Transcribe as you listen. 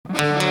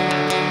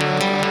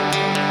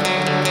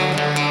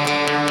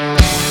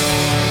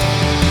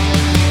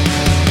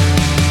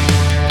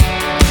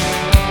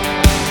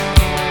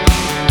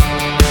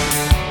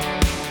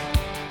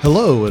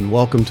and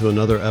welcome to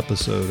another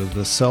episode of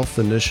the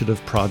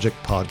Self-Initiative Project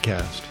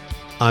Podcast.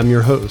 I'm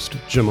your host,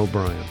 Jim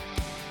O'Brien.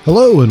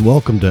 Hello, and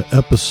welcome to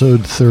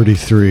episode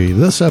 33.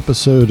 This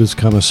episode is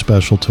kind of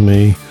special to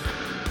me.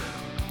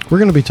 We're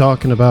going to be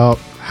talking about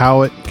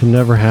how it can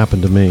never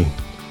happen to me,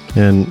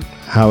 and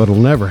how it'll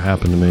never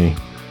happen to me,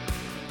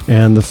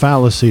 and the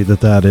fallacy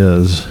that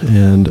is.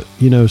 And,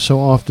 so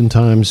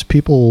oftentimes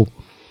people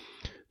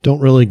don't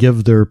really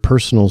give their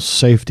personal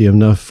safety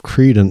enough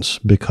credence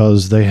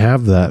because they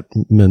have that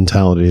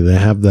mentality. They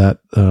have that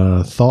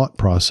thought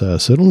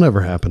process. It'll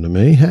never happen to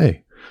me.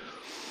 Hey.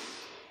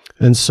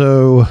 And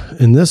so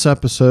in this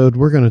episode,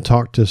 we're going to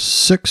talk to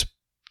 6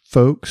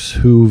 folks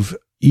who've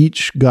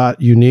each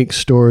got unique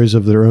stories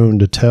of their own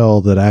to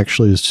tell that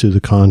actually is to the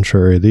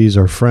contrary. These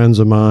are friends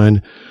of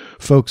mine,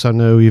 folks I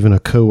know, even a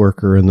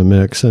coworker in the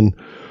mix. And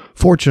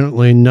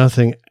fortunately,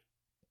 nothing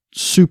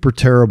super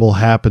terrible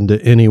happened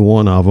to any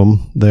one of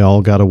them. They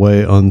all got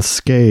away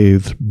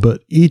unscathed,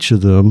 but each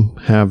of them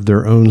have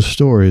their own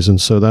stories.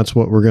 And so that's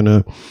what we're going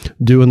to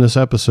do in this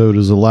episode,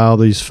 is allow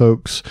these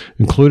folks,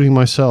 including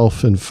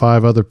myself and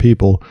 5 other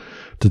people,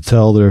 to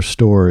tell their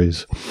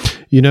stories.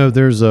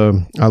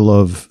 I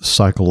love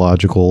psychology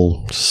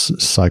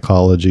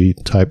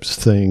types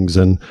things,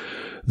 and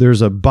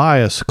there's a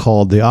bias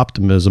called the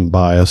optimism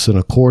bias, and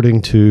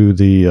according to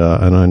the,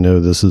 and I know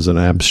this is an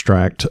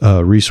abstract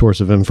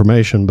resource of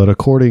information, but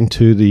according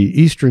to the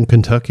Eastern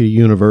Kentucky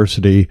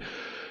University,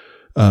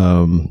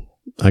 I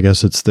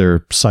guess it's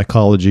their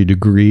psychology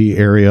degree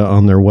area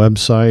on their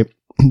website,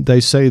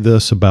 they say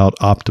this about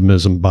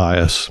optimism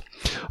bias.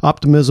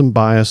 Optimism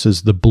bias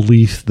is the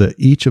belief that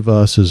each of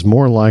us is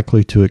more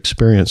likely to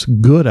experience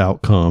good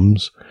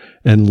outcomes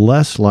and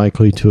less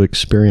likely to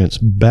experience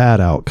bad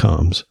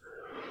outcomes.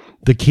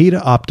 The key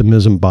to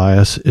optimism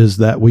bias is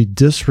that we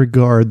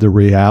disregard the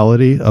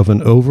reality of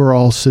an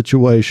overall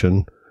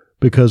situation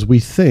because we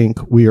think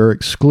we are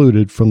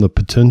excluded from the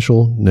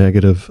potential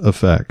negative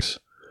effects.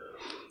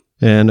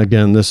 And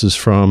again, this is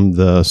from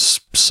the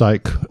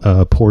psych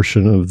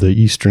portion of the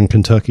Eastern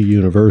Kentucky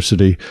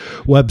University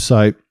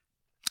website.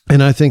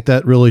 And I think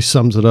that really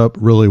sums it up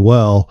really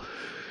well,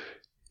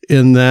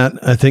 in that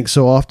I think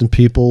so often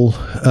people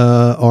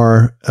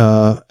are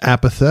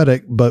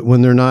apathetic, but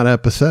when they're not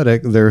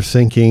apathetic, they're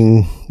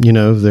thinking,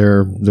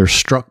 they're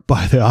struck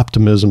by the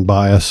optimism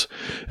bias.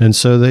 And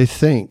so they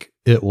think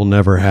it will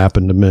never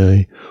happen to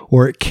me,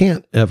 or it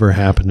can't ever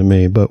happen to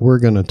me. But we're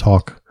going to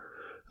talk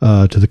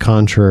to the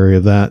contrary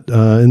of that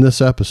in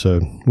this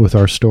episode with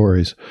our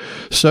stories.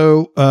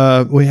 So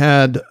we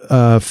had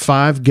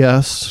 5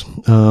 guests,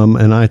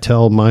 and I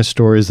tell my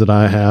stories that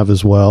I have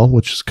as well,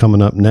 which is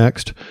coming up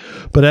next.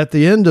 But at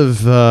the end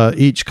of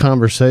each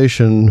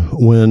conversation,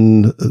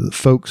 when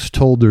folks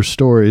told their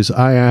stories,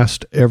 I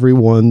asked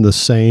everyone the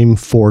same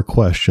 4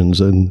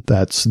 questions, and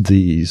that's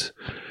these.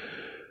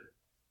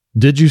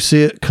 Did you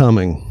see it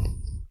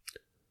coming?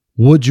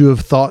 Would you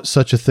have thought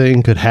such a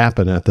thing could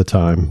happen at the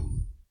time?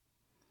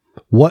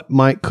 What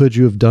could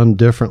you have done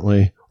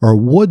differently, or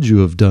would you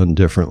have done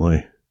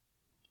differently?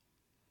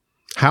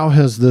 How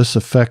has this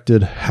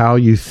affected how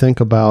you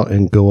think about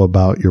and go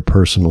about your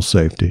personal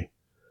safety?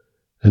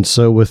 And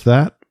so with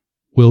that,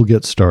 we'll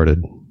get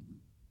started.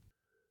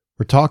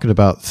 We're talking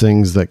about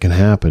things that can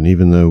happen,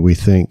 even though we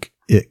think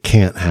it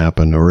can't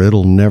happen or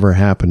it'll never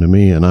happen to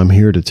me. And I'm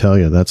here to tell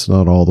you that's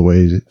not all the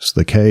ways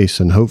the case.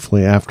 And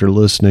hopefully after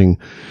listening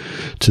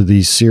to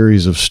these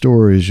series of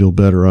stories, you'll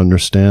better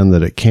understand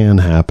that it can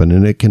happen,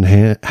 and it can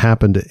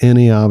happen to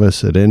any of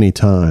us at any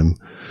time.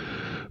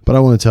 But I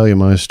want to tell you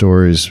my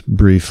stories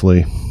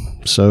briefly.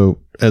 So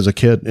as a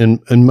kid,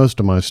 and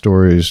most of my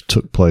stories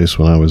took place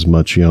when I was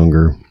much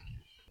younger.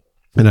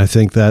 And I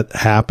think that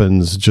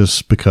happens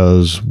just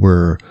because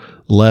we're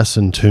less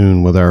in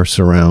tune with our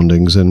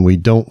surroundings, and we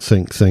don't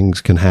think things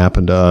can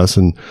happen to us,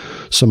 and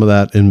some of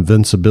that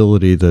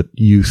invincibility that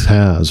youth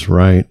has,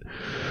 right?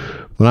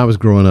 When I was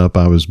growing up,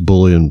 I was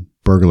bullied and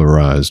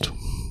burglarized.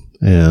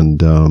 And,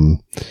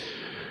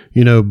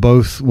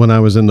 both when I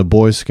was in the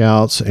Boy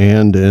Scouts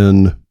and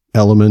in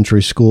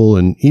elementary school,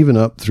 and even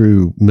up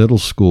through middle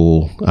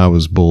school, I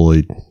was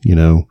bullied,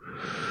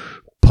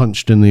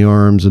 punched in the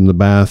arms in the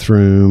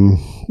bathroom,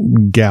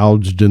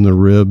 gouged in the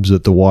ribs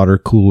at the water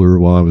cooler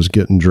while I was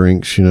getting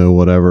drinks,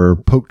 whatever,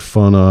 poked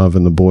fun of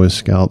in the Boy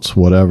Scouts,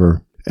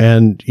 whatever.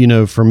 And,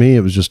 for me,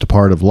 it was just a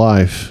part of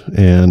life,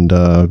 and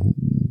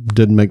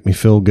didn't make me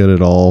feel good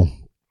at all.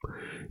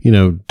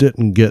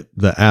 Didn't get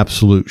the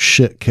absolute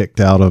shit kicked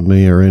out of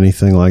me or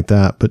anything like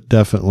that, but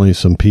definitely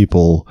some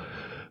people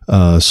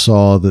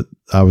saw that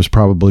I was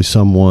probably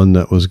someone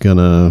that was going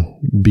to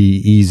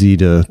be easy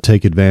to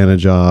take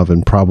advantage of,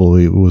 and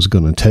probably was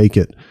going to take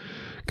it.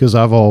 Because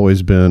I've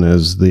always been,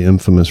 as the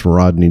infamous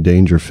Rodney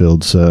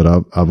Dangerfield said,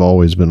 I've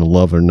always been a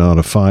lover, not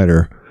a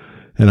fighter.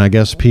 And I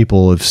guess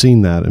people have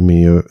seen that in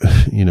me,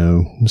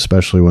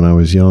 especially when I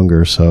was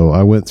younger. So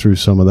I went through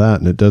some of that,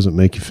 and it doesn't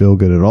make you feel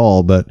good at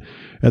all. But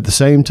at the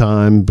same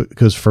time,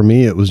 because for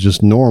me, it was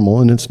just normal.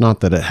 And it's not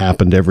that it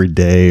happened every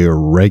day or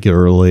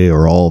regularly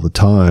or all the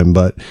time,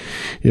 but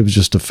it was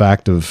just a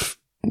fact of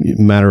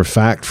matter of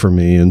fact for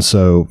me. And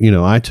so,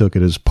 I took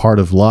it as part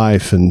of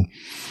life. And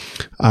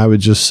I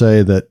would just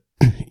say that,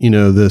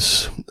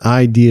 this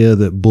idea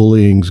that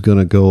bullying is going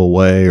to go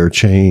away or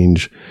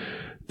change,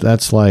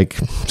 that's like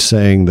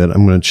saying that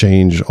I'm going to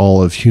change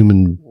all of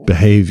human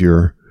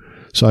behavior.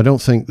 So I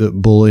don't think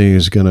that bullying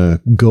is going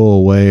to go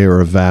away or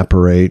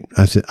evaporate.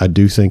 I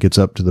do think it's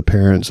up to the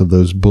parents of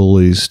those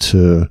bullies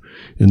to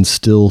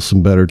instill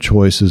some better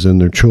choices in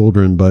their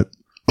children. But,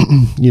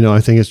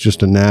 I think it's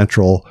just a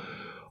natural,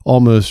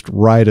 almost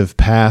rite of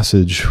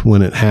passage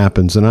when it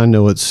happens. And I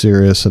know it's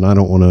serious, and I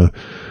don't want to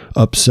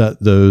upset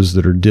those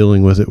that are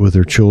dealing with it with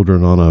their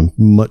children on a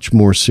much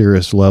more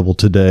serious level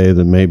today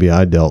than maybe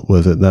I dealt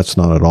with it. That's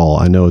not at all.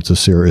 I know it's a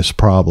serious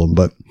problem,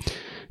 but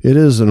it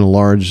is in a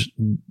large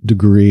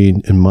degree,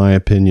 in my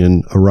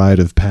opinion, a rite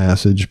of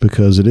passage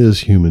because it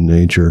is human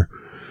nature.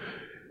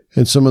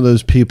 And some of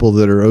those people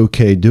that are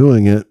okay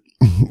doing it,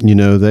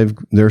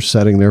 they're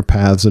setting their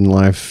paths in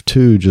life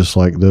too, just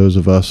like those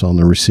of us on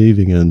the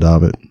receiving end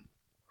of it.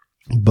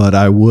 But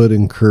I would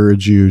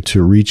encourage you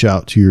to reach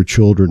out to your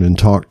children and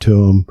talk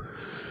to them.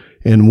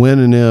 And when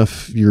and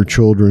if your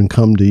children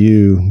come to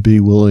you, be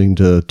willing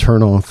to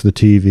turn off the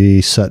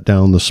TV, set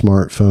down the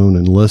smartphone,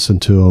 and listen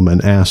to them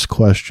and ask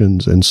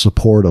questions and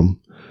support them.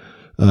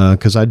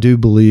 Because I do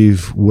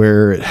believe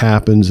where it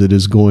happens, it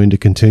is going to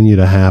continue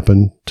to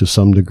happen to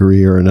some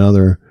degree or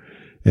another.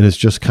 And it's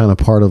just kind of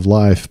part of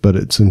life, but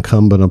it's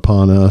incumbent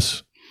upon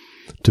us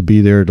to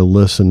be there to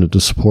listen and to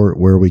support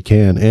where we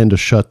can and to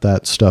shut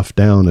that stuff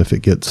down if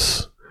it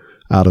gets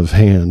out of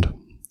hand.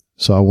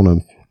 So I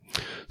want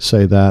to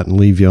say that and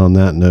leave you on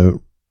that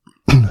note.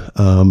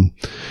 And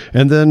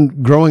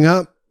then growing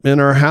up in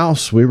our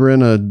house, we were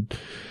in a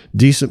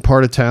decent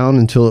part of town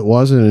until it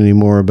wasn't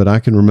anymore. But I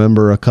can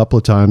remember a couple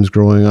of times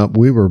growing up,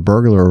 we were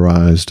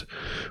burglarized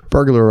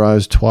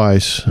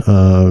twice,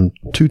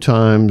 2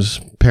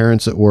 times,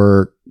 parents at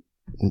work,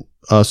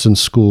 us in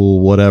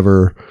school,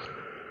 whatever,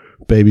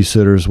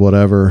 babysitters,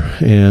 whatever.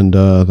 And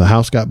the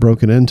house got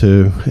broken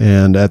into.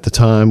 And at the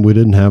time, we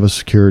didn't have a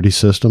security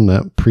system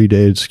that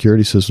predated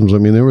security systems. I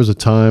mean, there was a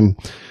time,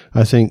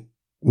 I think,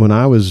 when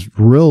I was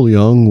real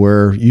young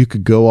where you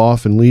could go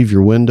off and leave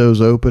your windows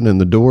open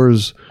and the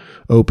doors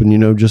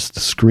open, just the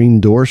screen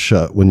door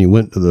shut when you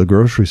went to the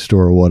grocery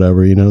store or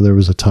whatever. There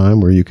was a time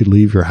where you could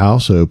leave your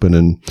house open,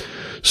 and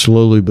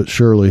slowly but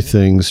surely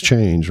things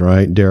change,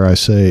 right? Dare I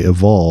say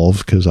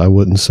evolve, because I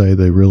wouldn't say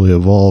they really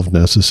evolved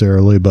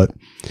necessarily, but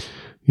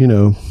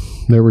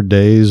there were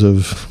days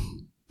of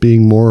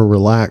being more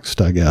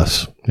relaxed, I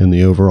guess, in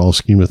the overall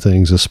scheme of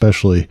things,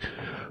 especially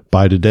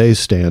by today's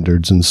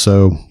standards. And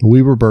so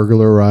we were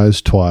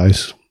burglarized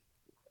twice.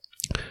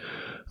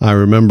 I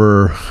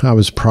remember I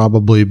was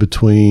probably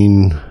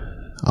between,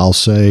 I'll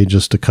say,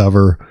 just to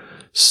cover,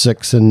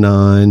 6 and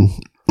 9.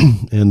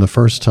 And the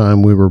first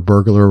time we were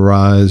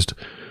burglarized,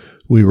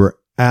 we were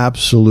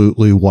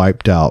absolutely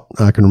wiped out.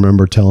 I can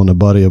remember telling a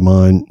buddy of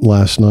mine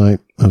last night,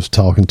 I was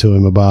talking to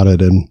him about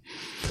it, and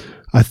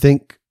I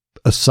think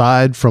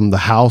aside from the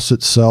house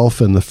itself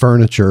and the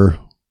furniture,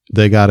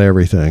 they got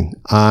everything.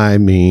 I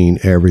mean,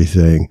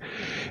 everything.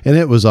 And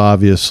it was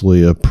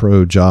obviously a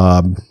pro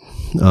job.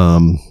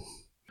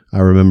 I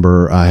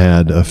remember I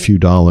had a few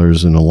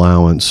dollars in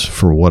allowance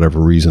for whatever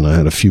reason. I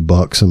had a few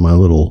bucks in my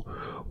little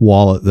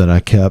wallet that I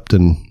kept,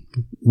 and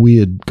we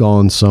had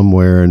gone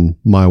somewhere and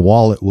my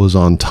wallet was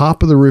on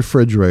top of the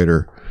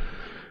refrigerator,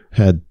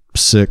 had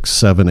 $6,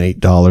 $7,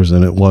 $8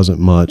 in it. Wasn't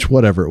much,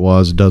 whatever it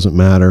was, it doesn't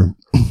matter.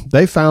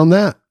 They found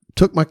that,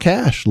 took my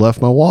cash,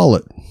 left my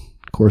wallet.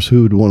 Of course,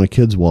 who would want a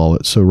kid's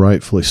wallet? So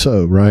rightfully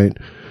so, right?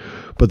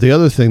 But the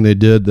other thing they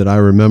did that I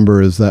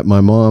remember is that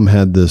my mom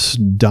had this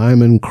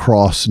diamond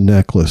cross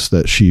necklace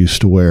that she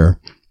used to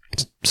wear.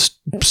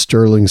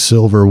 Sterling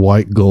silver,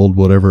 white gold,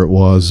 whatever it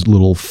was,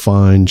 little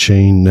fine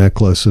chain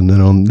necklace. And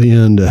then on the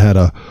end, it had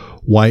a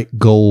white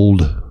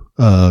gold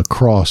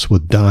cross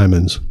with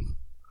diamonds.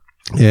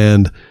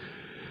 And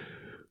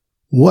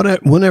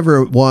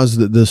whenever it was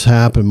that this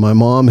happened, my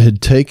mom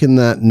had taken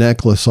that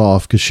necklace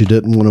off because she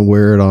didn't want to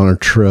wear it on a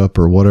trip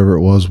or whatever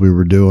it was we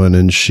were doing.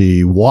 And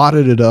she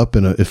wadded it up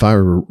if I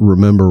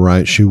remember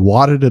right, she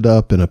wadded it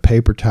up in a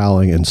paper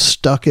toweling and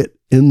stuck it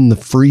in the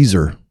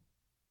freezer.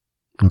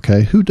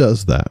 Okay. Who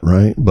does that?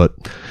 Right. But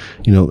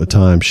at the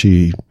time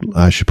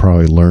I should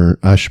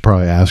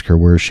probably ask her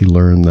where she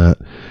learned that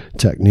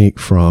technique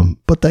from,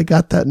 but they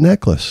got that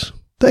necklace.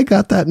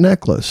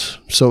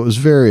 So it was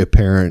very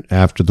apparent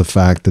after the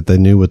fact that they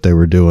knew what they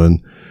were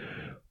doing.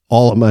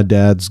 All of my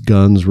dad's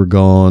guns were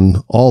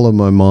gone. All of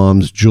my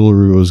mom's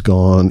jewelry was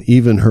gone.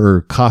 Even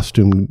her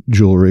costume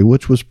jewelry,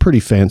 which was pretty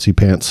fancy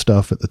pants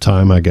stuff at the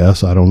time, I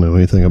guess. I don't know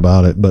anything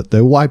about it, but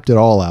they wiped it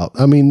all out.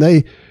 I mean,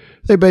 they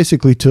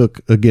basically took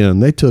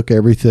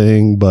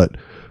everything but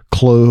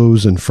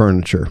clothes and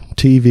furniture,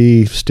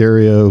 TV,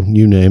 stereo,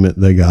 you name it,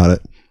 they got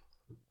it.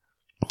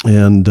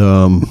 And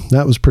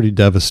that was pretty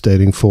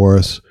devastating for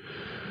us.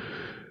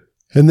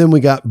 And then we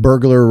got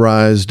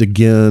burglarized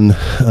again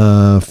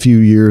a few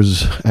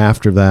years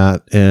after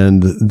that,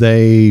 and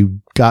they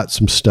got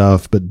some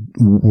stuff, but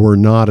were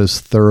not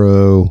as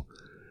thorough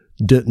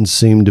didn't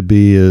seem to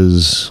be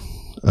as,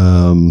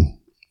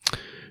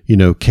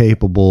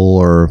 capable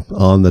or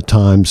on the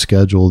time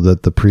schedule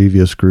that the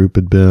previous group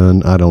had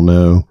been. I don't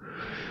know.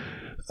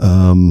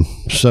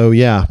 So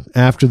yeah,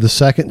 after the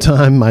second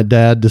time, my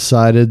dad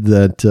decided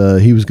that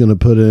he was going to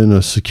put in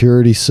a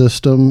security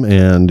system,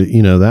 and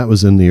that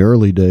was in the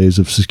early days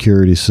of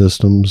security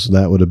systems.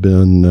 That would have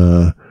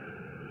been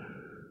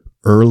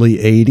early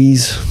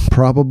 80s,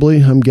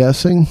 probably, I'm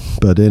guessing.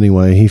 But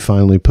anyway, he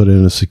finally put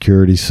in a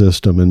security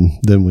system, and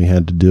then we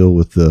had to deal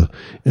with the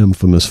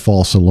infamous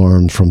false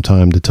alarms from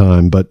time to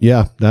time. But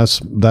yeah,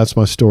 that's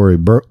my story.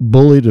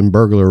 Bullied and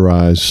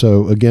burglarized.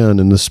 So again,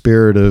 in the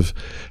spirit of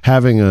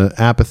having an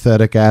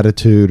apathetic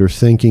attitude or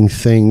thinking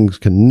things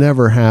can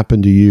never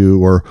happen to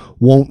you or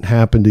won't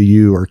happen to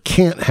you or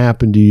can't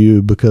happen to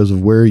you because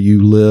of where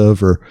you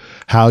live or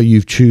how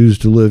you choose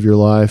to live your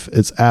life,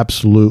 it's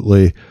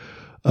absolutely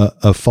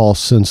a false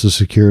sense of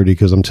security,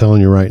 because I'm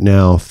telling you right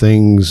now,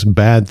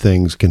 bad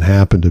things can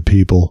happen to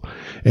people,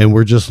 and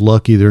we're just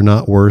lucky they're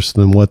not worse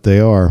than what they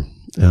are,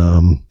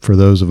 for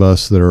those of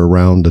us that are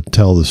around to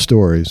tell the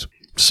stories.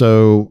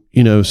 So,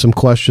 some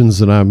questions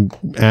that I'm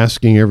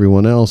asking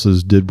everyone else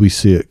is, did we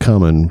see it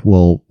coming?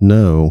 Well,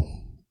 no.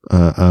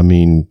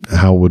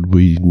 How would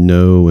we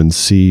know and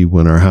see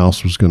when our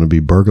house was going to be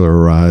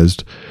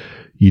burglarized?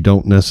 You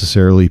don't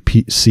necessarily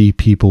see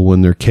people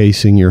when they're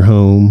casing your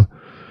home.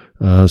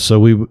 So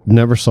we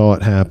never saw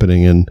it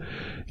happening. And,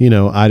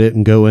 I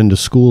didn't go into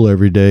school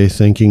every day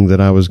thinking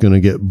that I was going to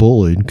get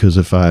bullied, because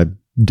if I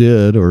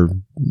did or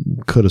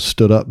could have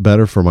stood up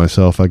better for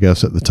myself, I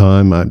guess at the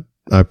time,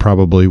 I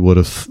probably would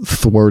have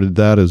thwarted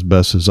that as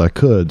best as I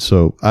could.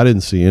 So I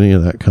didn't see any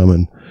of that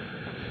coming.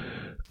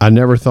 I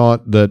never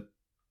thought that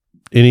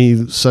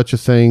any such a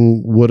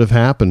thing would have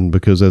happened,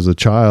 because as a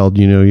child,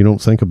 you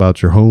don't think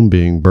about your home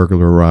being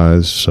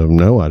burglarized. So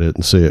no, I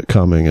didn't see it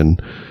coming.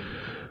 And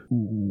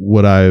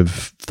would I have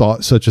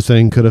thought such a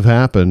thing could have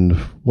happened?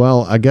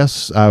 Well, I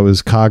guess I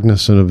was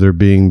cognizant of there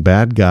being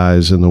bad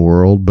guys in the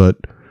world, but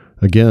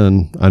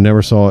again, I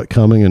never saw it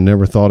coming and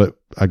never thought it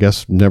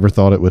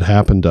would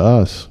happen to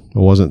us. I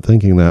wasn't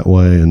thinking that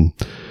way. And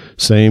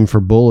same for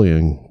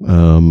bullying.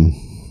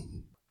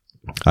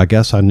 I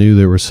guess I knew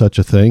there was such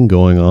a thing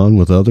going on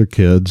with other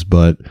kids,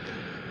 but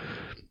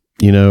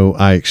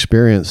I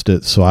experienced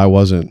it, so I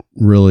wasn't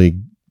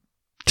really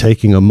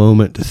taking a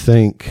moment to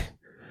think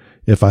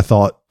if I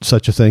thought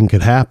such a thing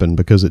could happen,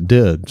 because it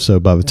did. So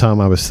by the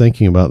time I was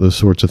thinking about those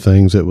sorts of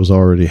things, it was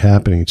already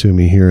happening to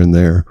me here and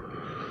there.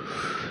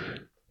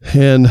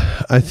 And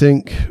I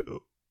think,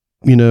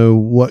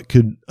 what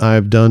could I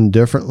have done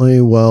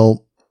differently?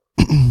 Well,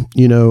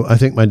 I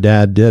think my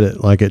dad did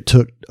it. Like, it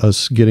took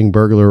us getting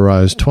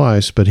burglarized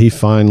twice, but he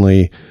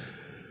finally,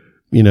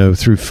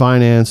 through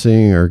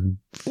financing or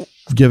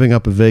giving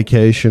up a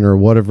vacation or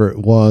whatever it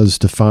was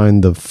to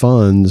find the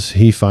funds,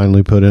 he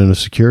finally put in a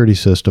security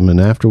system.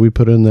 And after we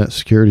put in that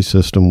security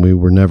system, we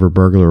were never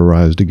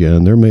burglarized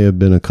again. There may have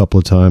been a couple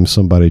of times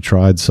somebody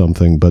tried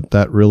something, but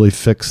that really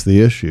fixed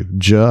the issue.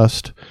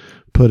 Just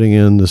putting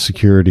in the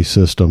security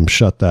system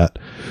shut that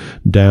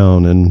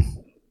down. And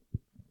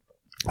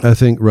I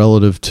think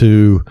relative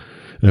to,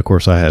 and of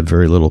course I had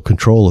very little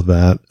control of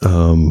that,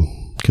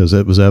 because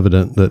it was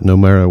evident that no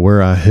matter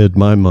where I hid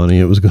my money,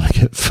 it was going to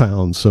get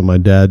found. So my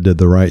dad did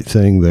the right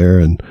thing there,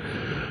 and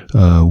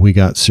we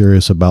got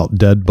serious about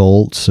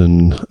deadbolts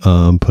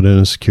and put in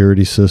a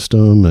security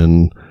system,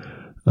 and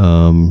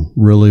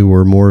really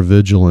were more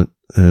vigilant.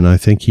 And I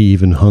think he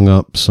even hung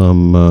up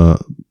some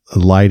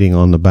lighting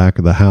on the back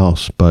of the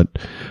house. But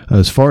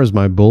as far as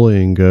my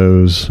bullying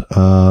goes,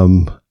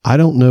 I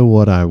don't know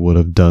what I would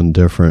have done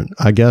different.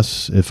 I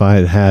guess if I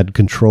had had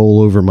control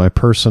over my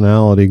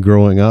personality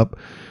growing up,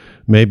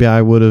 maybe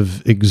I would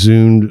have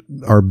exhumed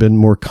or been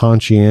more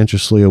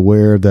conscientiously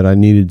aware that I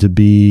needed to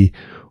be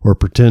or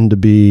pretend to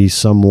be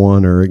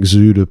someone or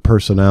exude a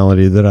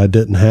personality that I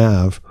didn't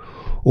have.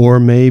 Or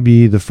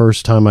maybe the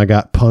first time I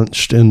got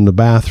punched in the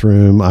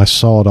bathroom, I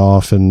sawed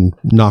off and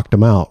knocked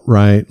him out,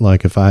 right?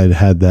 Like if I had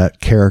had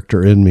that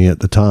character in me at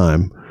the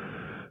time.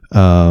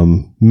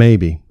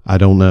 Maybe. I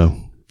don't know.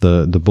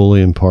 The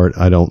bullying part,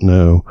 I don't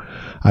know.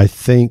 I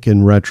think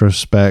in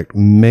retrospect,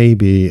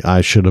 maybe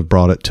I should have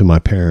brought it to my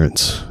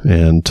parents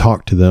and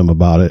talked to them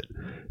about it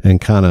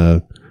and kind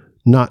of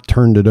not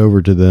turned it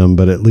over to them,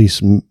 but at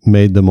least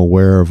made them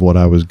aware of what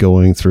I was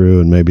going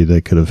through, and maybe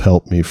they could have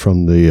helped me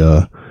from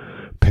the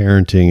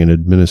parenting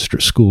and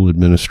school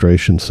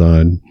administration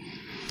side.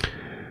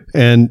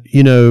 And,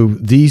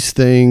 these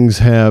things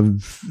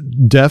have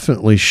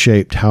definitely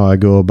shaped how I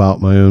go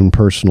about my own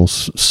personal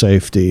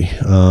safety.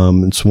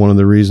 It's one of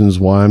the reasons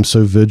why I'm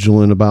so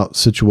vigilant about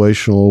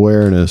situational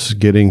awareness,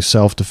 getting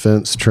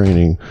self-defense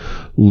training,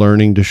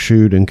 learning to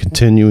shoot and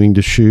continuing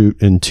to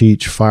shoot and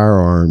teach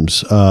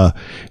firearms.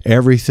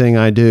 Everything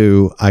I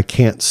do, I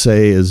can't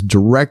say is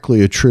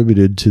directly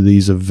attributed to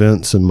these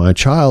events in my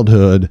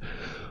childhood,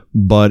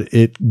 but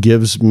it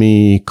gives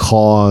me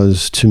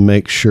cause to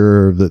make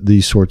sure that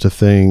these sorts of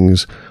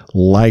things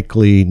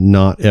likely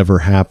not ever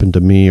happen to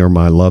me or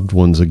my loved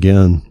ones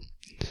again.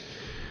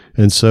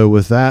 And so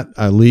with that,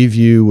 I leave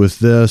you with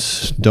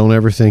this. Don't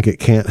ever think it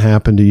can't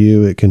happen to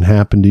you. It can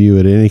happen to you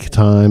at any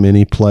time,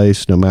 any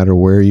place, no matter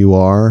where you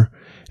are.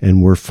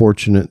 And we're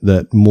fortunate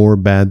that more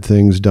bad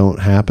things don't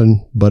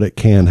happen, but it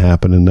can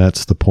happen. And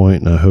that's the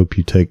point. And I hope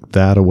you take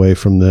that away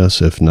from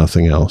this, if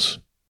nothing else.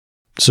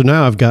 So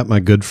now I've got my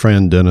good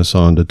friend Dennis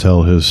on to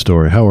tell his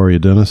story. How are you,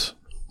 Dennis?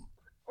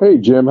 Hey,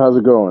 Jim. How's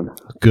it going?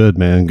 Good,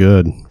 man.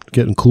 Good.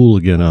 Getting cool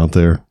again out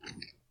there.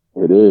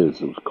 It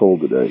is. It was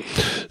cold today.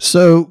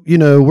 So,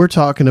 we're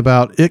talking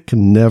about it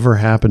can never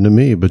happen to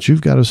me, but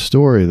you've got a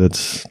story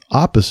that's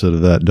opposite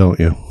of that, don't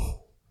you?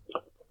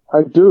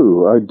 I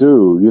do.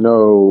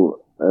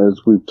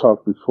 As we've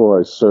talked before,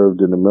 I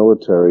served in the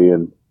military,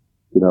 and,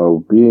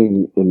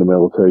 being in the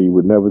military, you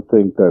would never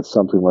think that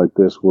something like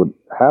this would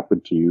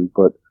happen to you.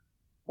 But,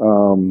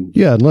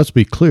 yeah, and let's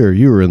be clear,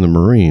 you were in the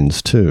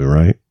Marines too,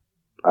 right?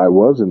 I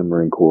was in the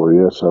Marine Corps.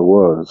 Yes, I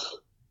was.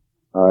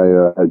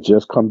 I had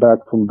just come back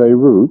from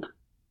Beirut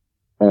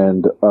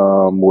and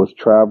was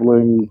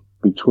traveling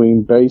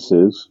between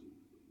bases,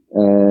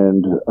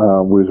 and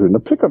we were in a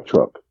pickup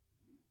truck.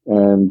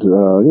 And,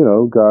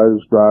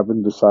 guys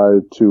driving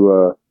decided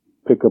to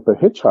pick up a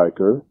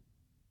hitchhiker,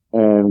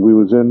 and we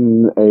was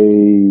in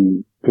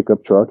a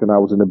pickup truck, and I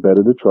was in the bed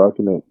of the truck,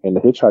 and the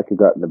hitchhiker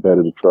got in the bed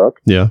of the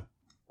truck. Yeah.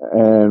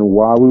 And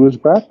while we was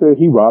back there,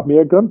 he robbed me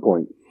at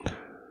gunpoint.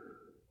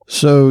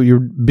 So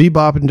you're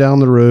bebopping down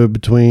the road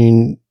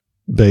between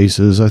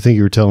bases. I think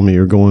you were telling me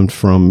you're going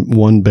from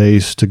one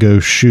base to go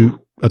shoot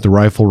at the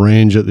rifle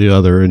range at the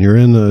other, and you're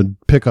in the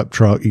pickup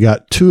truck. You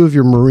got two of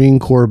your Marine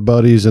Corps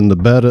buddies in the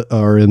bed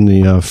or in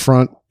the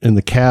front in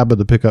the cab of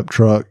the pickup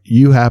truck.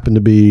 You happen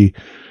to be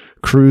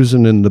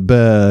cruising in the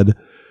bed.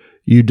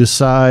 You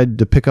decide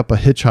to pick up a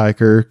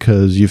hitchhiker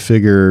because you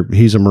figure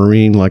he's a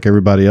Marine like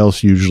everybody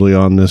else usually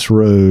on this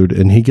road,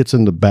 and he gets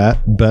in the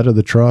bed of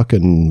the truck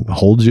and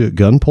holds you at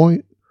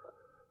gunpoint.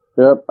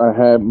 Yep, I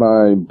had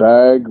my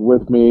bag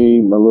with me,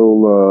 my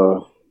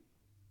little,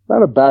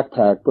 not a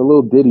backpack, but a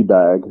little ditty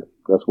bag.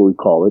 That's what we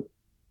call it.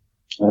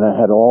 And I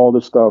had all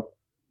the stuff,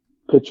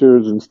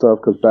 pictures and stuff,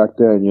 because back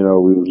then,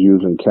 we was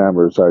using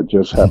cameras. I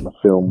just had my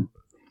film.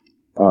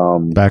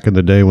 Back in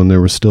the day when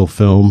there was still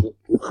film.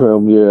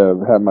 Yeah,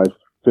 I had my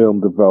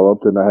film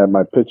developed, and I had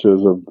my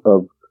pictures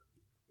of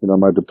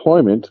my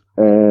deployment.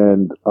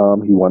 And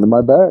he wanted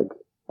my bag,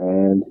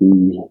 and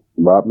he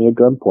robbed me at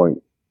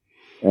gunpoint.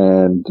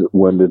 And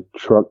when the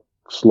truck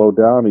slowed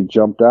down, he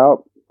jumped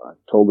out. I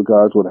told the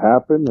guys what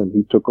happened, and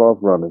he took off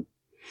running.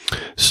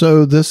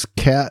 So this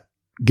cat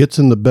gets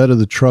in the bed of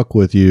the truck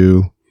with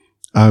you.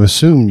 I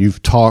assume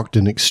you've talked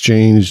and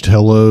exchanged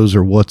hellos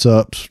or what's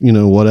ups,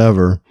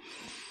 whatever.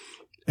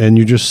 And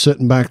you're just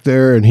sitting back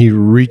there, and he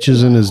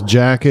reaches in his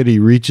jacket. He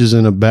reaches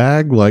in a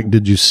bag. Like,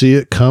 did you see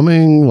it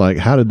coming? Like,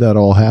 how did that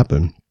all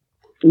happen?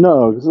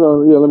 No. So,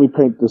 let me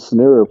paint the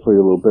scenario for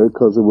you a little bit,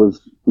 because it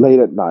was late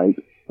at night.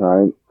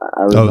 Right.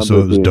 So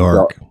it was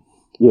dark.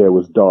 Yeah, it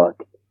was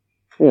dark.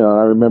 I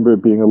remember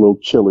it being a little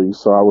chilly,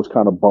 so I was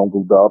kind of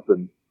bundled up,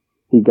 and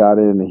he got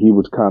in and he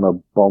was kind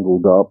of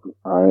bundled up.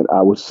 All right.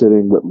 I was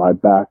sitting with my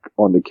back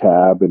on the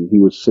cab, and he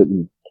was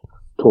sitting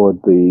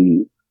toward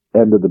the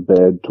end of the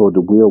bed, toward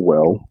the wheel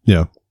well.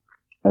 Yeah.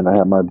 And I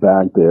had my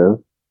bag there,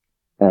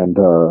 and,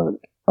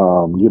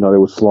 they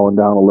were slowing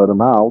down to let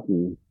him out.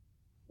 And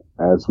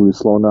as we were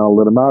slowing down to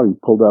let him out, he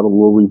pulled out a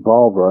little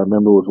revolver. I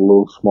remember it was a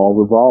little small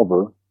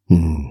revolver.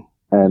 Mm-hmm.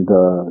 And,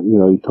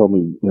 he told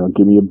me,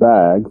 give me a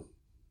bag.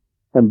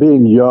 And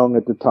being young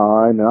at the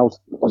time, and I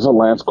was a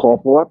Lance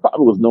Corporal, I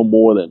probably was no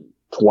more than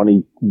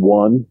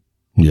 21.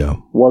 Yeah.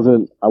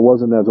 I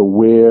wasn't as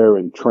aware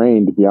and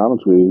trained, to be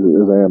honest with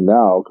you, as I am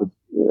now, because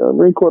the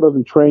Marine Corps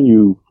doesn't train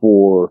you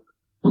for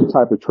the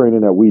type of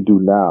training that we do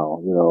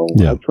now.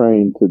 Yeah. I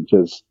trained to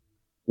just,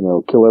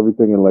 kill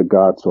everything and let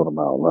God sort them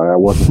out. Right? I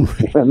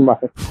wasn't, and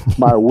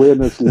my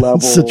awareness level.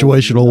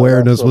 Situational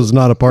awareness was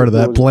not a part of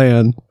that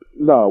plan.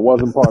 No, it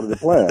wasn't part of the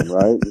plan,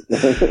 right?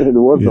 There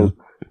was no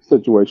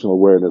situational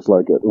awareness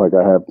like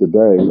I have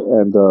today.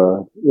 And,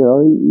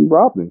 he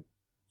robbed me.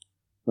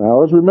 And I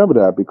always remember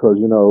that because,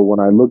 when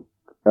I look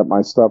at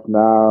my stuff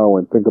now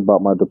and think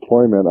about my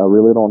deployment, I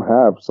really don't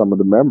have some of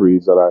the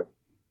memories that I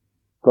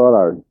thought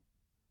I,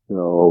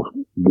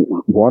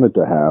 wanted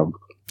to have.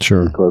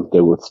 Sure. Because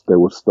they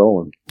were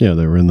stolen. Yeah,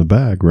 they were in the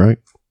bag, right?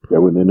 They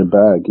were in the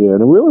bag, yeah.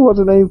 And it really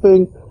wasn't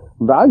anything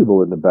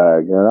valuable in the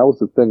bag. And that was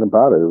the thing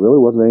about it. It really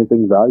wasn't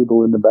anything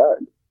valuable in the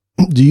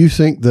bag. Do you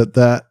think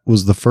that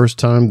was the first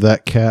time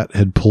that cat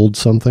had pulled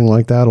something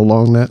like that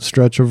along that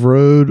stretch of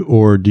road?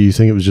 Or do you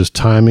think it was just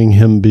timing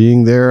him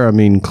being there? I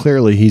mean,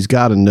 clearly he's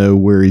got to know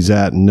where he's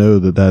at and know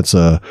that that's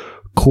a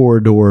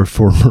corridor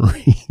for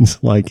Marines.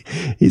 Like,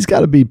 he's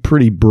got to be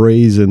pretty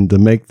brazen to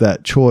make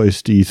that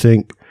choice. Do you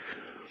think,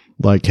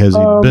 like, has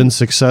he been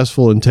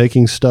successful in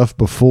taking stuff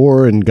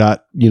before and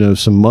got,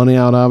 some money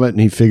out of it, and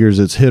he figures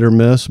it's hit or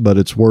miss, but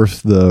it's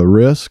worth the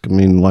risk? I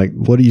mean, like,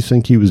 what do you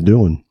think he was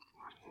doing?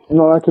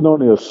 I can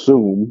only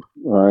assume,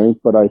 right?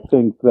 But I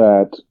think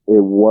that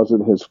it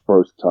wasn't his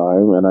first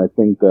time, and I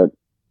think that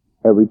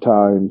every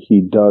time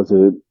he does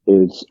it,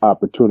 it's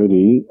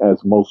opportunity,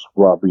 as most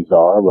robberies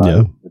are, right?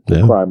 Yeah. It's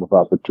a crime of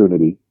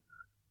opportunity.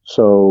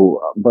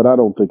 So, but I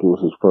don't think it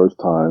was his first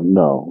time,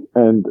 no.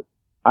 And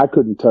I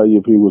couldn't tell you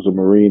if he was a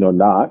Marine or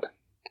not,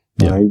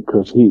 right?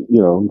 Because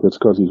just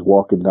because he's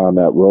walking down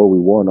that road, we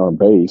weren't on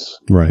base.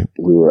 Right.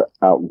 We were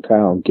out in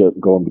town,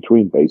 going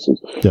between bases.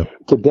 Yep.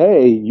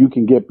 Today, you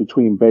can get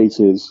between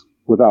bases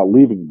without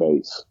leaving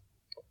base.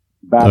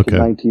 Back in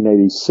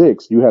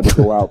 1986, you had to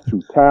go out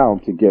through town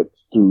to get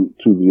to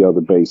the other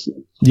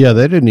bases. Yeah,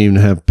 they didn't even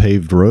have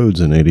paved roads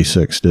in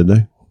 86, did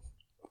they?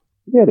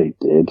 Yeah, they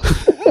did.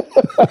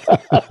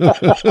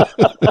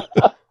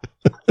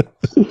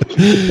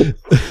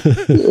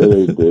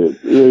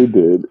 They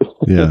did.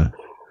 Yeah.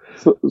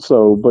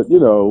 So, but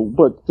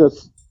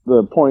just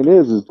the point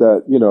is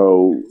that,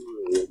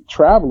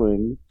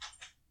 traveling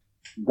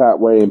that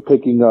way and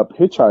picking up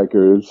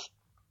hitchhikers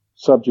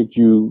subject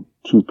you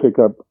to pick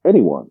up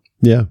anyone.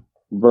 Yeah.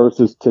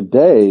 Versus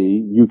today,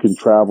 you can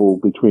travel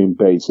between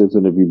bases,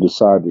 and if you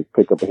decide to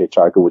pick up a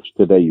hitchhiker, which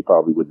today you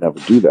probably would never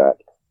do that,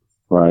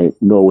 right?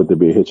 Nor would there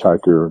be a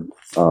hitchhiker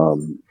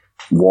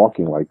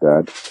walking like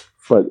that.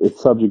 But it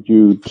subject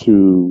you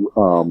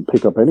to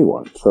pick up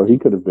anyone. So he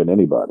could have been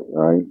anybody,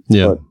 right?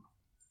 Yeah. But,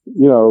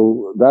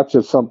 that's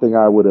just something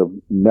I would have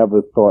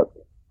never thought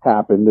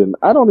happened. And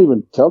I don't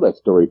even tell that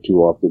story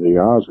too often, to be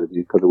honest with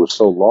you, because it was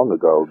so long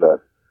ago that,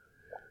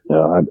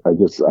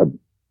 I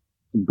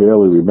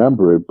barely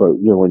remember it. But,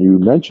 when you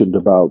mentioned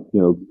about, it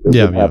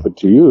would happen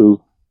to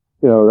you,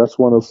 that's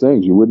one of those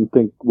things you wouldn't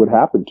think would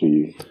happen to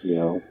you,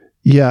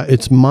 Yeah,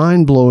 it's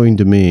mind-blowing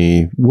to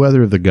me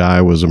whether the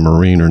guy was a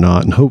Marine or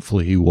not, and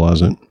hopefully he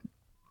wasn't.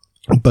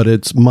 But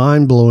it's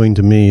mind-blowing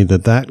to me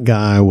that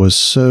guy was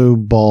so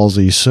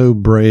ballsy, so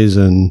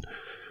brazen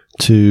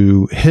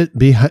to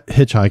be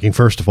hitchhiking,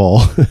 first of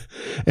all.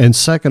 And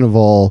second of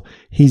all,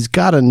 he's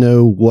got to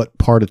know what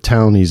part of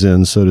town he's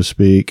in, so to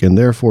speak. And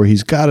therefore,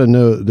 he's got to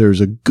know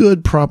there's a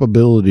good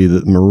probability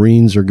that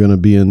Marines are going to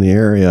be in the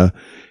area.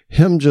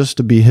 Him just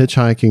to be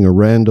hitchhiking a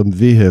random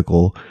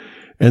vehicle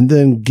and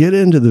then get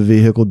into the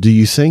vehicle. Do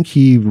you think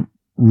he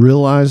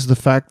realized the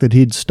fact that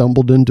he'd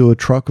stumbled into a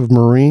truck of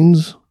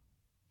Marines?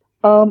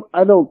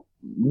 I don't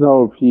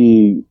know if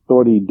he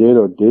thought he did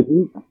or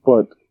didn't,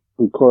 but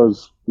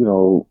because,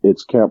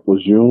 it's Camp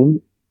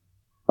Lejeune,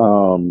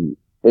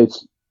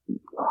 it's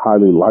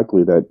highly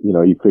likely that,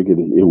 he figured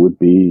it would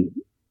be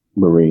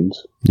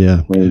Marines.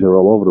 Yeah. I mean, they're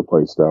all over the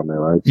place down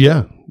there, right?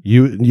 Yeah.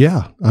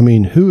 I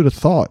mean, who would have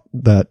thought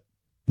that?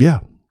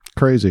 Yeah.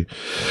 Crazy.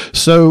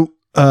 So,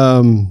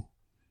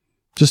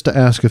 just to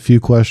ask a few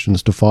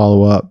questions to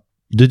follow up,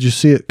 did you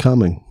see it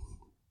coming?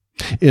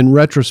 In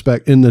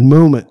retrospect, in the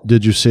moment,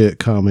 did you see it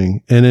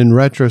coming? And in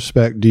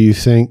retrospect, do you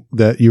think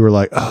that you were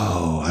like,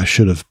 oh, I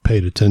should have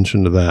paid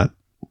attention to that?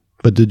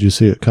 But did you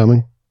see it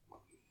coming?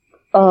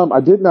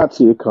 I did not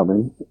see it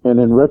coming. And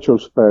in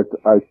retrospect,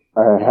 I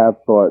have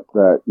thought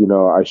that,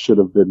 I should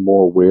have been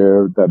more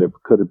aware that it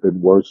could have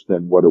been worse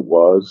than what it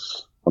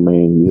was. I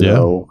mean,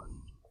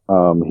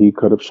 he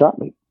could have shot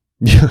me.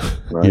 Yeah.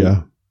 Right?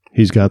 Yeah.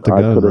 He's got the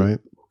gun, right?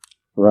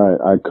 Right.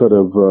 I could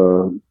have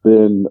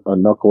been a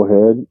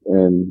knucklehead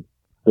and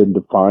been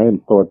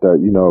defiant, thought that,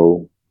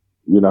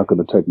 you're not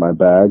going to take my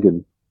bag,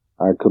 and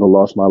I could have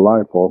lost my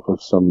life off of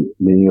some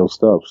menial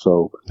stuff.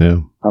 So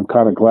I'm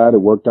kind of glad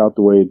it worked out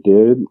the way it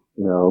did,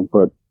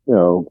 but,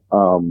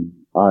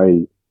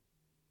 I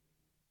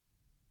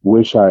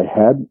wish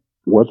I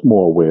was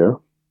more aware.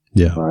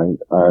 Yeah. Right.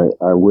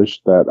 I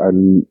wish that I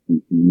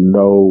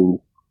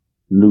knew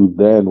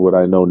then what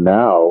I know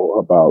now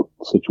about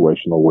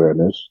situational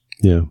awareness.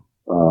 Yeah.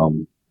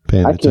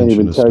 I can't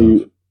even tell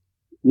you.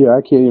 Yeah,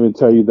 I can't even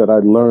tell you that I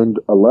learned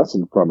a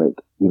lesson from it.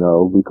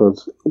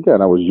 Because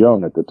again, I was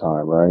young at the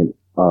time, right?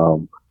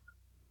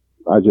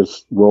 I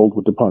just rolled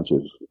with the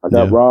punches. I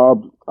got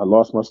robbed. I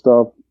lost my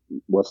stuff.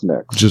 What's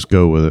next? Just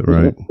go with it,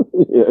 right?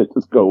 Yeah,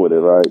 just go with it,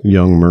 right?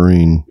 Young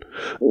Marine.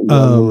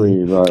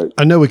 Marine, right?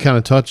 I know we kind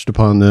of touched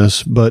upon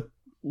this, but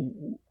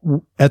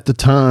at the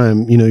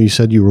time, you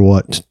said you were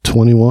what,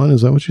 21?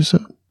 Is that what you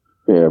said?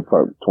 Yeah,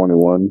 probably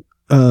 21,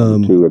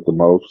 22 at the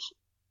most.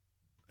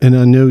 And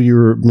I know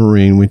you're a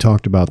Marine. We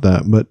talked about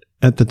that. But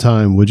at the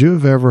time, would you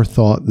have ever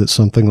thought that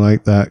something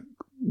like that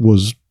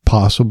was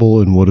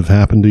possible and would have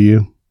happened to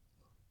you?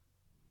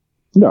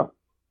 No.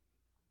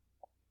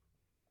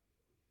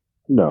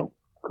 No,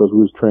 because we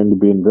was trained to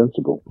be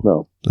invincible.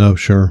 No. Oh,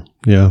 sure.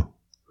 Yeah.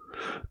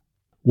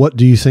 What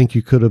do you think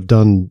you could have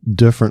done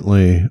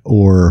differently,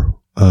 or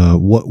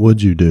what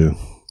would you do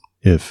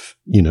if,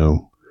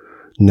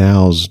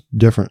 now's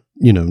different?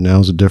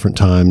 Now's a different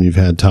time. You've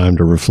had time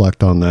to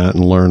reflect on that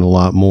and learn a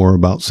lot more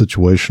about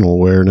situational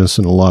awareness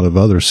and a lot of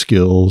other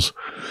skills.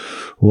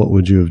 What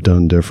would you have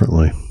done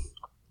differently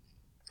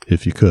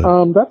if you could?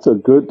 That's a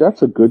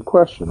good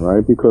question,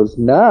 right? Because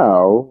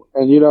now,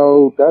 and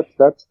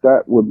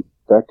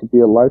that could be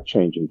a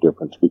life-changing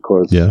difference,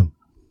 because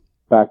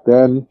back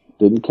then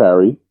didn't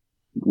carry,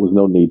 was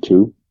no need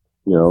to,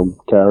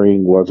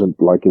 carrying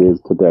wasn't like it is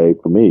today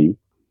for me.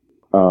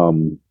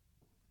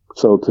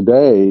 So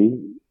today,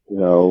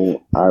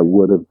 I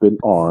would have been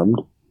armed.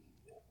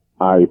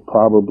 I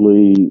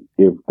probably,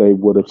 if they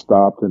would have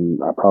stopped,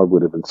 and I probably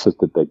would have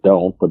insisted they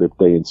don't, but if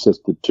they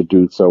insisted to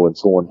do so and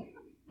someone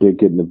did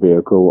get in the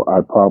vehicle, I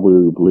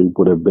probably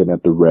would have been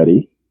at the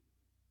ready,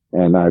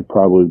 and I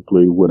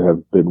probably would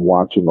have been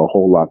watching a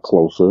whole lot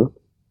closer.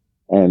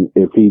 And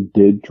if he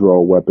did draw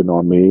a weapon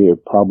on me,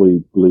 it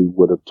probably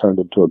would have turned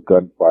into a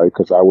gunfight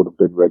because I would have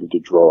been ready to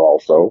draw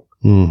also.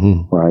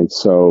 Mm-hmm. Right.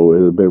 So it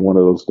would have been one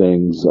of those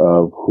things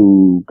of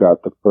who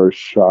got the first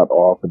shot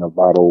off in a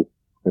vital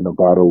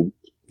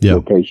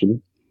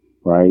location.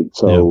 Right.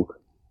 So,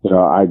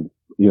 I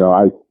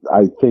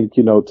think,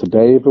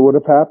 today, if it would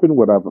have happened,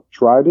 would I have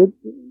tried it?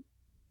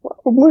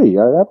 Probably.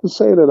 I have to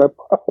say that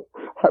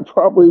I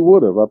probably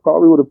would have. I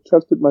probably would have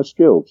tested my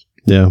skills.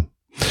 Yeah.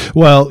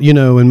 Well,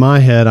 in my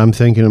head, I'm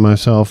thinking to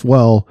myself,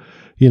 well,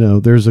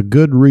 there's a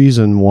good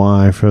reason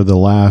why for the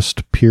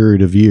last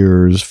period of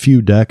years,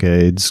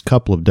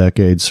 couple of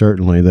decades,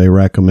 certainly, they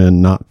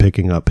recommend not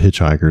picking up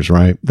hitchhikers,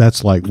 right?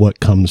 That's like what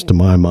comes to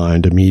my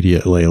mind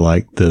immediately.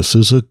 Like, this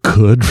is a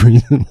good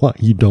reason why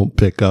you don't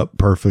pick up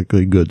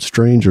perfectly good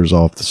strangers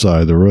off the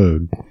side of the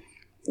road.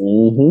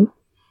 Mm-hmm.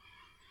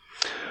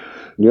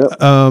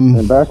 Yep.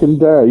 And back in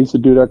the day, I used to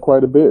do that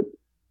quite a bit.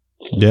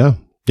 Yeah.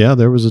 Yeah,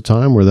 there was a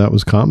time where that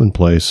was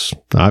commonplace.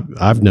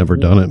 I've never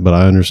done it, but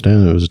I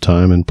understand it was a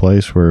time and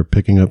place where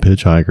picking up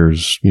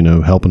hitchhikers,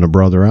 helping a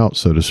brother out,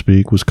 so to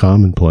speak, was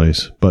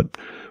commonplace. But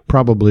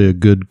probably a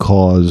good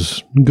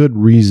cause, good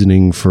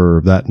reasoning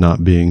for that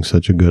not being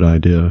such a good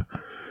idea.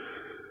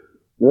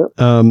 Yep.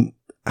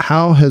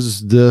 How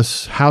has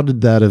this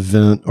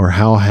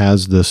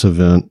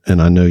event,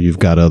 and I know you've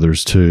got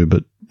others too,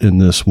 but in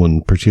this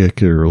one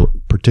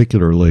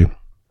particularly,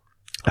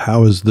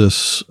 how has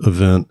this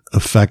event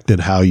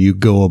affected how you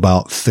go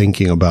about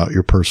thinking about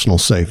your personal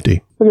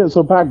safety? Okay,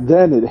 so back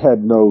then it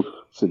had no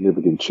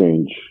significant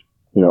change,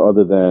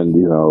 other than,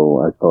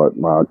 I thought,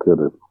 I could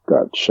have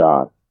got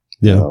shot.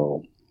 Yeah.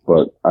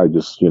 But I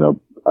just,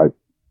 I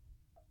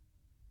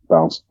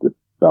bounced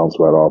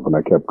right off and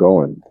I kept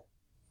going.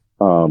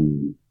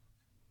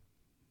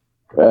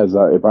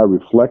 If I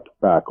reflect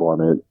back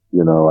on it,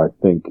 I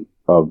think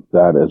of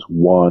that as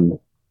one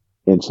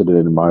incident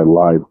in my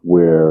life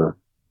where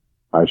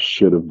I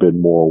should have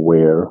been more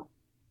aware.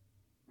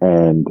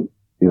 And,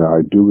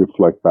 I do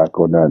reflect back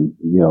on that,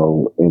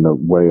 in a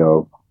way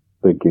of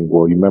thinking,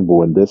 well, you remember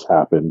when this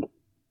happened,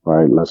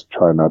 right? Let's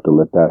try not to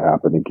let that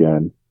happen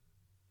again.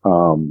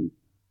 And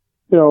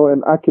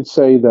I could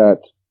say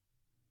that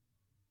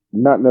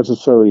not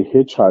necessarily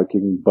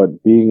hitchhiking,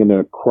 but being in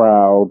a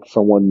crowd,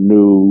 someone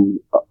new,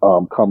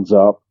 comes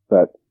up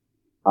that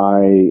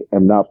I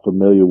am not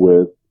familiar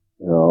with,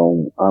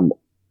 I'm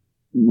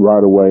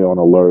right away on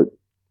alert,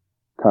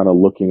 kind of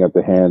looking at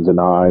the hands and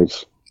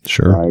eyes,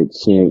 sure, right?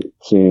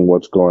 Seeing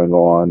what's going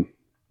on,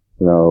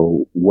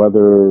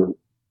 whether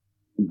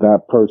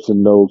that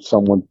person knows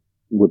someone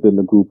within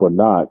the group or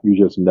not, you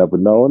just never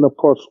know. And of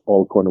course,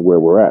 all according to where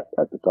we're at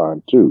the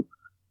time too,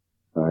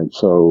 right?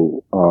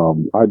 So,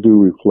 I do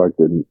reflect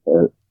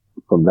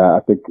from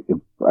that. I think if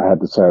I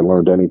had to say I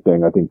learned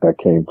anything, I think that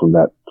came from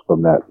that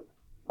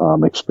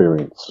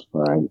experience,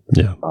 right?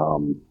 Yeah.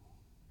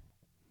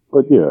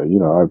 But yeah,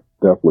 I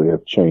definitely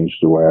have changed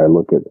the way I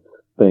look at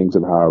things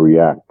and how I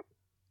react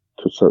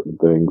to certain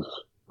things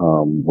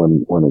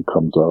when it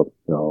comes up,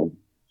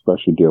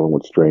 especially dealing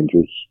with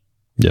strangers.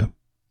 Yeah,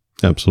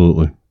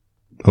 absolutely.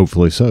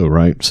 Hopefully so,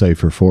 right?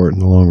 Safer for it in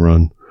the long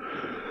run.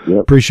 Yep.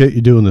 Appreciate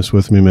you doing this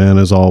with me, man,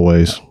 as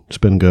always. It's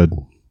been good.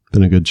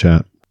 Been a good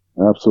chat.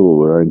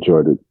 Absolutely. I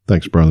enjoyed it.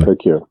 Thanks, brother. Take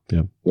care.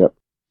 Yeah. Yep.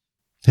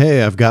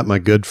 Hey, I've got my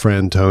good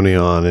friend Tony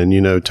on, and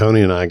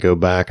Tony and I go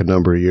back a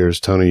number of years.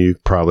 Tony, you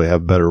probably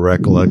have better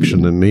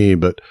recollection than me,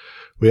 but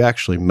we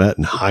actually met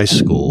in high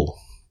school.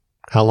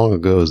 How long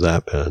ago has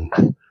that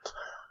been?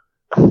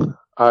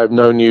 I've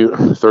known you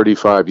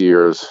 35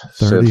 years,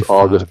 since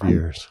August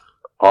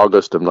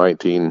of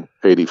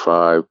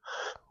 1985.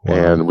 Wow.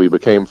 And we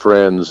became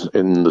friends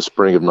in the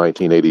spring of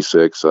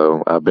 1986.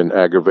 So I've been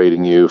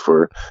aggravating you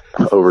for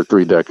over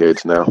 3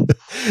 decades now.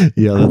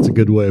 Yeah, that's a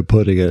good way of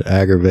putting it,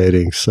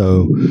 aggravating.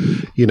 So,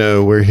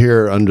 we're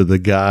here under the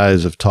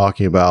guise of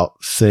talking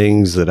about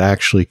things that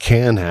actually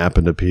can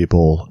happen to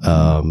people.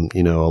 A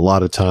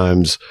lot of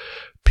times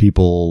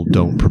people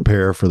don't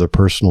prepare for their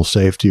personal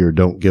safety or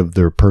don't give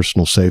their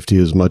personal safety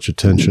as much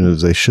attention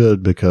as they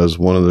should, because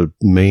one of the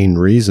main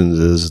reasons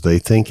is they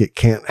think it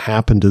can't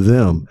happen to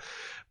them.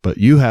 But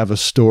you have a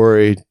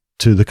story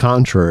to the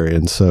contrary.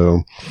 And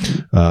so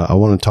I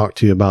want to talk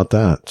to you about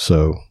that.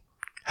 So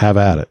have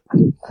at it.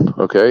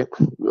 Okay.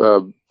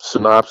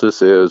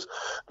 Synopsis is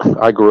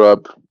I grew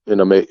up in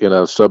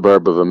a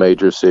suburb of a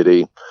major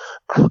city,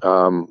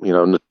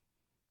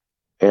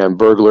 and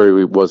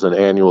burglary was an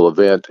annual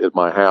event at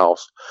my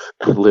house.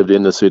 I lived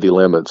in the city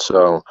limits.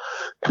 So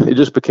it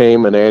just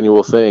became an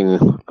annual thing.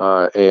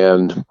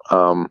 And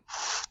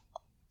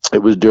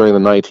it was during the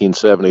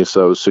 1970s.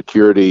 So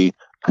security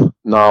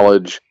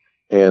knowledge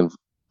and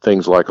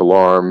things like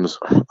alarms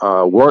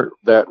weren't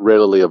that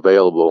readily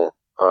available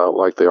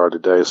like they are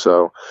today.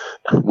 So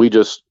we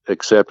just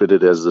accepted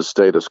it as the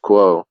status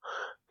quo,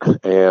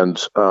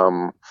 and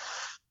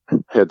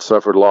had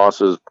suffered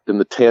losses in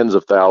the tens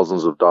of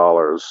thousands of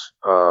dollars,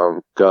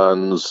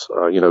 guns,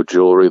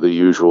 jewelry, the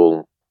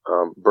usual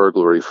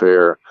burglary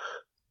fare.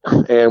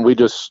 And we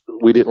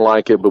didn't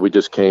like it, but we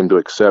just came to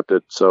accept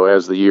it. So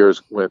as the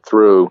years went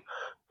through,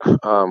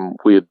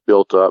 we had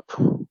built up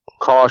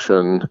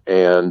caution,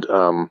 and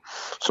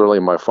certainly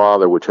my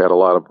father, which had a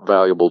lot of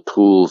valuable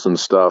tools and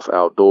stuff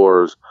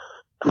outdoors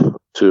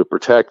to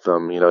protect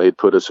them, he'd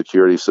put a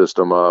security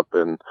system up,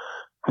 and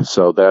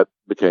so that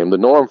became the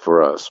norm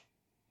for us.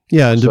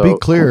 Yeah, and to be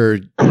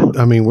clear,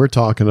 I mean, we're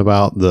talking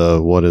about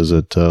what is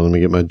it? Let me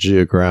get my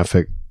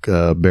geographic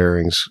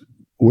bearings.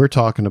 We're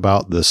talking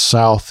about the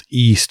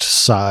southeast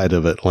side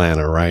of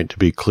Atlanta, right? To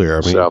be clear,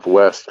 I mean,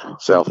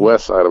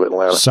 southwest side of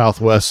Atlanta.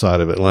 Southwest side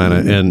of Atlanta,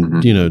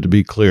 and to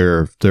be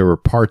clear, there were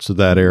parts of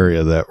that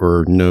area that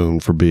were known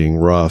for being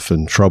rough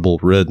and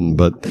trouble-ridden.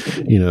 But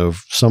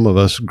some of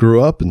us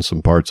grew up in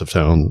some parts of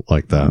town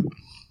like that,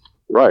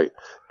 right?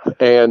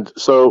 And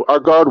so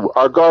our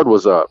guard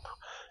was up,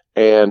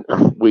 and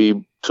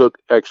we took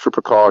extra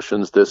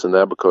precautions, this and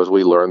that, because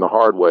we learned the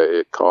hard way.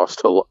 It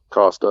cost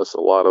us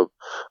a lot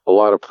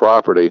of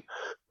property,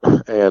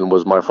 and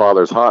was my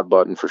father's hot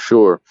button for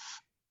sure.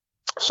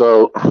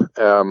 So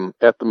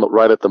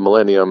right at the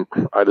millennium,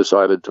 I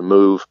decided to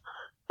move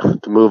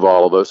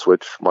all of us,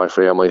 which my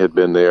family had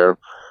been there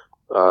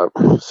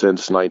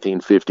since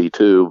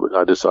 1952. But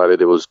I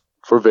decided it was,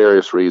 for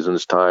various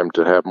reasons, time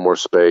to have more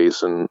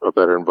space and a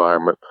better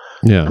environment.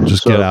 Yeah,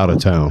 get out of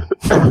town.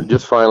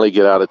 Just finally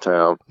get out of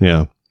town.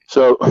 Yeah.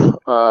 So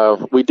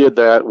we did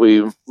that.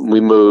 We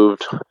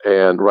moved,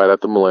 and right at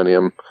the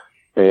millennium,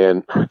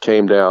 and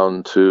came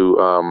down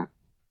to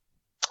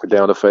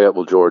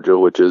Fayetteville, Georgia,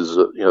 which is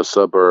a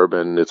suburb,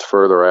 and it's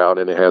further out,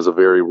 and it has a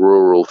very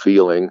rural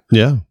feeling.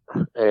 Yeah.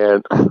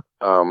 And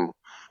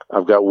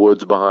I've got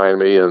woods behind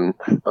me and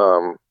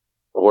a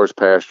horse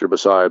pasture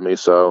beside me,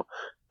 so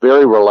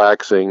very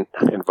relaxing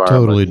environment.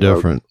 Totally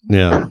different.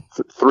 Yeah.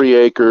 3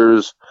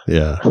 acres.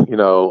 Yeah.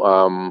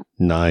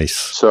 Nice.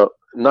 So.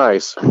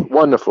 Nice.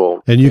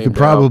 Wonderful. And you could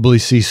probably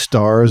see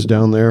stars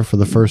down there for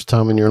the first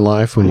time in your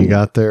life when you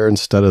got there,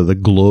 instead of the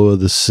glow of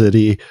the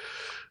city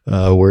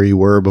where you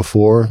were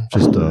before.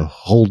 Just a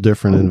whole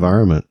different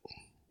environment.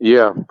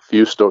 Yeah.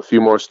 Few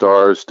more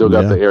stars. Still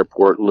got the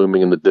airport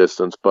looming in the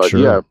distance. But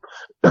sure.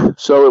 Yeah.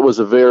 So it was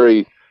a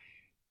very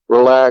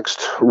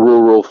relaxed,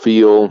 rural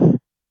feel.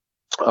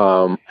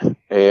 So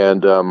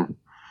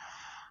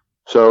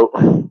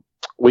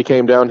we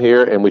came down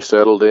here and we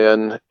settled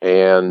in,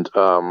 and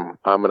I'm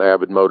an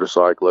avid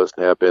motorcyclist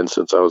and have been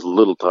since I was a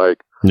little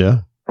tyke. Yeah.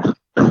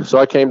 So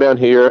I came down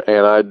here,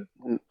 and I'd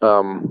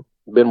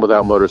been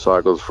without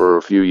motorcycles for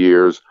a few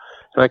years,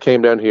 and I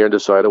came down here and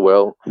decided,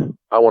 well,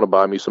 I want to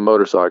buy me some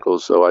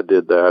motorcycles. So I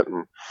did that.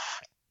 And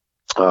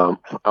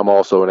I'm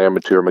also an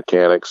amateur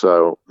mechanic,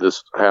 so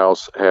this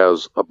house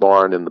has a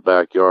barn in the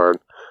backyard,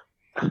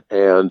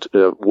 and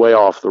way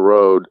off the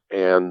road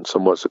and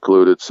somewhat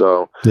secluded.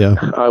 So yeah,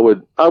 I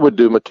would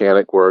do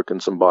mechanic work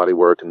and some body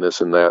work and this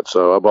and that.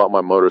 So I bought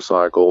my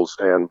motorcycles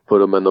and put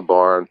them in the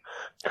barn,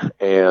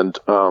 and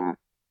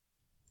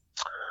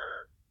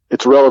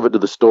it's relevant to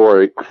the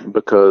story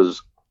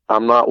because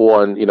I'm not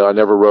one, I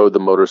never rode the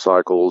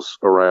motorcycles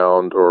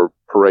around or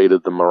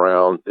paraded them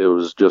around. It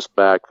was just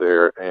back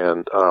there.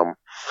 And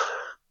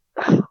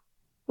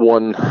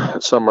one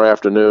summer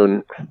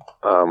afternoon,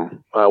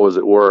 I was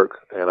at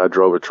work, and I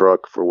drove a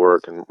truck for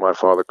work, and my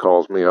father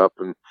calls me up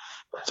and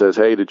says,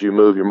 "Hey, did you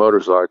move your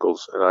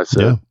motorcycles?" And I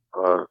said,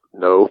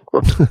 "No."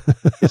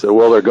 He said,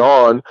 "Well, they're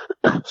gone."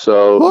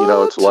 So,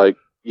 what? It's like,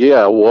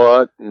 yeah,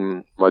 what?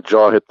 And my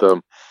jaw hit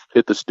the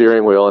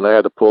steering wheel, and I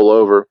had to pull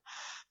over.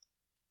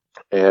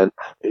 And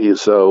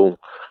so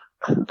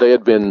they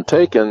had been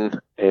taken,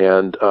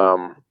 and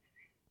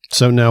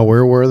so now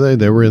where were they?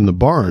 They were in the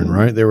barn,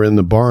 right? They were in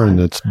the barn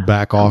that's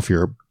back off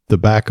the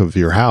back of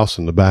your house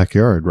in the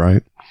backyard,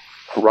 right?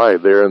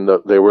 Right. They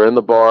were in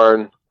the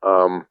barn.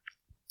 I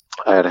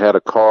had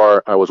a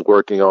car. I was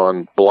working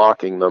on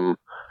blocking them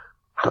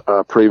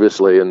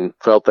previously and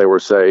felt they were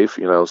safe,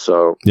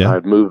 so yeah.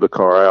 I'd moved the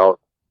car out,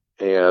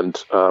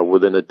 and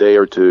within a day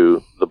or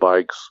two, the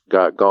bikes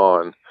got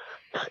gone,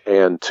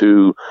 and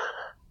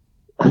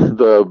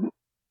the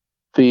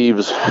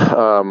thieves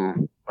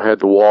had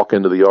to walk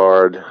into the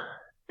yard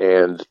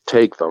and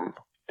take them,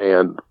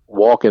 and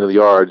walk into the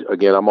yard.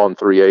 Again, I'm on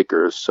 3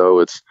 acres, so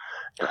it's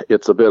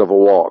a bit of a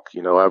walk.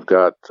 I've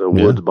got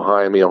woods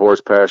behind me, a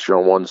horse pasture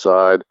on one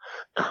side,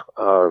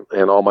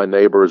 and all my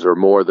neighbors are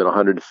more than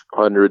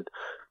 100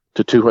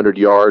 to 200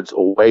 yards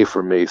away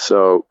from me.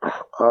 So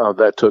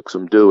that took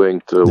some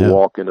doing to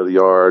walk into the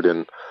yard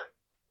and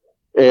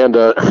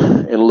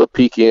look,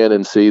 peek in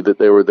and see that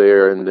they were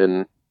there, and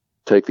then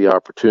take the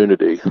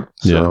opportunity.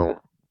 So,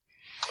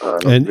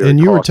 and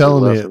you were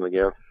telling me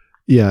again.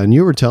 Yeah, and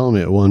you were telling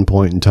me at one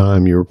point in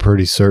time you were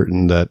pretty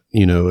certain that,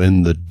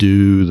 in the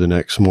dew the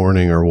next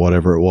morning or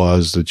whatever it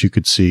was, that you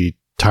could see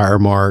tire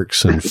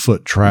marks and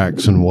foot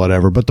tracks and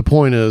whatever. But the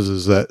point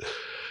is that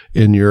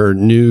in your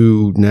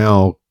new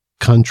now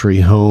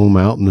country home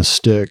out in the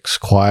sticks,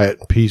 quiet,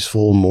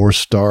 peaceful, more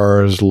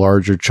stars,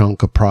 larger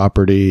chunk of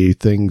property,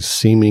 things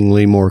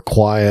seemingly more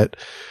quiet.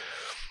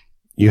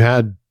 You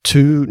had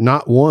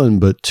not one,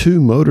 but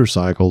two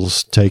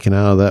motorcycles taken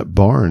out of that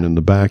barn in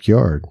the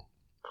backyard.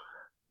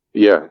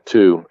 Yeah,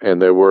 two.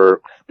 And there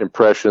were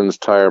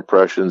tire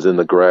impressions in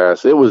the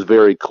grass. It was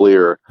very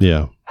clear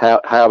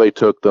how they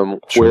took them,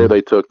 where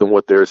they took them,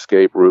 what their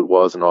escape route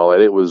was and all that.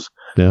 It was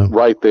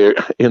right there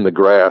in the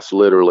grass,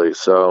 literally.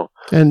 So,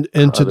 and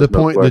to the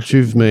point that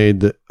you've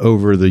made that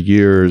over the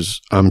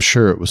years, I'm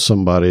sure it was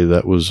somebody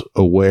that was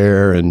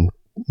aware and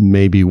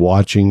maybe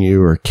watching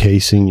you or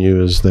casing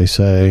you, as they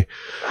say.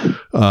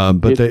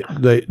 But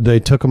they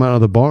took them out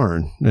of the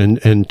barn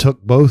and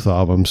took both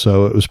of them.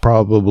 So it was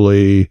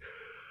probably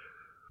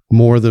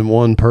more than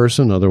one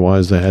person.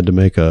 Otherwise they had to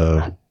make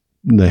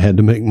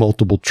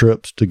multiple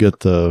trips to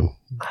get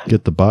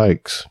the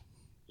bikes.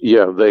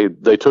 Yeah,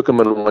 they took them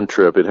in one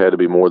trip. It had to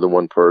be more than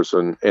one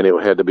person, and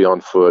it had to be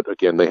on foot.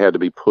 Again, they had to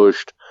be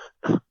pushed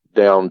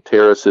down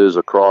terraces,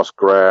 across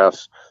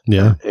grass,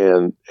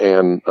 and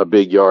a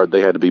big yard.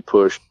 They had to be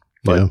pushed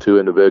by two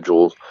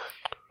individuals.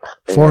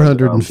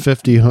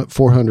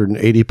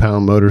 480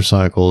 pound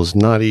motorcycle is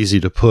not easy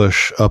to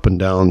push up and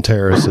down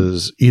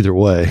terraces either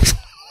way.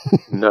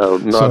 No,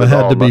 not so at it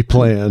had all. to be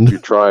planned. You're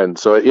trying.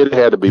 So it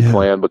had to be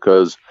planned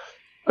because,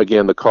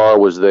 again, the car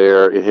was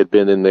there. It had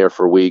been in there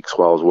for weeks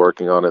while I was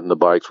working on it, and the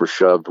bikes were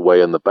shoved way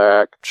in the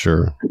back.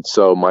 Sure.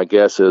 So my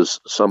guess is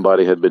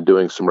somebody had been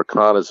doing some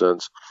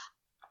reconnaissance,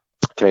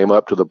 came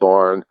up to the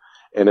barn,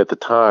 and at the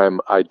time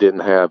I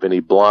didn't have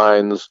any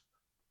blinds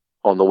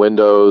on the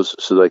windows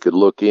so they could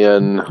look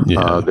in.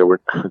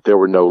 There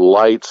were no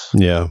lights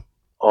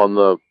on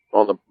the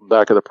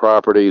back of the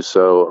property,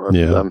 so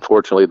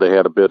unfortunately they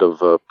had a bit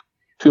of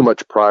too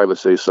much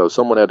privacy, so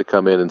someone had to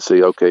come in and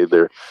see, okay,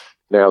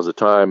 now's the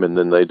time, and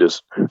then they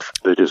just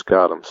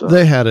got them. So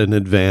they had an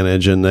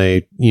advantage, and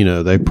they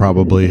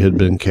probably had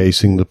been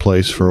casing the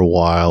place for a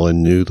while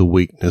and knew the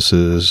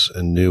weaknesses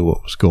and knew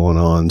what was going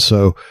on.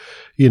 So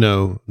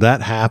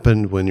that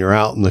happened when you're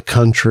out in the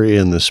country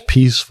in this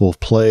peaceful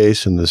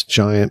place and this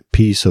giant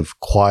piece of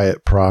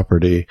quiet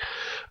property.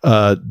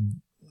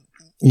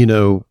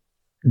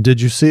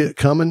 Did you see it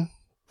coming?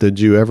 Did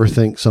you ever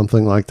think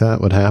something like that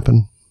would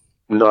happen?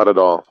 Not at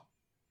all.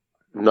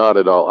 Not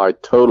at all. I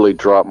totally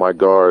dropped my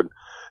guard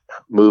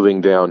moving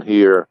down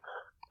here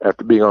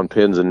after being on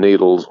pins and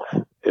needles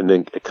and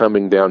then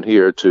coming down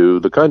here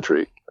to the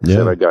country.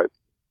 Said I got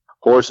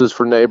horses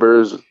for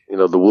neighbors,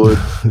 the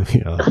woods,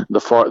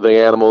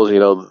 the animals,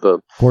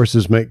 the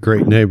horses make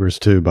great neighbors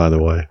too, by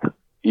the way.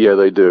 Yeah,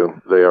 they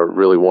do. They are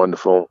really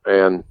wonderful,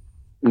 and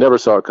never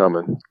saw it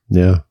coming.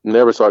 Yeah.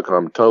 Never saw it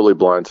coming. Totally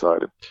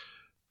blindsided.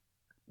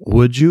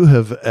 Would you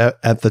have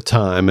at the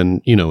time,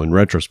 and, in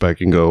retrospect,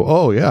 you can go,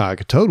 oh, yeah, I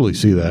could totally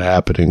see that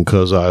happening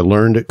because I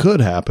learned it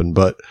could happen.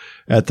 But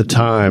at the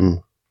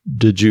time,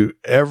 did you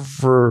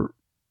ever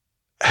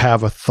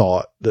have a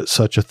thought that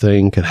such a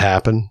thing could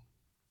happen?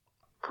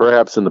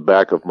 Perhaps in the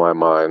back of my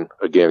mind,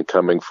 again,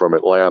 coming from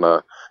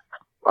Atlanta,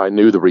 I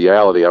knew the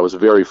reality. I was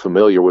very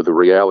familiar with the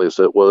reality,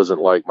 so it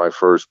wasn't like my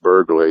first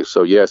burglary.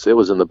 So yes, it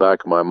was in the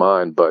back of my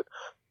mind, but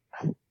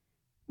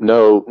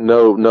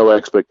no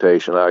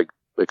expectation. I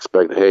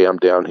expected, hey, I'm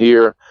down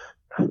here,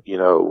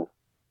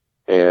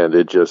 and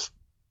it just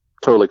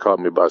totally caught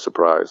me by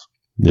surprise.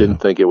 Did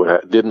not think it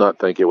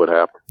would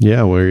happen.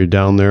 Yeah, where you're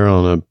down there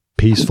on a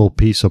peaceful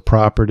piece of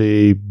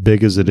property,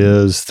 big as it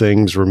is,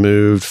 things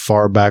removed,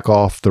 far back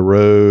off the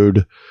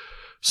road,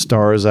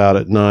 stars out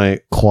at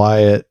night,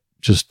 quiet,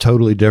 just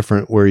totally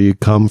different where you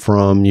come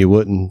from. You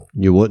wouldn't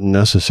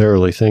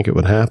necessarily think it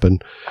would happen.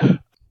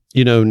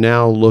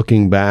 Now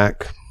looking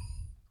back,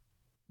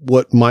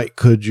 what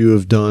could you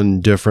have done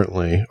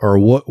differently, or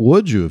what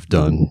would you have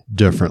done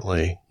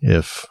differently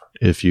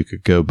if you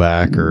could go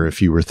back, or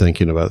if you were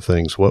thinking about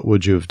things, what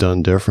would you have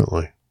done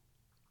differently?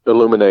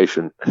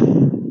 Illumination.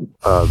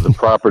 The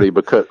property,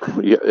 because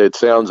it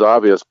sounds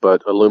obvious,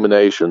 but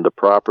illumination, the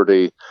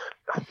property,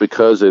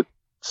 because it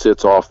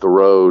sits off the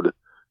road,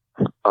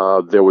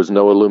 there was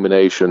no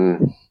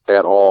illumination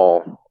at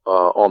all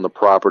on the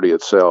property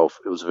itself.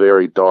 It was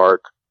very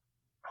dark.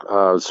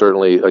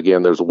 Certainly,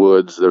 again, there's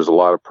woods, there's a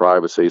lot of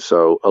privacy,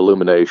 so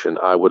illumination,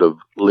 I would have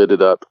lit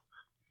it up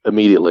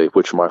immediately,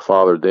 which my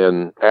father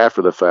then,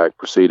 after the fact,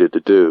 proceeded to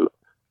do.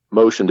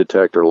 Motion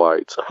detector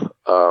lights,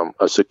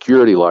 a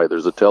security light.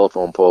 There's a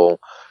telephone pole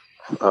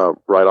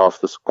right off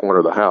this corner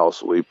of the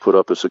house. We put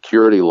up a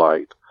security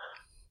light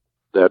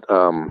that,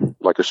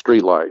 like a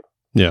street light.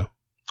 Yeah.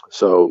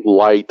 So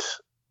light,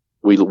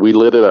 we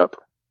lit it up.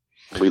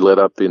 We lit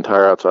up the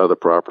entire outside of the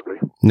property.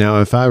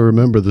 Now, if I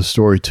remember the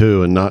story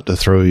too, and not to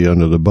throw you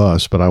under the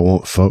bus, but I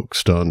want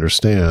folks to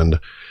understand,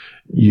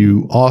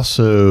 you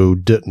also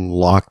didn't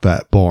lock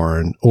that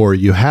barn, or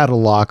you had a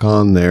lock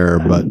on there,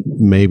 but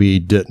maybe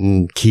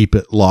didn't keep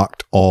it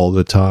locked all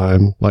the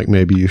time, like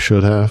maybe you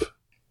should have?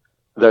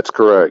 That's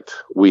correct.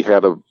 We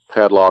had a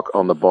padlock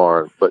on the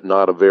barn, but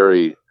not a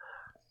very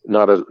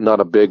not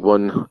a big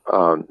one,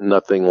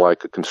 nothing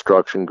like a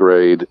construction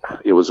grade.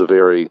 It was a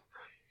very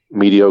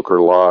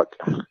mediocre lock,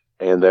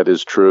 and that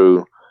is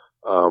true.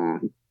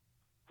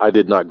 I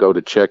did not go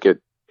to check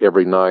it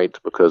every night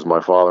because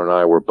my father and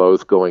I were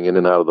both going in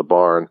and out of the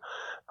barn.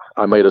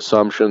 I made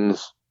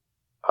assumptions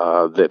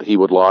that he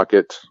would lock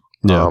it.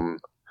 Yeah.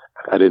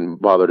 I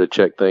didn't bother to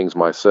check things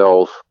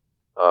myself.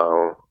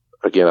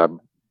 Again, I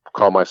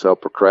call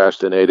myself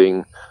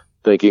procrastinating,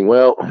 thinking,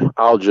 well,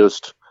 I'll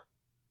just,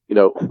 we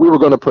were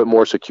going to put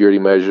more security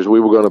measures. We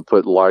were going to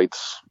put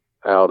lights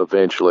out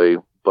eventually,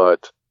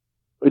 but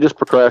we just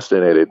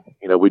procrastinated.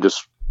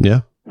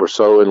 We're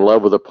so in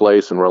love with the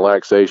place and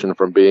relaxation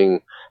from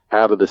being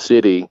out of the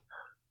city.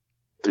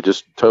 We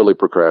just totally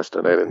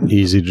procrastinated.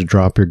 Easy to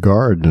drop your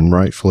guard, and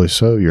rightfully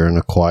so. You're in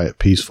a quiet,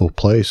 peaceful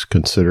place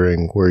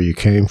considering where you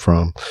came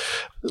from.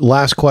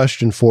 Last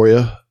question for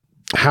you.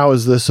 How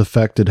has this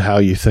affected how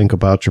you think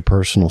about your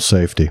personal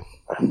safety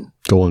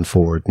going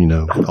forward?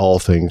 All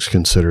things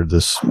considered,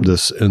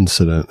 this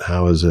incident,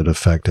 how has it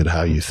affected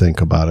how you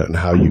think about it and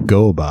how you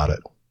go about it?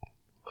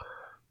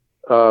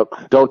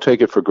 Don't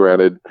take it for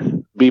granted.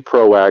 Be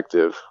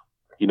proactive.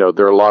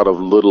 There are a lot of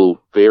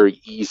little, very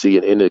easy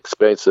and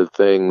inexpensive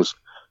things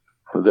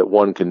that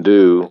one can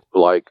do,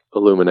 like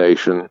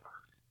illumination.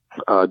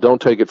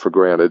 Don't take it for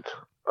granted.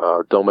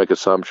 Don't make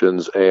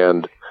assumptions.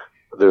 And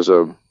there's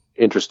a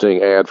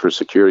interesting ad for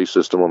security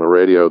system on the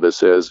radio that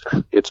says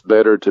it's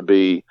better to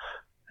be,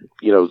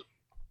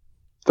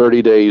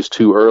 30 days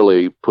too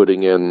early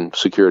putting in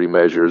security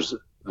measures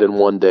than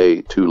 1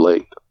 day too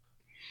late.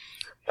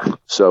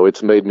 So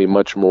it's made me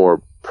much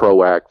more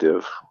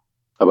proactive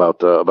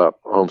about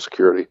home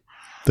security.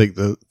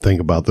 Think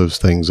about those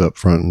things up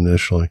front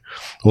initially.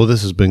 Well,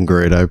 this has been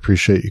great. I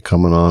appreciate you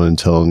coming on and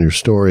telling your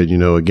story.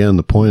 Again,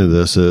 the point of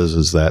this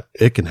is that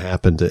it can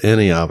happen to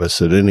any of us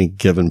at any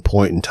given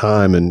point in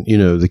time. And,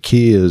 the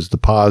key is, the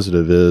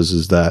positive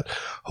is that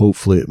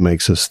hopefully it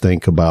makes us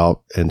think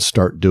about and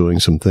start doing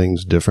some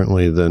things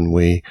differently than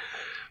we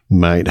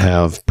might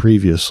have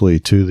previously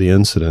to the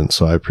incident.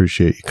 So I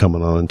appreciate you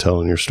coming on and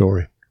telling your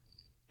story.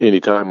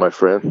 Anytime, my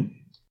friend.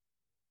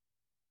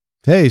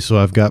 Hey, so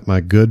I've got my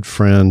good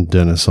friend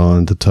Dennis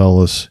on to tell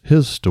us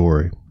his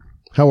story.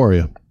 How are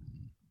you?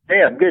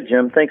 Hey, I'm good,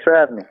 Jim. Thanks for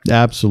having me.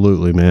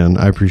 Absolutely, man.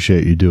 I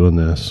appreciate you doing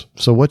this.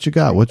 So what you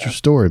got? What's your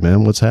story,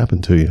 man? What's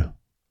happened to you?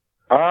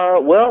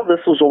 Well, this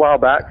was a while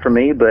back for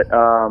me, but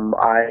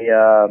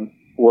I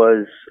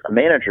was a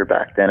manager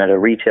back then at a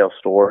retail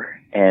store,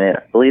 and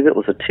I believe it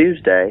was a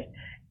Tuesday,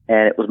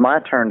 and it was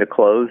my turn to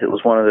close. It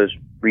was one of those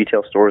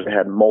retail stores that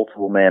had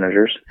multiple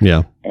managers.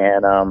 Yeah.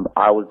 And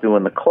I was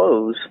doing the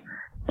close,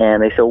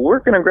 and they said, we're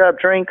going to grab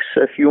drinks.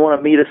 If you want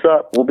to meet us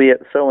up, we'll be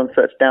at so and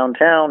such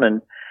downtown.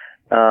 And,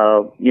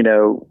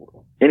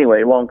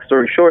 anyway, long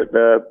story short,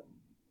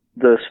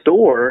 the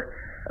store,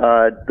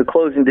 the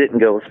closing didn't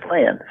go as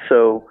planned.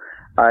 So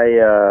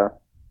I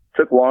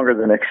took longer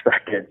than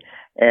expected,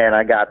 and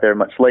I got there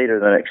much later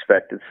than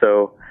expected.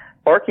 So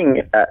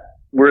parking at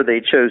where they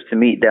chose to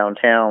meet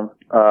downtown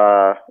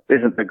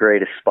isn't the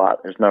greatest spot.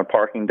 There's no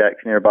parking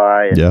decks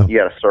nearby, and you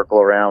got to circle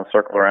around.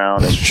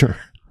 And sure.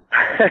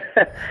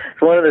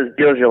 It's one of those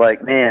deals you're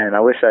like, man, I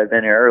wish I'd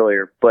been here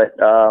earlier. But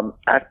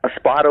a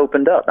spot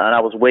opened up, and I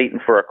was waiting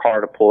for a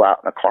car to pull out,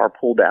 and a car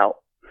pulled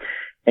out.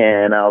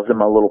 And I was in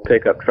my little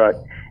pickup truck,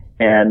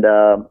 and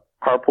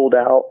car pulled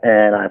out,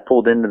 and I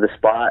pulled into the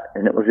spot,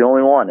 and it was the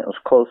only one. It was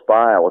close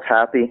by. I was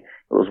happy.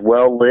 It was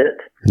well lit.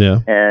 Yeah.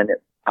 And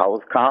I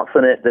was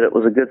confident that it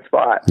was a good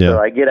spot. Yeah. So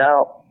I get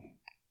out.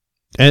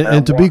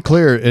 And to be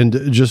clear, and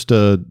just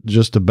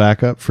to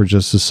back up for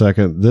just a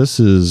second, this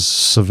is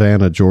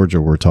Savannah,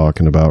 Georgia we're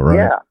talking about,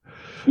 right?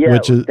 Yeah,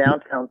 which is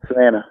downtown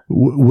Savannah.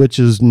 Which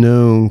is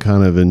known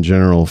kind of in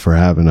general for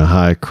having a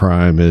high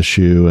crime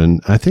issue.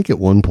 And I think at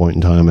one point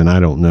in time, and I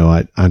don't know,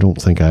 I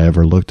don't think I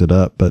ever looked it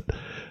up, but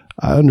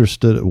I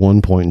understood at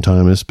one point in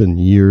time, it's been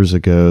years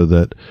ago,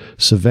 that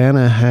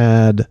Savannah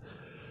had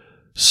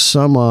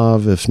some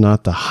of, if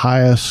not the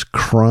highest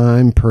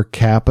crime per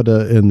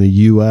capita in the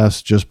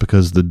U.S. just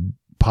because the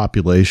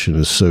population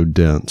is so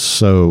dense.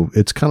 So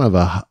it's kind of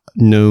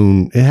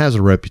it has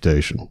a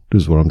reputation,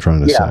 is what I'm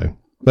trying to say.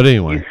 But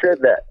anyway.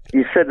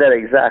 You said that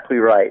exactly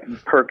right,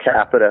 per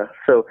capita.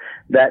 So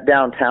that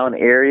downtown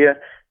area,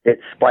 it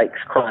spikes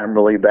crime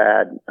really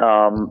bad.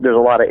 There's a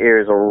lot of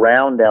areas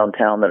around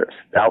downtown that are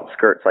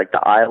outskirts, like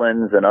the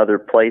islands and other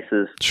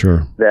places.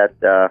 Sure.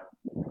 That,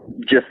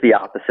 just the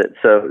opposite.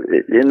 So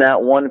in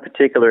that one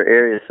particular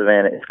area of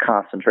Savannah, it's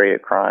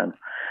concentrated crime.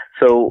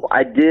 So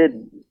I did,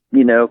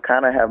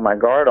 kind of have my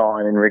guard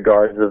on in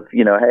regards of,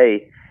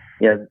 hey,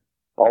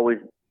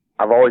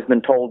 I've always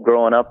been told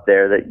growing up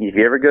there that if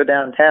you ever go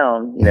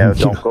downtown,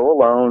 don't go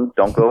alone,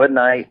 don't go at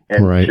night.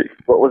 And right.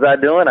 What was I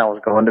doing? I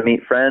was going to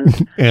meet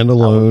friends. And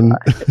alone.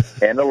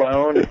 And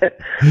alone.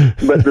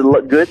 But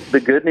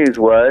the good news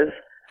was,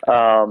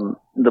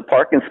 the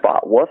parking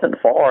spot wasn't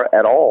far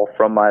at all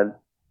from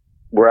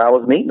where I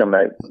was meeting them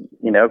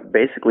at,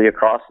 basically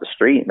across the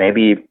street,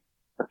 maybe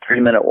a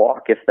 3-minute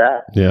walk, if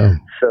that. Yeah.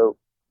 So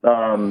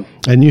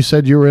And you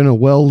said you were in a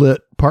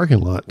well-lit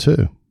parking lot,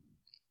 too.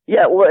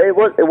 Yeah, well,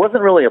 it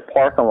wasn't really a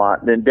parking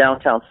lot. In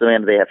downtown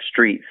Savannah, they have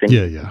streets. And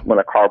when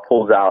a car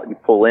pulls out, you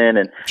pull in.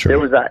 And there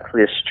was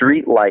actually a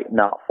street light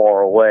not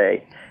far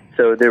away.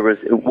 So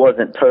it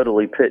wasn't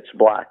totally pitch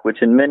black,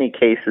 which in many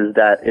cases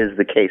that is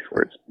the case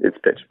where it's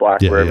pitch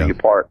black wherever you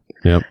park.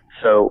 Yep.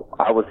 So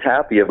I was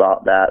happy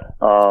about that.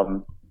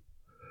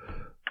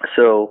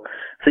 So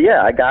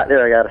yeah, I got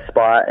there, I got a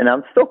spot, and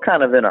I'm still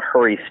kind of in a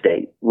hurry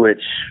state,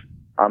 which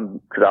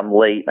because I'm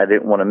late, I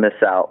didn't want to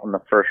miss out on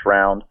the first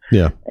round.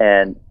 Yeah.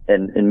 And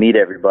meet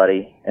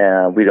everybody.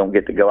 We don't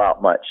get to go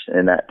out much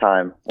in that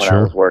time when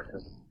I was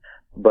working.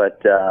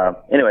 But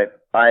anyway,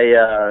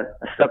 I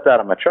stepped out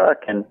of my truck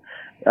and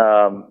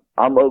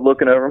I'm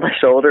looking over my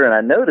shoulder, and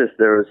I noticed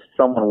there was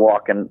someone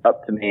walking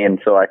up to me, and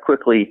so I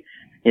quickly,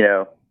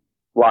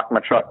 locked my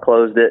truck,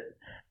 closed it,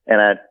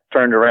 and I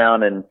turned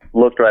around and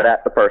looked right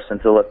at the person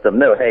to let them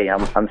know, hey,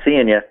 I'm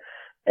seeing you.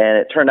 And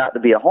it turned out to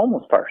be a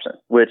homeless person,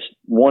 which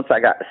once I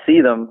got to see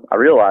them, I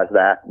realized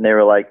that, and they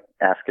were like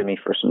asking me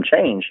for some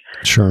change.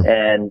 Sure.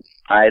 And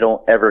I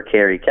don't ever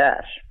carry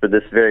cash for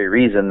this very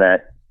reason,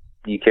 that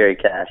you carry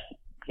cash,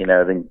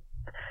 then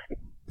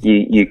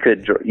you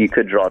could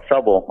draw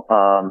trouble.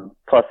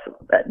 Plus,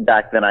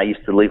 back then I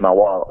used to leave my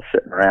wallet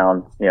sitting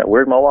around.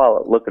 Where's my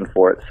wallet? Looking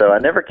for it. So I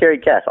never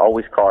carried cash,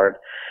 always card.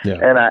 Yeah.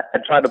 And I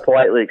tried to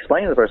politely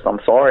explain to the person, I'm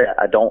sorry,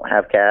 I don't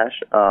have cash.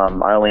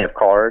 I only have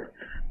card.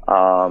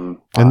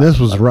 And this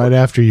was right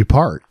after you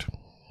parked.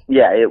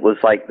 Yeah, it was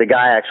like the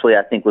guy actually,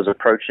 I think, was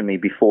approaching me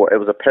before. It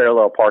was a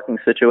parallel parking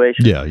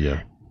situation. Yeah,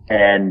 yeah.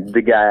 And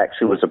the guy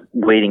actually was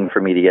waiting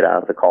for me to get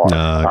out of the car.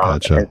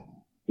 Gotcha.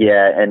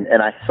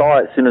 And I saw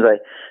it as soon as I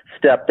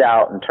stepped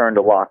out and turned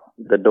to lock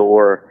the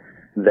door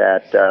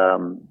that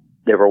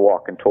they were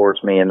walking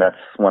towards me, and that's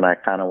when I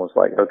kind of was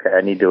like, okay,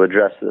 I need to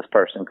address this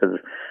person because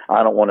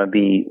I don't want to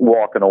be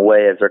walking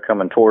away as they're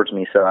coming towards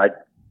me. So I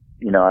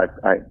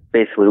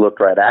basically looked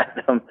right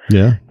at them.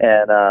 Yeah.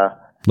 And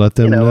let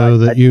them know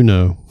that you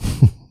know.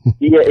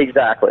 Yeah,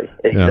 exactly.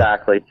 Yeah.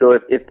 So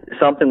if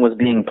something was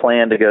being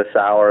planned to go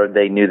sour,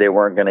 they knew they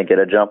weren't going to get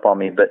a jump on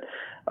me. But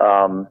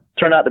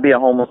turned out to be a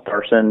homeless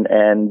person,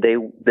 and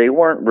they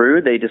weren't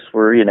rude. They just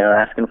were,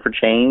 asking for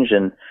change,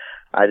 and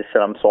I just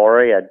said, I'm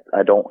sorry,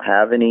 I don't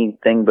have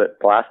anything but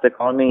plastic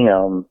on me.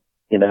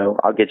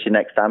 I'll get you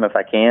next time if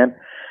I can.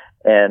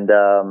 And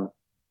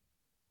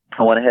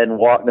I went ahead and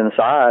walked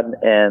inside,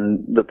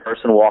 and the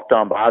person walked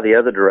on by the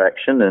other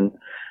direction, and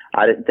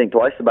I didn't think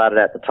twice about it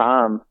at the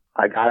time.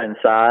 I got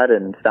inside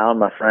and found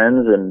my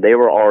friends, and they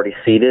were already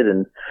seated,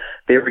 and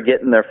they were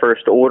getting their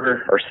first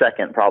order, or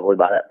second probably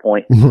by that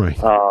point. Right.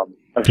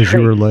 Because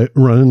you were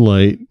running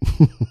late.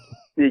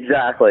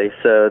 Exactly.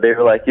 So they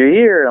were like, you're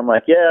here? I'm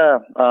like, yeah.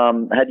 I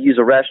had to use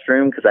a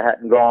restroom because I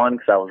hadn't gone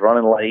because I was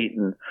running late.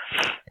 And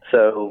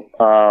so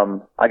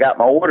I got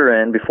my order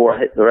in before I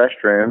hit the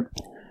restroom,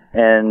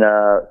 and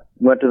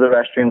went to the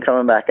restroom,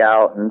 coming back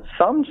out, and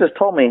something just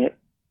told me,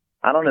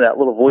 I don't know, that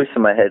little voice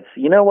in my head,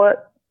 you know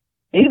what?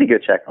 You need to go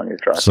check on your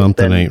truck.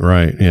 Something ain't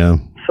right, yeah.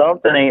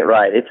 Something ain't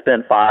right. It's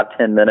been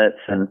 5-10 minutes,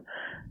 and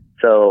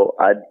so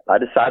I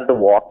decided to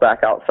walk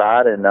back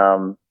outside and,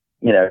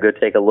 go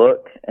take a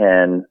look,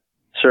 and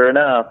sure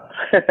enough,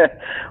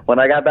 when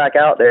I got back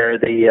out there,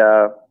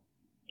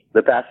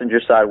 the passenger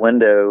side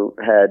window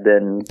had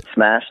been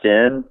smashed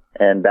in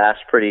and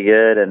bashed pretty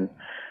good, and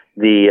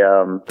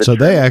so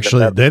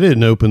they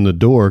didn't open the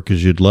door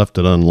because you'd left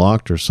it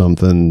unlocked or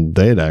something.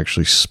 They had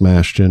actually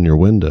smashed in your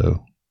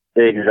window.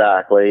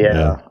 Exactly.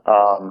 Yeah.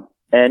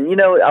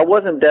 And I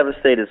wasn't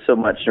devastated so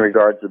much in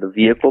regards to the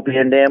vehicle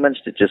being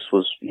damaged. It just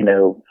was,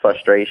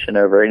 frustration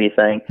over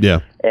anything.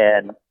 Yeah.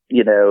 And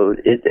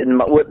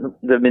what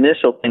the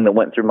initial thing that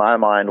went through my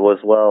mind was,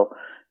 well,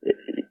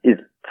 it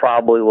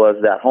probably was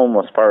that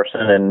homeless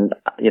person, and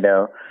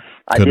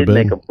I did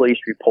make a police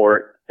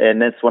report. And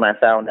that's when I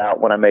found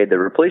out, when I made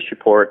the police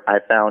report, I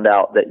found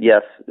out that,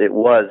 yes, it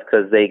was,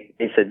 because they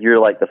said, you're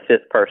like the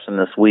fifth person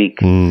this week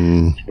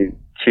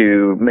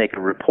to make a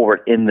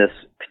report in this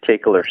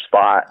particular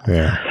spot.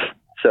 Yeah.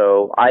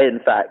 So I, in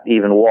fact,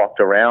 even walked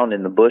around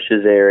in the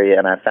bushes area,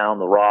 and I found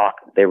the rock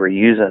they were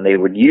using. They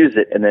would use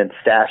it and then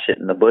stash it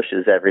in the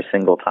bushes every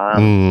single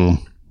time.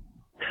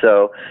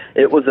 So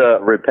it was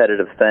a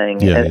repetitive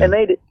thing. And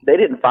they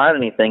didn't find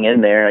anything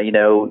in there.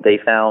 They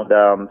found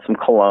some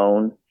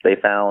cologne. They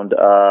found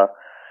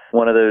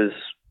one of those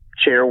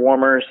chair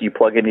warmers you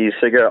plug into your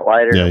cigarette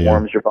lighter and it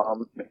warms your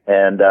bum.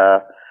 And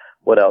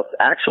what else?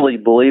 Actually,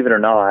 believe it or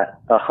not,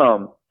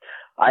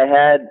 I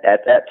had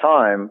at that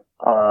time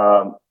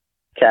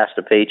cashed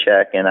a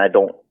paycheck, and I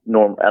don't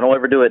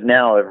ever do it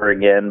now ever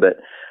again, but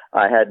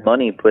I had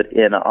money put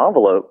in an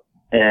envelope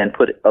and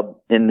put it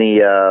in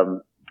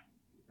the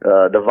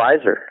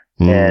visor,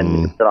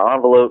 and the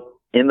envelope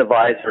in the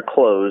visor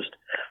closed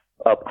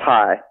up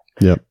high.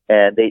 Yep.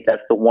 And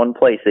that's the one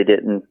place they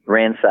didn't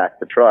ransack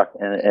the truck,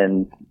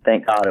 and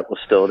thank God it was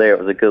still there. It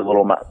was a good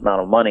little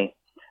amount of money.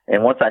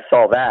 And once I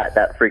saw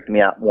that freaked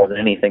me out more than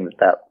anything,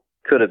 that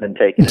could have been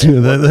taken.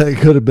 that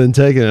could have been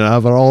taken out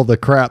of all the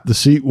crap, the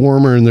seat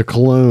warmer and the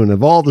cologne,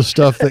 of all the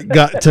stuff that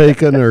got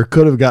taken or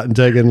could have gotten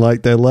taken,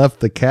 like they left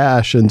the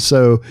cash. And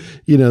so,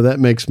 that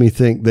makes me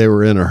think they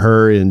were in a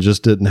hurry and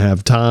just didn't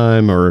have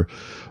time or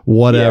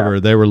whatever.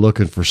 They were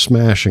looking for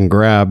smash and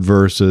grab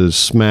versus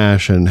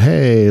smash and,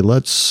 hey,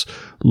 let's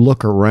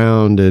look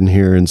around in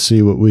here and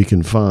see what we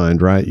can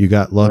find, right? You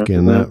got lucky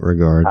in that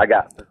regard. I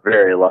got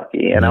very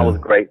lucky, and I was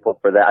grateful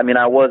for that. I mean,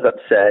 I was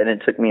upset, and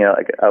it took me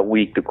like a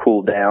week to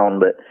cool down,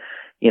 but,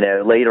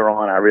 later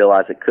on I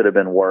realized it could have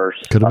been worse.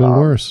 Could have been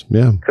worse,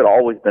 yeah. Could have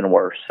always been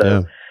worse.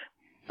 So,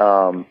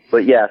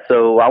 but yeah,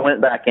 so I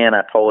went back in,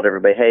 I told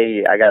everybody,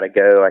 hey, I got to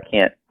go.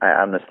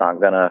 I'm just not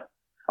going to,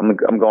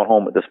 I'm going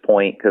home at this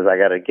point because I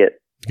got to get,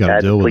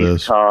 deal with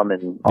this. Come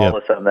and all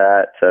this and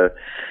that. So,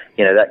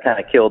 that kind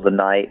of killed the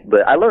night.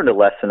 But I learned a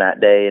lesson that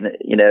day, and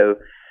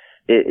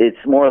it's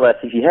more or less,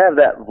 if you have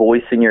that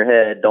voice in your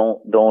head,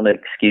 don't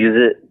excuse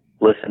it.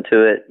 Listen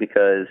to it,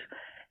 because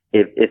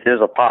if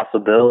there's a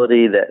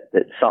possibility that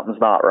something's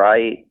not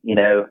right,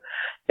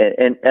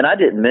 and I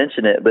didn't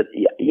mention it, but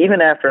even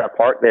after I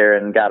parked there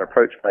and got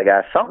approached by a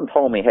guy, something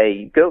told me,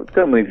 hey, go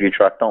move your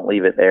truck. Don't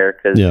leave it there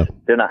because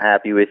they're not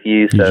happy with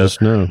you. So you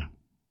just know.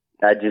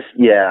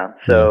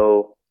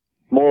 So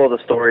moral of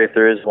the story, if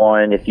there is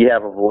one, if you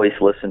have a voice,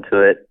 listen to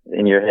it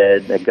in your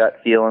head, a gut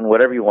feeling,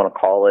 whatever you want to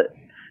call it.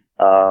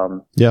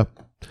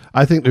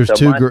 I think there's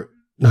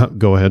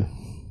go ahead.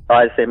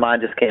 I'd say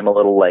mine just came a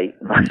little late.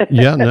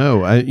 And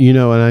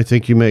I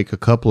think you make a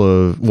couple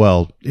of,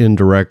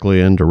 indirectly,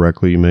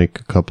 you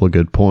make a couple of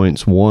good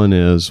points. One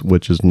is,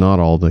 which is not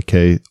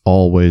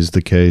always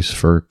the case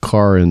for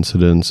car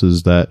incidents,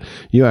 is that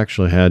you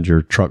actually had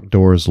your truck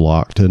doors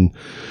locked. And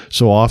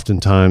so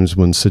oftentimes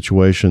when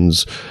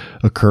situations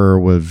occur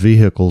where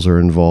vehicles are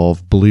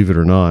involved, believe it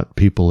or not,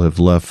 people have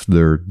left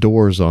their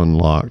doors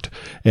unlocked.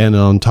 And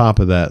on top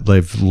of that,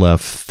 they've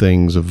left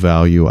things of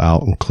value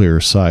out in clear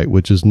sight,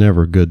 which is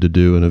never good to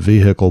do in a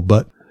vehicle.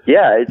 But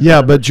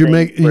but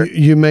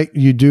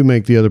you do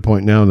make the other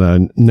point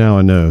now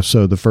I know.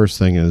 So the first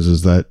thing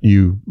is that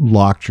you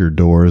locked your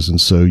doors,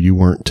 and so you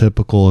weren't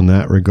typical in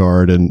that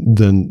regard. And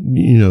then,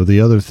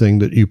 the other thing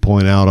that you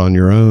point out on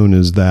your own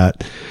is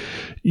that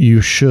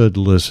you should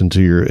listen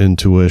to your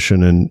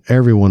intuition. And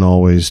everyone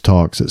always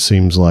talks, it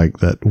seems like,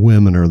 that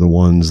women are the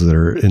ones that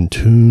are in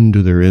tune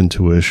to their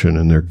intuition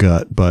and their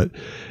gut. But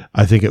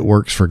I think it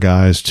works for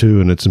guys too.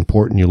 And it's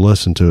important you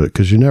listen to it,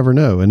 because you never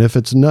know. And if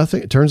it's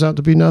nothing, it turns out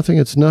to be nothing,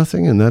 it's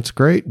nothing. And that's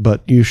great.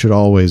 But you should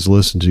always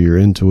listen to your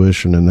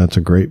intuition. And that's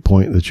a great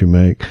point that you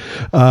make.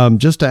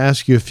 Just to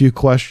ask you a few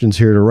questions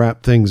here to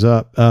wrap things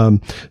up.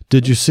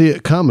 Did you see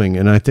it coming?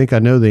 And I think I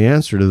know the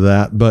answer to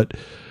that, but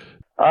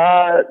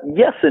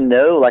yes and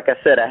no. Like I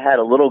said, I had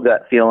a little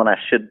gut feeling I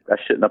shouldn't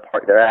have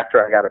parked there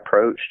after I got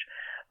approached.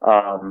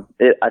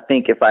 I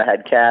think if I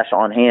had cash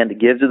on hand to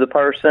give to the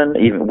person,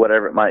 even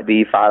whatever it might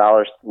be,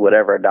 $5,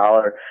 whatever,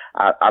 $1,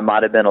 I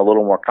might have been a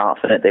little more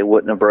confident they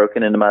wouldn't have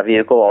broken into my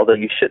vehicle. Although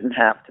you shouldn't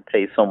have to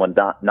pay someone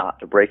not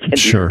to break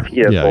into your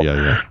vehicle.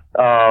 Yeah.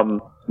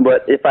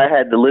 But if I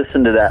had to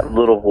listen to that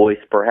little voice,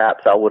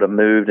 perhaps I would have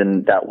moved,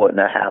 and that wouldn't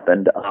have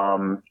happened.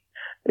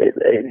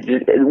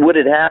 Would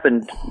it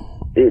happened?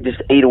 It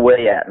just ate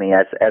away at me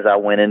as I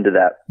went into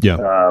that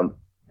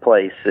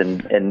place,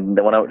 and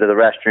when I went to the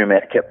restroom,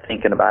 I kept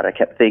thinking about it.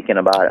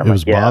 It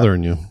was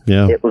bothering you.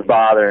 Yeah, it was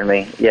bothering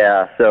me.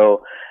 Yeah,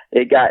 so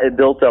it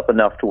built up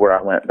enough to where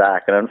I went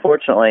back, and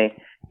unfortunately,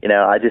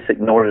 I just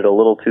ignored it a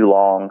little too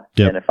long.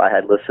 And if I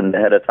had listened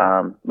ahead of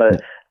time,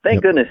 but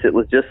thank goodness it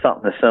was just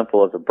something as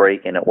simple as a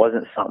break-in. It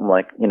wasn't something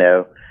like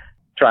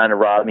trying to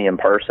rob me in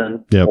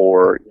person,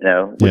 or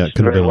which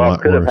could have been a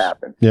lot worse.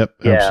 Happened.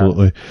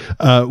 Absolutely.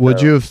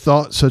 Would you have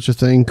thought such a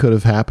thing could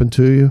have happened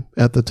to you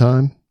at the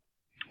time?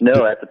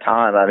 No, at the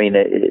time. I mean,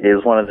 it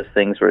was one of those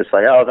things where it's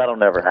like, oh, that'll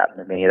never happen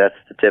to me. That's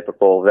the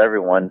typical of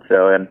everyone.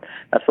 So, and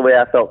that's the way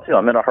I felt too.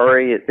 I'm in a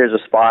hurry. There's a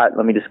spot.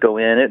 Let me just go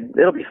in.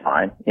 It'll be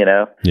fine.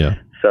 Yeah.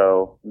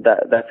 So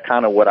that's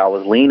kind of what I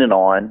was leaning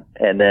on,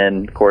 and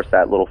then of course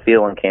that little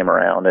feeling came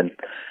around, and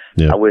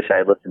I wish I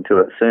had listened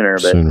to it sooner.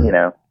 But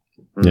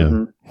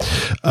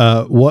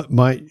what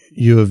might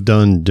you have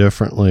done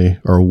differently,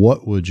 or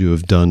what would you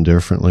have done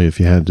differently if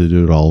you had to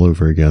do it all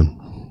over again?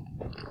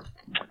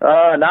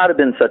 Not have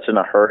been such in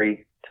a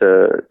hurry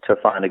to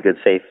find a good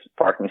safe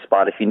parking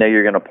spot. If you know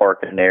you're going to park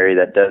in an area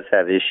that does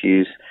have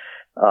issues,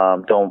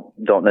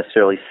 don't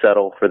necessarily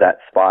settle for that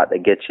spot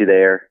that gets you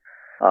there.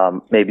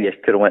 Maybe I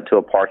could have went to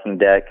a parking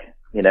deck,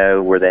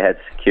 where they had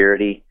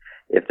security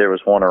if there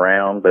was one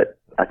around. But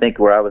I think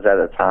where I was at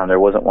the time, there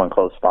wasn't one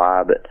close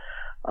by. But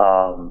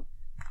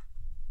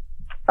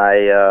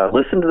I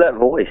listened to that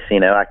voice.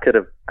 I could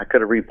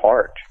have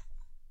reparked.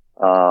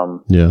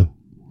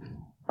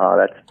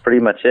 That's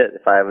pretty much it.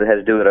 If I had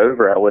to do it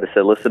over, I would have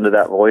said, listen to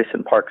that voice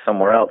and park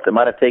somewhere else. It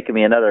might have taken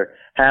me another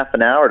half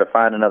an hour to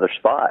find another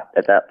spot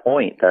at that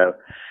point, though.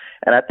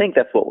 And I think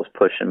that's what was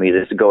pushing me,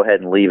 just to go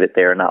ahead and leave it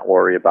there and not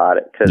worry about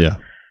it. Because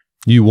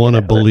You want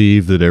to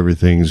believe that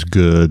everything's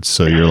good.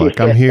 So you're like,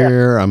 I'm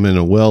here, I'm in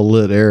a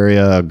well-lit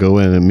area, I'll go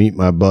in and meet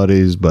my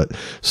buddies, but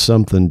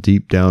something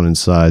deep down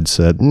inside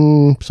said,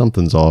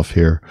 something's off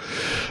here.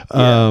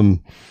 Yeah.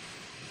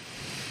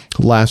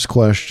 Last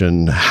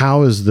question.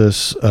 How has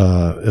this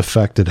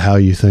affected how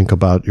you think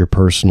about your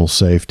personal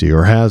safety,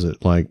 or has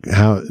it? Like,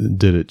 how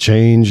did it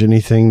change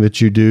anything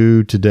that you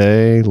do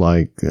today?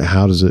 Like,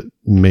 how does it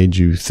made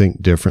you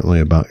think differently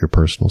about your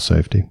personal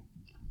safety?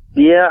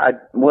 Yeah,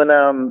 when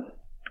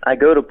I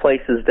go to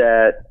places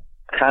that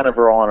kind of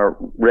are on a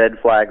red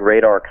flag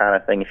radar kind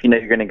of thing. If you know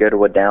you're going to go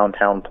to a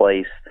downtown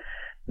place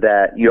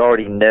that you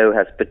already know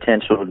has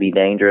potential to be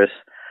dangerous,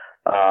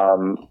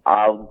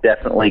 I'll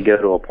definitely go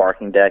to a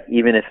parking deck,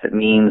 even if it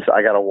means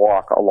I got to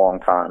walk a long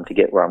time to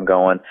get where I'm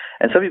going.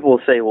 And some people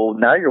will say, well,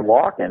 now you're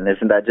walking.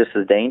 Isn't that just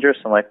as dangerous?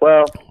 I'm like,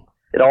 well,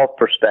 it all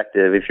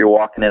perspective. If you're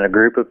walking in a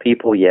group of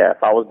people, yeah.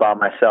 If I was by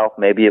myself,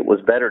 maybe it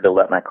was better to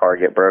let my car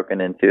get broken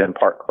into and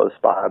park close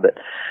by. But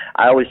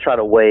I always try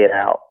to weigh it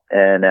out.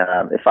 And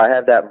if I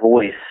have that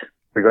voice,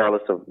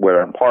 regardless of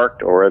where I'm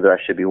parked or whether I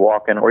should be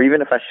walking, or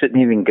even if I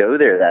shouldn't even go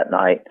there that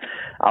night,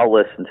 I'll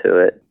listen to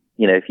it.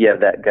 You know, if you have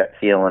that gut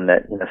feeling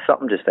that, you know,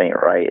 something just ain't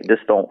right, it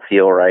just don't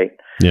feel right.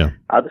 Yeah.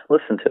 I'll just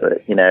listen to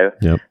it, you know.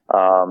 Yep.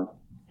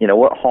 You know,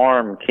 what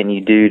harm can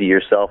you do to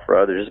yourself or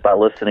others just by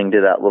listening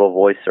to that little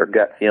voice or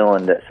gut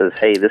feeling that says,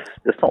 hey, this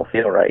don't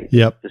feel right.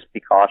 Yep. Just be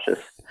cautious.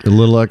 A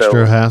little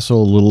extra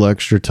hassle, a little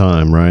extra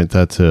time, right?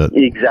 That's it.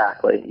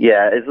 Exactly.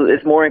 Yeah.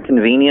 It's more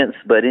inconvenience,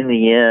 but in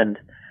the end,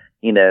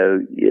 you know,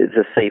 it's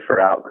a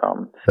safer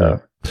outcome. So.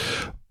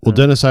 Yeah. Well,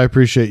 Dennis, I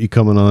appreciate you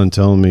coming on and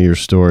telling me your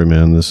story,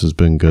 man. This has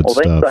been good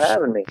stuff. Thanks for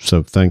having me.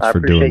 So thanks for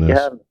doing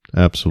this.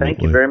 Absolutely.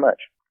 Thank you very much.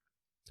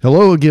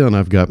 Hello again.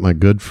 I've got my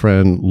good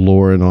friend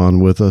Lauren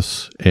on with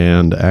us,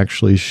 and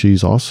actually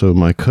she's also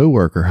my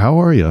coworker. How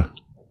are you?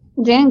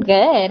 Doing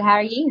good. How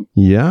are you?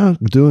 Yeah,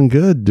 doing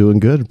good. Doing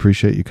good.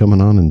 Appreciate you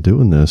coming on and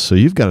doing this. So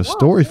you've got a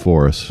story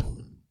for us.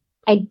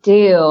 I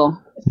do.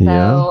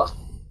 Yeah.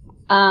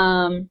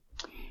 So,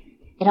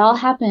 it all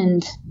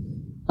happened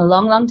a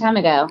long, long time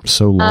ago.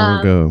 So long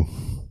ago.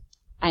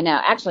 I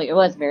know. Actually, it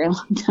was a very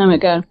long time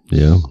ago.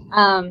 Yeah.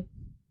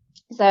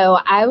 So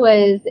I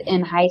was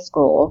in high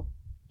school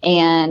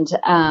and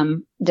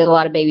did a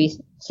lot of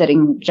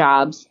babysitting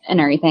jobs and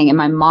everything. And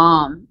my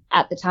mom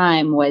at the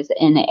time was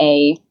in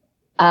a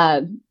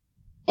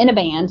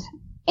band,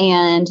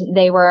 and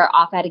they were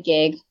off at a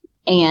gig.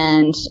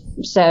 And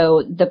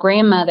so the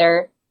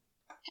grandmother,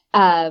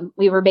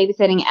 we were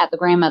babysitting at the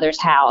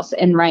grandmother's house,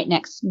 and right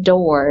next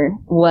door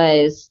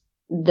was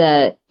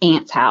the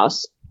aunt's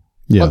house.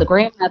 Yeah. Well, the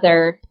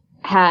grandmother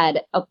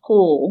had a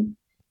pool.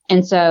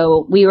 And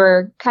so we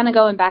were kind of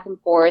going back and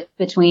forth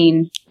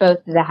between both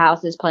of the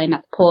houses, playing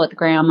at the pool at the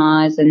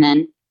grandma's, and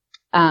then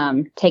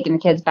taking the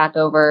kids back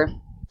over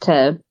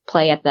to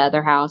play at the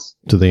other house.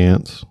 To the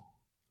aunts?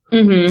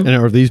 Mm-hmm. And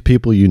are these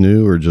people you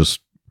knew, or just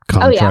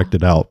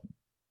contracted out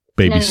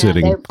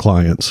babysitting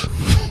clients?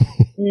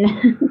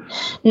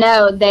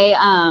 No, they,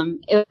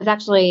 it was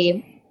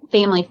actually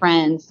family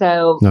friends.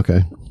 So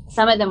okay.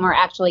 Some of them were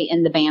actually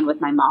in the band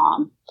with my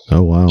mom.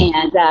 Oh, wow.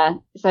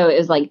 And so it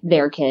was like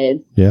their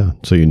kids. Yeah.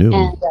 So you knew them.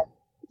 And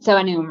so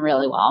I knew them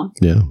really well.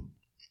 Yeah.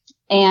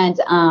 And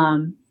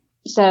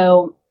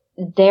so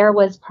there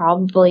was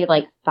probably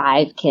like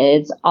 5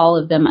 kids, all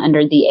of them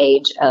under the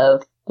age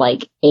of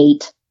like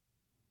 8.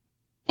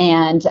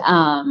 And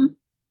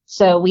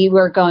so we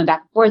were going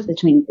back and forth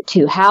between the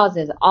 2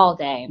 houses all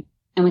day.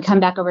 And we come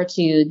back over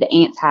to the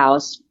aunt's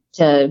house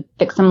to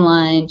fix some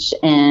lunch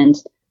and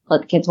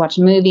let the kids watch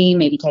a movie,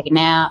 maybe take a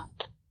nap.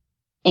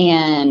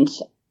 And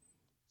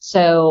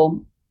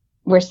so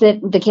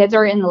the kids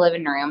are in the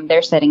living room.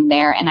 They're sitting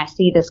there, and I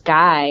see this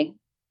guy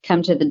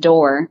come to the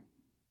door,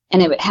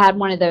 and it had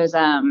one of those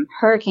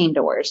hurricane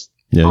doors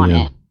on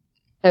it.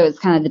 So it was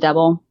kind of the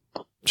double.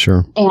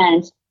 Sure.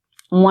 And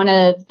one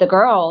of the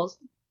girls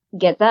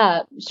gets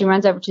up. She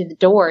runs over to the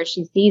door.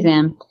 She sees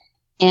him,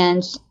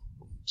 and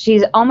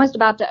she's almost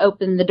about to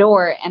open the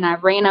door, and I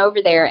ran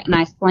over there and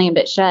I slammed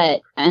it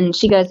shut. And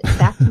she goes,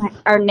 "That's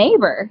our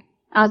neighbor."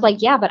 I was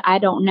like, "Yeah, but I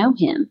don't know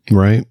him."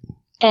 Right.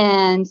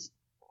 And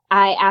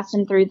I asked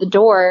him through the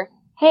door,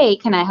 "Hey,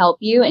 can I help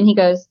you?" And he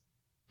goes,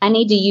 "I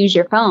need to use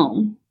your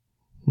phone."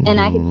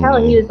 And I could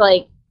tell he was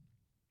like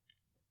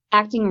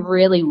acting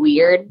really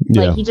weird.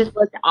 Yeah. Like he just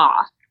looked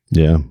off.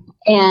 Yeah.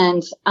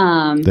 And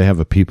they have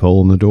a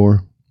peephole in the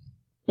door?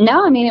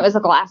 No, I mean, it was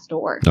a glass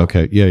door.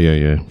 Okay.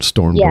 Yeah.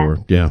 Storm door.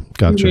 Yeah.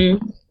 Gotcha.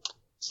 Mm-hmm.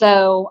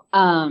 So,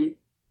 I'm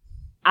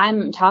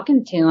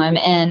talking to him,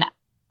 and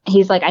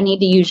he's like, "I need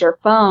to use your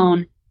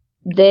phone."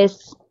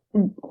 This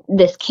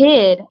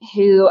kid,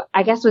 who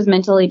I guess was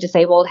mentally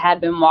disabled, had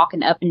been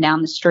walking up and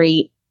down the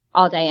street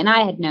all day, and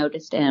I had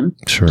noticed him.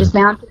 Sure. Just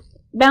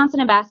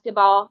bouncing a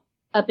basketball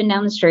up and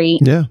down the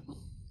street. Yeah.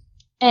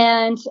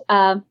 And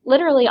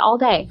literally all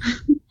day.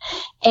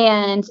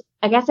 And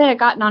I guess it had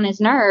gotten on his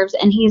nerves,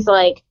 and he's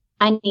like,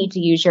 "I need to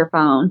use your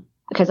phone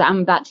because I'm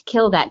about to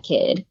kill that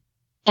kid."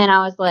 And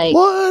I was like,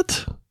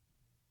 "What?"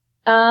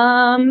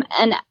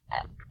 And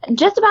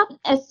just about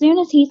as soon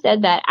as he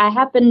said that, I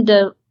happened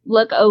to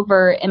look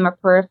over in my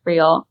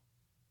peripheral,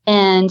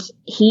 and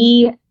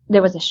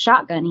there was a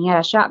shotgun. He had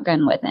a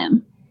shotgun with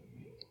him.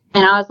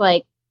 And I was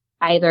like,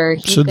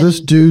 So this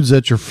dude's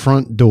at your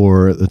front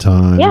door at the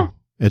time. Yeah.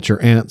 At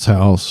your aunt's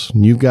house,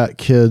 and you've got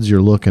kids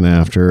you're looking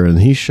after, and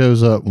he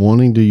shows up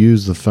wanting to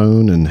use the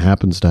phone and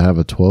happens to have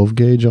a 12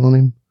 gauge on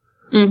him?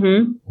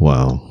 Mm-hmm.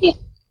 Wow. Yeah.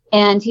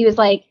 And he was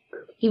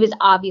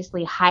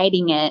obviously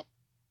hiding it,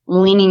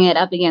 leaning it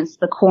up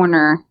against the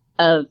corner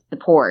of the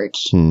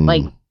porch,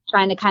 like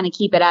trying to kind of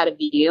keep it out of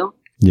view.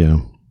 Yeah.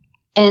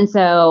 And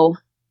so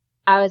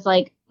I was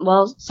like,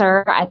 well,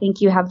 sir, I think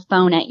you have a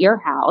phone at your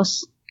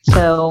house,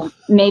 so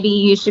maybe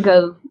you should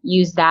go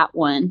use that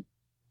one.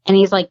 And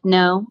he's like,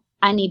 no,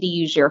 I need to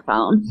use your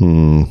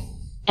phone.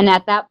 And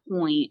at that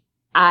point,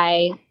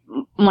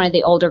 one of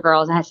the older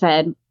girls, I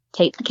said,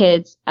 take the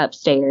kids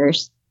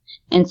upstairs.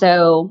 And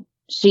so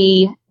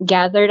she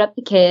gathered up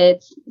the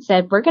kids,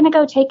 said, we're going to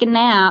go take a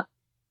nap,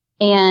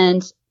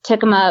 and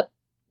took them up.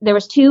 There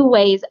was 2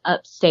 ways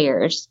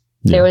upstairs.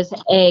 Yeah. There was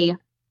a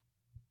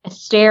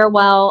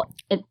stairwell,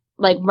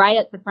 like right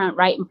at the front,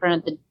 right in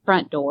front of the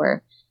front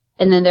door.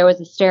 And then there was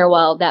a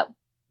stairwell that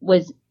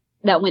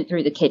went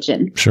through the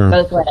kitchen. Sure.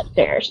 Both went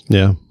upstairs.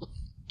 Yeah.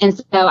 And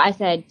so I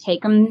said,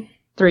 take them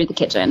through the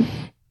kitchen.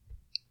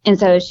 And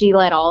so she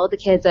led all of the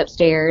kids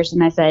upstairs,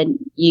 and I said,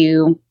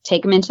 you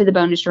take them into the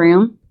bonus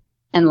room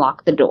and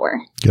lock the door.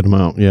 Get them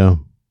out, yeah.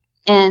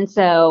 And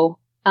so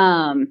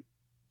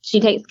she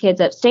takes the kids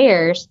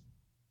upstairs,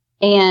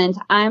 and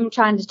I'm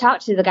trying to talk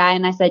to the guy,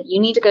 and I said, you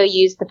need to go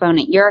use the phone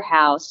at your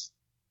house.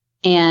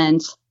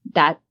 And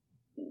that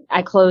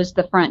I closed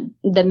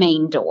the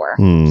main door.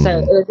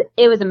 So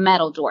it was a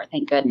metal door,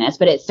 thank goodness,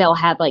 but it still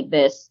had like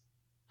this,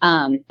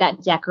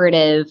 that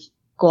decorative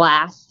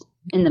glass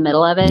in the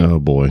middle of it. Oh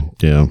boy.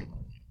 Yeah.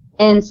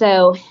 And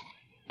so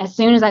as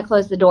soon as I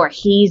closed the door,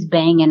 he's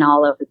banging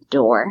all over the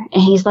door,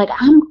 and he's like,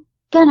 I'm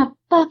gonna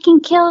fucking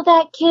kill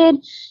that kid,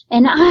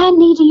 and I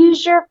need to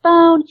use your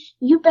phone.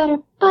 You better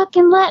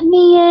fucking let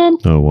me in.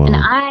 Oh wow. And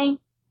I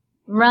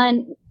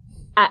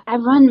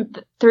run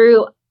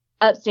through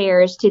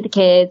upstairs to the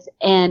kids,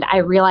 and I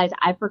realized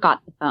I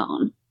forgot the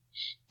phone.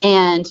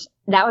 And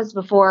that was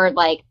before,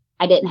 like,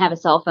 I didn't have a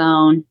cell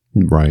phone.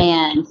 Right.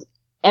 And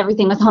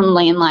everything was on the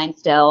landline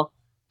still.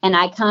 And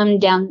I come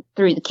down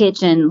through the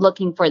kitchen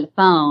looking for the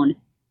phone,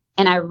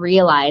 and I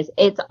realize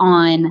it's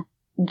on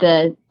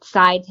the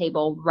side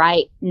table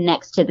right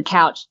next to the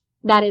couch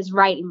that is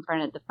right in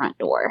front of the front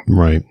door.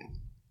 Right.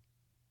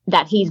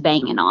 That he's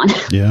banging on.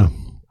 Yeah.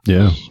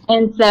 Yeah.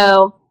 And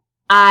so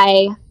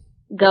I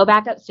go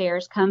back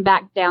upstairs, come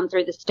back down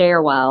through the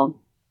stairwell,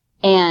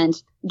 and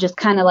just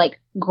kind of like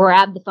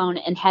grab the phone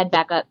and head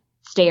back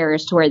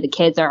upstairs to where the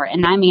kids are.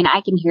 And I mean,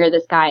 I can hear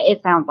this guy.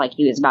 It sounds like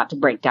he was about to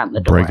break down the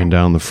door. Breaking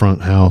down the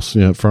front house.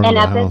 Yeah, front of the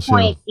house. And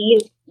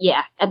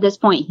at this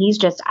point, he's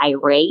just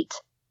irate.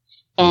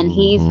 And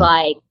he's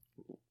like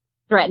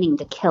threatening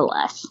to kill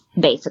us,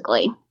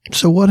 basically.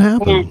 So what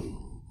happened? And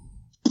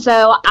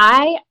so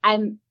I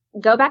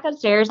go back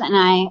upstairs,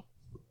 and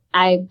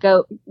I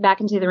go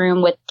back into the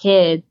room with the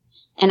kids,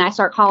 and I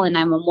start calling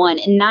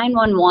 911. And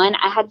 911,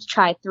 I had to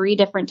try 3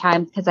 different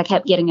times because I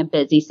kept getting a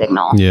busy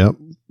signal. Yep.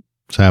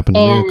 It's happened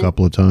to me a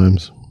couple of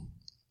times.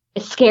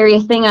 The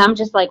scariest thing, I'm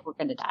just like, we're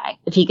going to die.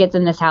 If he gets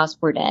in this house,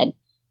 we're dead.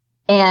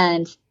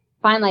 And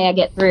finally I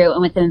get through,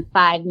 and within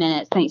 5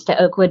 minutes, thanks to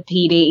Oakwood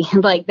PD,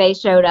 like they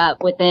showed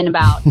up within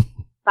about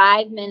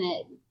 5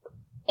 minutes,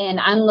 and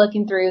I'm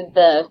looking through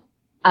the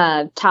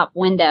top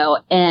window,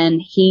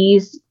 and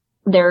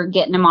they're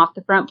getting him off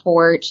the front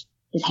porch.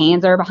 His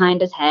hands are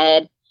behind his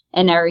head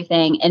and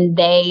everything. And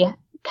they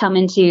come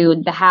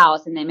into the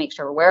house, and they make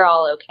sure we're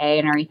all okay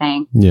and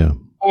everything. Yeah.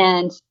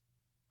 And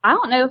I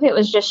don't know if it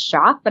was just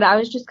shock, but I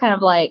was just kind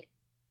of like,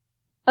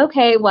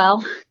 okay,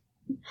 well,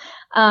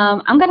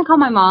 I'm going to call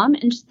my mom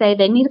and just say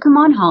they need to come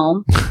on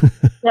home.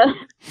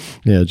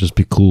 Yeah, just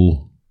be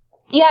cool.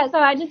 Yeah, so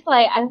I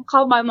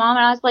called my mom,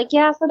 and I was like,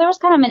 yeah, so there was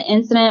kind of an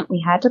incident.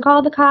 We had to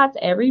call the cops.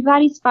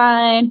 Everybody's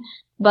fine.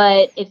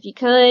 But if you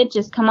could,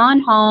 just come on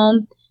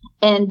home.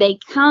 And they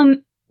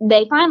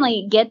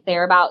finally get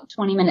there about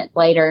 20 minutes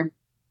later.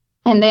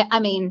 And there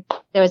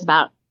was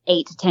about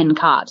 8 to 10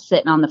 cops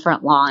sitting on the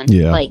front lawn.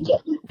 Yeah. Like,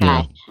 getting this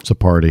guy. Yeah. It's a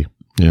party.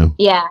 Yeah.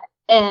 Yeah.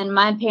 And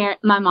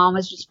my mom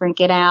was just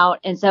freaking out.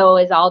 And so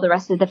was all the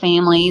rest of the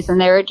families.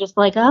 And they were just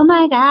like, oh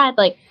my God,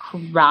 like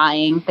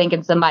crying,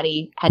 thinking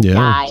somebody had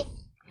died.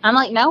 I'm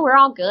like, no, we're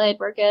all good.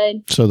 We're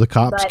good. So the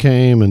cops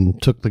came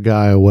and took the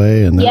guy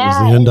away, and that was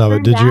the end of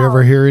it. Did you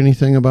ever hear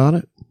anything about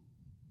it?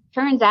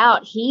 Turns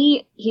out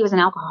he was an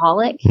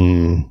alcoholic,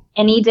 and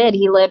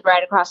he lived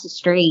right across the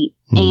street,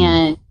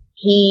 and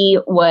he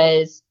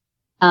was,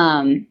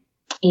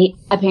 he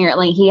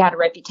had a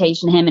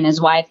reputation, him and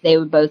his wife, they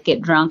would both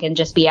get drunk and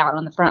just be out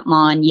on the front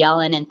lawn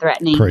yelling and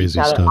threatening each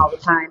other all the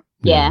time.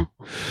 Yeah.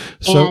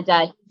 So, and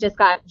he just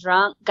got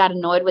drunk, got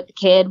annoyed with the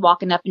kid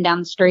walking up and down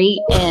the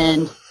street,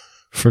 and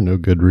for no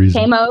good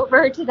reason came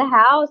over to the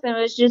house and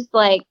was just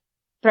like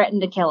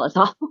threatened to kill us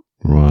all.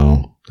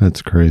 Wow.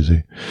 That's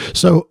crazy.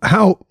 So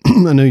I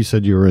know you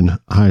said you were in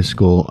high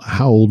school.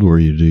 How old were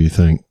you, do you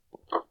think?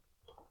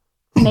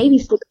 Maybe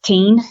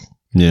 16.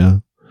 Yeah.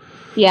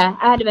 Yeah,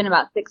 I had to been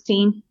about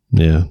 16.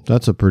 Yeah,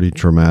 that's a pretty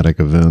traumatic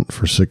event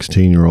for a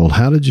 16-year-old.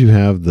 How did you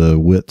have the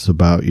wits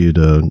about you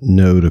to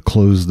know to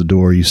close the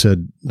door? You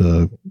said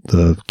the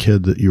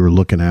kid that you were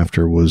looking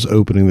after was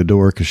opening the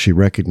door because she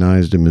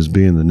recognized him as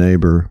being the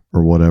neighbor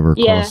or whatever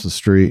across the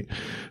street.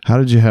 How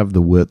did you have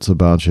the wits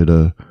about you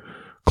to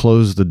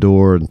close the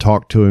door and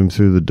talk to him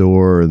through the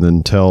door and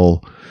then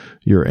tell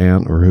your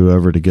aunt or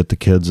whoever to get the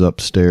kids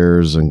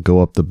upstairs and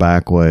go up the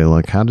back way?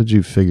 Like, how did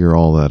you figure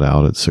all that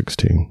out at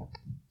 16?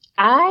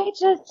 I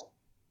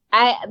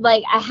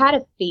had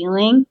a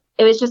feeling.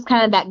 It was just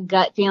kind of that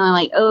gut feeling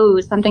like,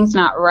 oh, something's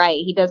not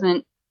right. He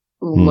doesn't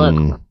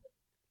look.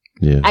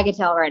 Yeah. I could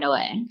tell right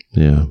away.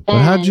 Yeah. But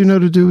how did you know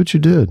to do what you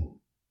did?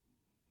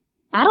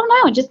 I don't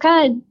know. It just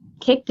kind of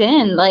kicked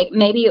in. Like,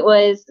 maybe it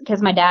was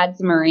because my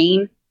dad's a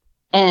Marine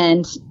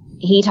and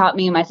he taught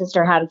me and my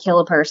sister how to kill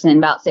a person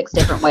about 6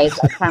 different ways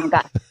by the time we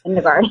got to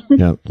kindergarten.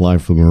 Yeah,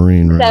 life of a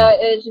Marine, right? So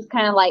it was just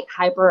kind of like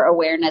hyper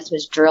awareness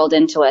was drilled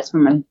into us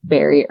from a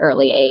very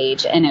early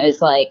age. And it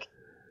was like,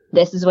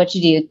 this is what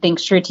you do. Think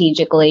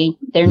strategically.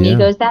 Their knee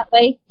goes that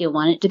way. You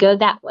want it to go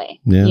that way.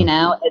 Yeah. You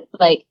know, it's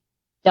like,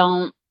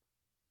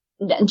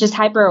 just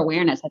hyper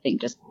awareness, I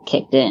think, just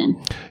kicked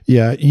in.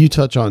 Yeah. You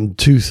touch on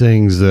 2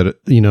 things that,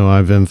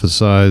 I've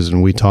emphasized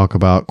and we talk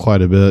about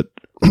quite a bit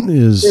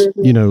is,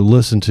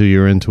 listen to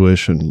your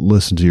intuition,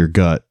 listen to your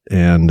gut.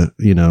 And,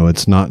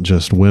 it's not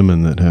just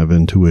women that have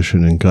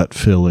intuition and gut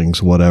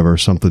feelings, whatever,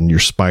 something, your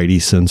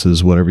spidey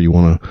senses, whatever you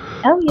want to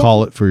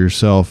call it for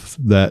yourself,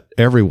 that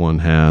everyone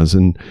has.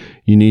 And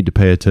you need to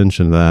pay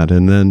attention to that.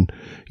 And then,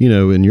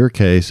 in your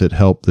case, it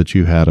helped that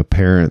you had a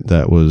parent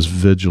that was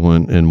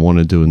vigilant and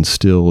wanted to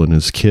instill in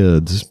his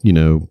kids,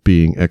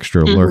 being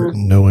extra alert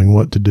and knowing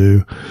what to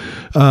do.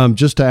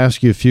 Just to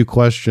ask you a few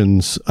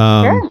questions.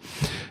 Sure.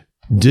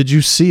 Did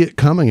you see it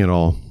coming at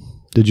all?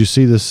 Did you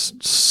see this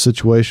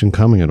situation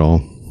coming at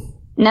all?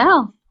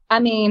 No.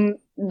 I mean,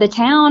 the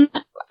town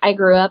I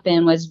grew up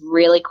in was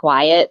really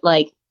quiet.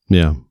 Like,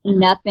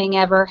 nothing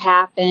ever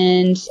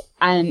happened.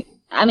 I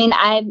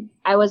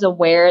was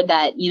aware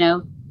that,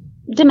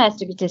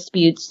 domestic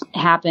disputes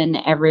happen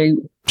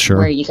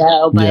everywhere you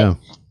go. But,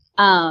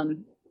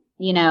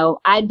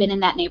 I'd been in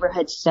that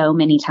neighborhood so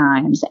many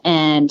times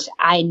and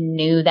I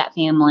knew that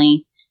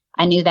family.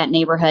 I knew that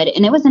neighborhood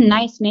and it was a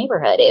nice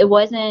neighborhood. There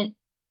were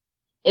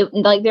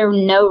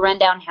no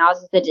rundown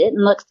houses that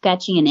didn't look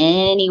sketchy in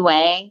any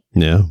way.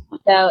 Yeah.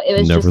 So it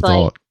was just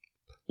like,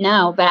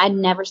 no, but I'd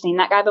never seen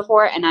that guy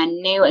before and I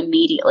knew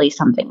immediately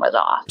something was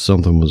off.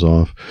 Something was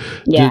off.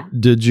 Yeah.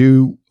 Did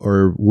you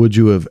or would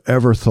you have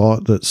ever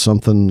thought that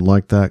something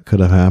like that could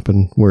have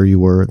happened where you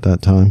were at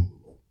that time?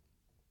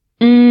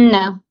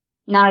 No,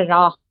 not at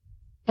all.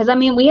 Because,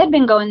 we had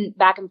been going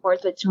back and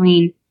forth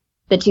between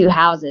the 2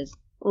 houses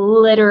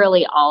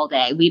literally all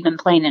day. We've been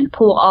playing in the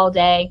pool all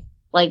day.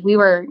 Like, we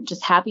were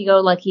just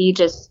happy-go-lucky,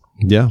 just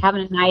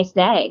having a nice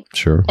day.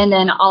 Sure. And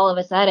then all of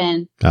a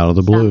sudden, out of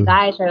the blue, some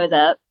guy shows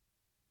up,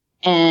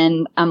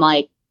 and I'm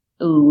like,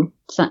 ooh,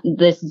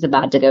 this is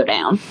about to go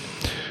down.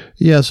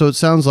 Yeah, so it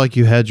sounds like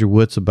you had your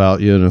wits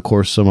about you, and of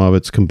course, some of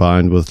it's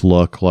combined with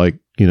luck, like,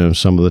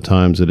 some of the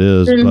times it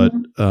is. Mm-hmm.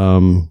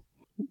 But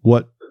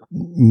what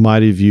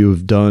might have you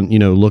have done,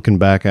 looking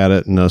back at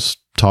it and us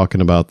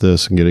talking about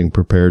this and getting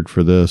prepared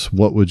for this,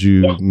 what would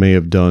you may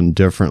have done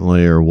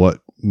differently, or what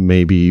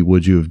maybe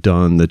would you have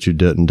done that you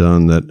didn't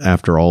done that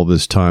after all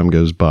this time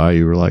goes by,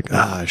 you were like,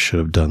 I should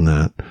have done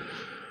that?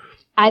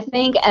 I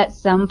think at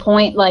some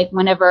point, like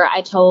when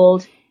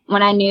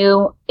I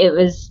knew it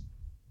was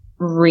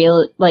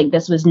real, like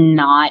this was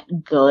not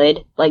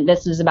good, like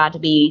this was about to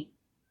be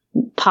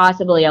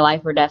possibly a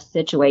life or death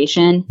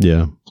situation.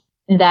 Yeah.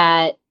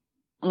 That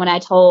when I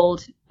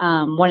told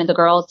one of the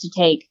girls to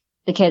take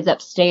the kids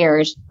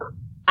upstairs,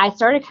 I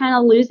started kind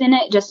of losing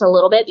it just a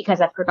little bit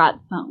because I forgot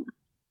the phone.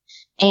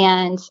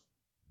 And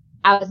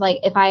I was like,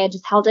 if I had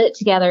just held it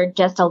together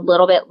just a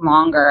little bit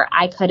longer,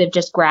 I could have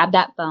just grabbed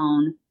that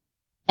phone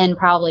and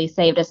probably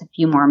saved us a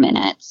few more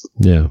minutes.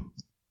 Yeah.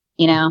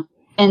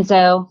 And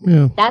so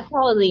that's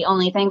probably the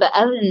only thing. But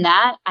other than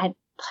that, I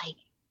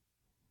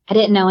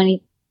didn't know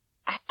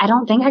I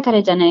don't think I could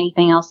have done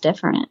anything else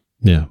different.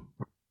 Yeah.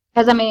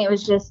 Because, it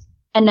was just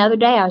another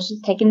day. I was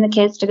just taking the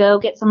kids to go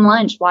get some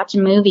lunch, watch a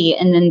movie,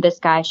 and then this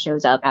guy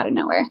shows up out of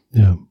nowhere.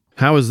 Yeah.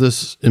 How has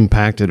this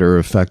impacted or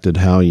affected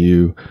how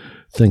you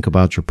think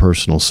about your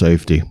personal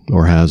safety,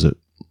 or has it?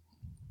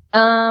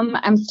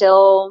 I'm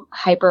still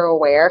hyper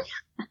aware.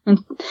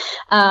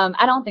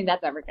 I don't think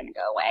that's ever going to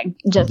go away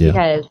just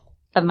because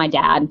of my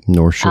dad.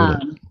 Nor should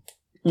it.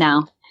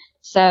 No.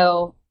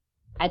 So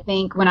I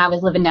think when I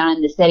was living down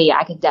in the city,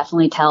 I could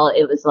definitely tell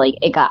it was like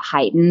it got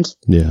heightened.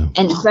 Yeah.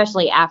 And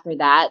especially after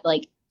that,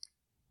 like,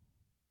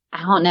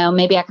 I don't know,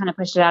 maybe I kind of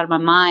pushed it out of my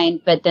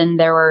mind, but then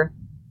there were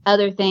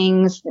other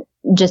things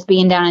just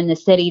being down in the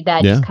city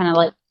that just kind of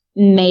like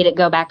made it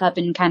go back up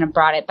and kind of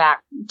brought it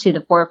back to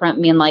the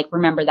forefront, being like,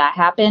 remember that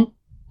happened?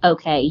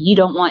 okay. You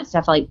don't want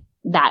stuff like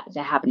that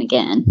to happen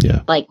again.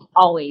 Yeah. Like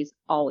always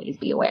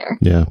be aware.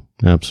 Yeah,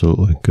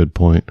 absolutely. Good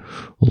point.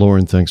 Well,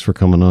 Lauren, thanks for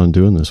coming on and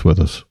doing this with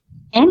us.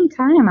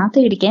 Anytime. I'll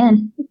do it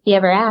again if you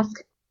ever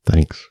ask.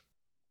 Thanks.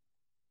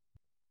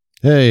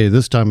 Hey,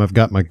 this time I've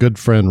got my good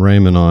friend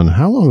Raymond on.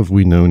 How long have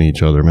we known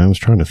each other, man? I was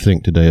trying to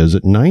think today. Is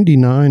it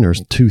 99 or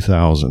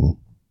 2000?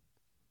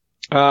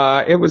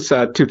 It was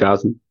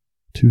 2000.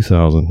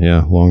 2000,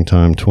 yeah. Long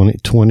time.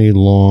 20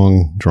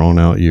 long,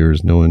 drawn-out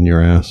years knowing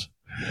your ass.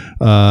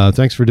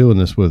 Thanks for doing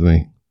this with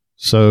me.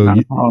 So,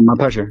 my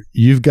pleasure.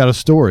 You've got a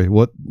story.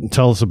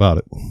 Tell us about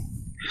it.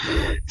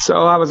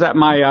 So I was at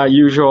my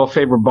usual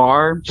favorite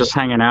bar, just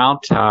hanging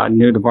out.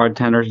 Knew the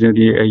bartenders, knew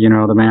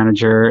the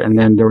manager, and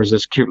then there was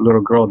this cute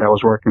little girl that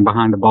was working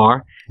behind the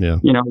bar. Yeah.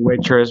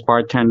 Waitress,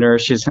 bartender.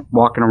 She's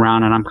walking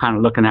around, and I'm kind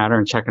of looking at her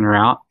and checking her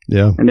out.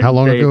 Yeah. How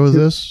long ago was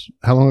this?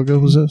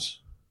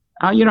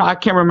 I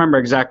can't remember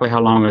exactly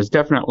how long. It was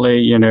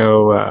definitely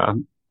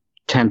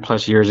 10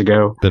 plus years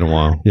ago. Been a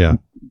while. Yeah.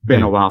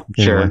 Been a while.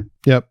 Sure.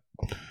 Yep.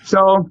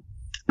 So,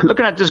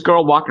 looking at this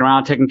girl walking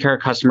around taking care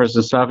of customers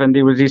and stuff, and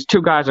there was these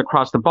two guys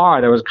across the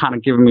bar that was kind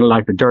of giving me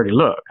like the dirty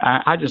look.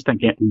 I just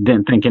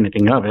didn't think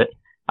anything of it.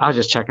 I was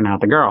just checking out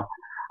the girl.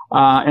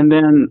 And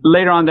then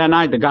later on that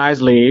night, the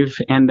guys leave,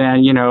 and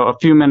then a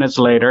few minutes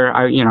later,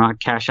 I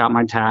cash out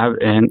my tab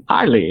and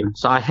I leave.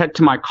 So I head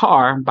to my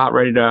car, about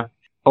ready to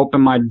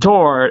open my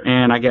door,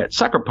 and I get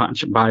sucker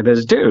punched by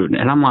this dude,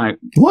 and I'm like,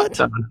 "What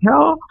the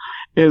hell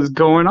is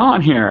going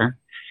on here?"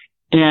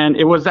 And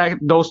it was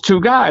those two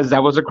guys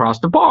that was across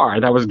the bar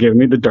that was giving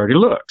me the dirty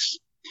looks.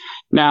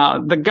 Now,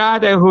 the guy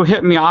who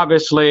hit me,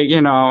 obviously,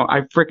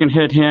 I freaking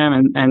hit him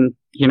and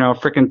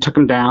freaking took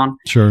him down.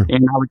 Sure.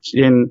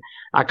 And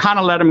I kind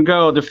of let him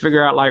go to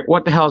figure out, like,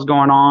 what the hell's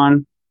going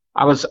on.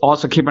 I was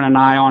also keeping an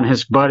eye on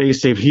his buddy,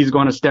 see if he's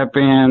going to step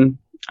in.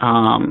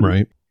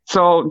 Right.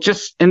 So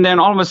and then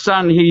all of a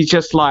sudden, he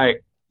just,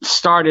 like,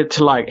 started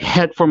to like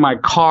head for my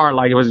car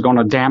like it was going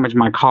to damage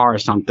my car or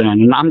something.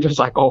 And I'm just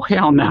like, oh,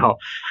 hell no.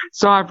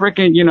 So I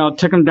freaking,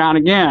 took him down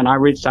again. I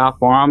reached out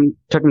for him,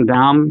 took him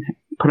down,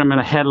 put him in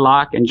a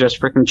headlock and just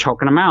freaking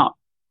choking him out.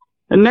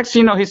 And next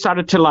thing you know, he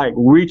started to like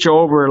reach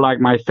over like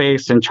my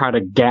face and try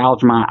to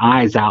gouge my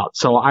eyes out.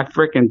 So I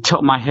freaking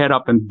tilt my head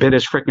up and bit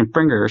his freaking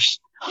fingers.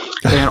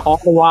 And all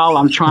the while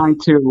I'm trying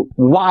to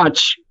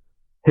watch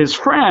his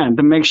friend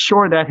to make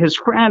sure that his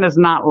friend is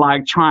not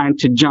like trying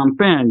to jump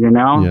in,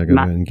 Yeah,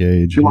 gotta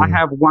engage. Do I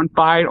have one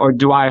fight or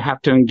do I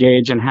have to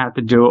engage and have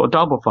to do a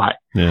double fight?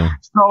 Yeah.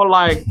 So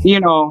like,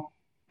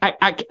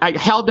 I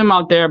held him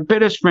out there,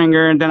 bit his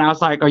finger, and then I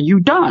was like, "Are you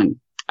done?"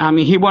 I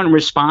mean, he wouldn't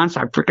respond,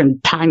 so I freaking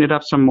tightened it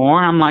up some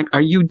more. I'm like,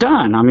 "Are you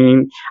done?" I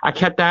mean, I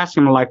kept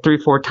asking him like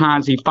 3-4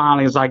 times. He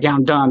finally is like, "Yeah,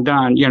 I'm done,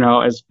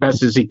 as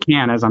best as he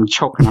can as I'm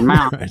choking him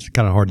out. It's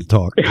kind of hard to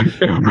talk.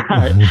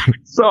 Right.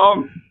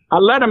 So I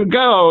let him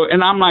go,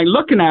 and I'm like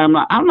looking at him.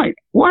 I'm like,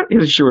 "What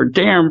is your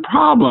damn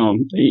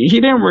problem?"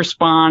 He didn't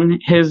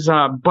respond. His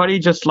buddy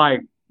just like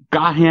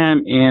got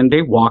him, and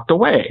they walked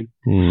away.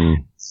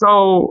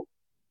 So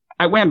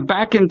I went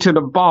back into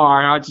the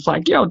bar. I was just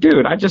like, "Yo,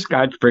 dude, I just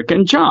got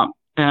freaking jumped.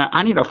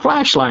 I need a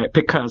flashlight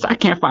because I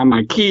can't find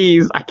my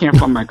keys. I can't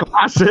find my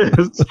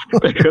glasses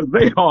because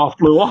they all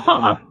flew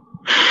off."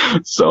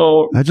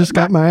 So I just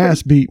got my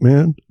ass beat,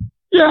 man.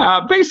 Yeah,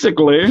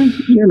 basically,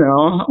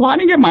 well, I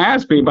didn't get my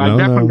ass beat, but I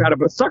definitely got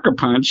a sucker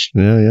punch.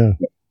 Yeah.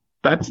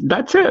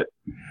 That's it.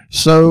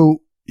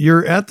 So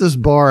you're at this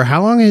bar.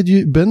 How long had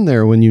you been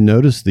there when you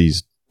noticed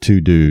these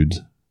two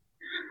dudes?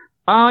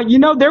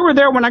 They were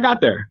there when I got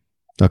there.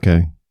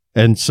 Okay.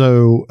 And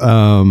so,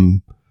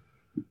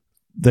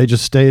 they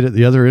just stayed at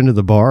the other end of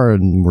the bar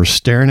and were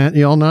staring at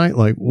you all night?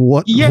 Like,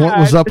 what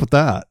was up with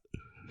that?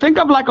 Think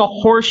of like a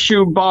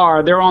horseshoe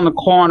bar. They're on the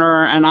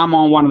corner and I'm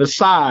on one of the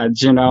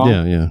sides,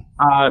 Yeah.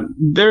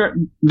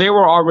 They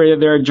were already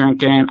there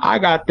drinking. I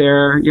got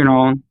there,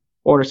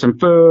 ordered some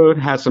food,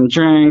 had some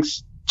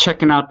drinks,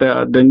 checking out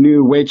the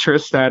new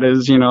waitress that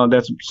is,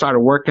 that's started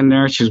working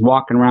there. She's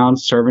walking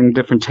around serving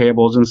different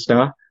tables and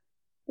stuff.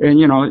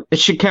 And,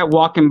 she kept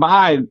walking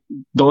by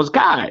those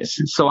guys.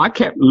 So I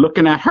kept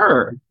looking at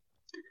her.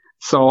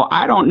 So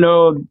I don't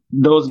know,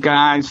 those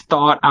guys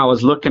thought I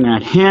was looking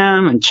at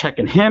him and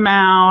checking him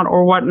out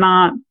or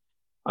whatnot.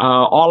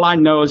 All I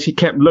know is he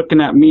kept looking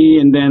at me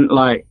and then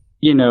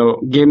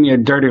gave me a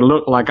dirty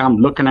look like I'm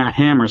looking at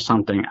him or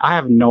something. I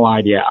have no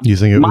idea. You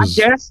think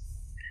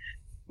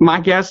My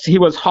guess, he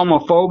was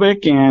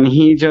homophobic and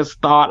he just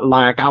thought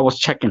like I was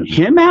checking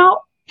him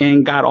out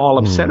and got all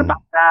upset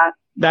about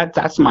that.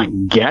 That's my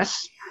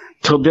guess.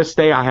 Till this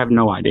day, I have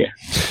no idea.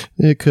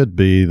 It could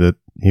be that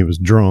he was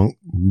drunk.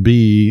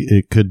 B,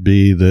 it could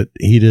be that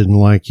he didn't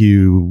like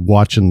you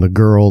watching the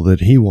girl that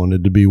he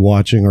wanted to be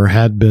watching or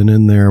had been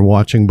in there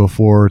watching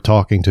before,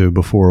 talking to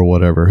before or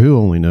whatever. Who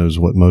only knows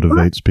what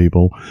motivates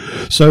people.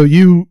 So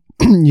you've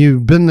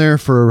been there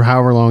for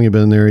however long you've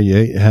been there.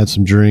 You had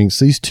some drinks.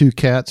 These two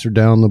cats are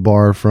down the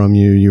bar from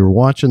you. You're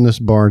watching this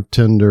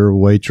bartender,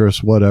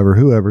 waitress, whatever,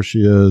 whoever she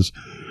is.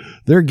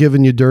 They're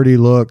giving you dirty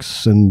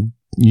looks and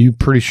you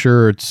pretty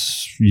sure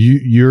it's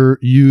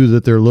you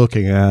that they're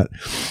looking at.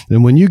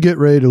 And when you get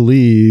ready to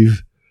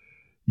leave,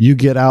 you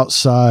get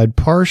outside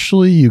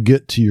partially, you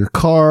get to your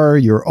car,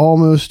 you're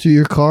almost to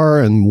your car,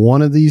 and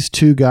one of these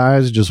two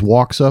guys just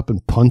walks up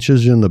and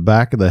punches you in the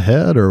back of the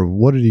head, or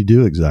what did he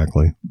do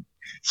exactly?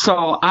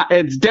 So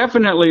it's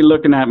definitely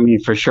looking at me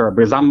for sure,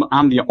 because I'm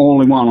the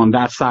only one on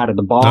that side of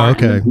the bar. Oh,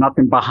 okay. And there's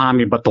nothing behind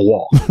me but the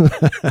wall.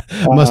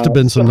 Must have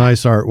been some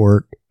nice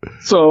artwork.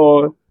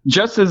 So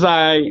just as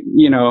I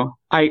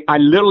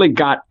literally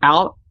got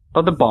out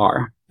of the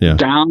bar,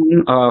 down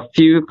a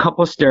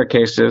couple of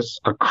staircases,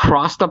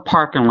 across the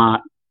parking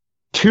lot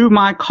to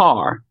my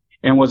car,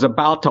 and was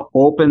about to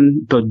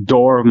open the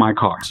door of my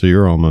car. So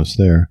you're almost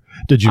there.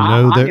 Did you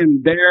know that? I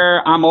am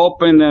there. I'm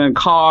opening the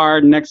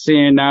car. Next thing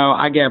you know,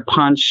 I get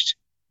punched.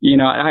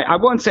 I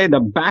wouldn't say the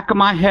back of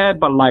my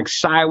head, but like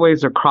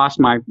sideways across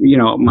my,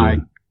 my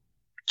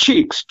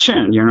cheeks,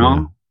 chin,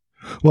 Yeah.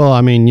 Well,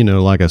 I mean,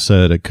 like I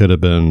said, it could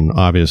have been,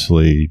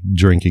 obviously,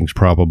 drinking's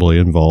probably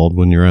involved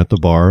when you're at the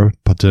bar,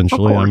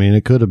 potentially. I mean,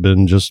 it could have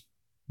been just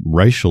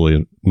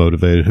racially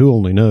motivated. Who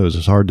only knows?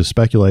 It's hard to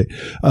speculate.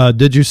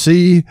 Did you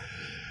see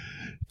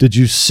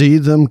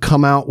them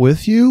come out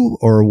with you,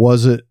 or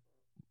was it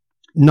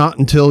not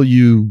until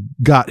you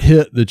got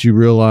hit that you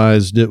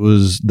realized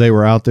they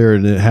were out there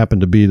and it happened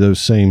to be those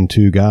same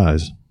two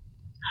guys?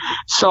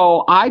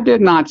 So I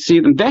did not see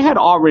them. They had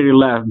already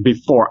left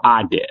before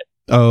I did.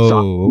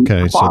 Oh,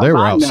 okay. So they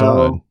were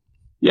outside.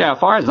 As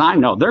far as I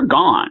know, they're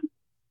gone.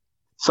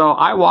 So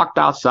I walked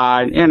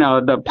outside.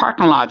 The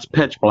parking lot's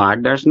pitch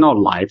black. There's no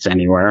lights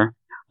anywhere.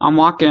 I'm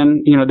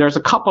walking, there's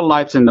a couple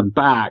lights in the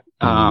back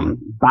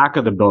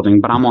of the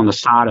building, but I'm on the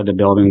side of the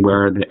building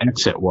where the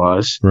exit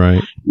was.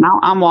 Right. Now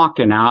I'm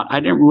walking out. I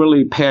didn't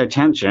really pay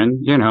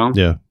attention,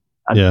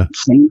 Yeah.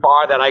 Same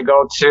bar that I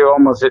go to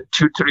almost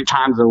 2-3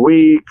 times a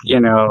week.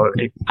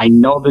 I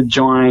know the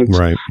joint.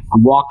 Right.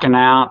 I'm walking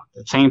out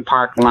the same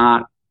parking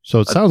lot. So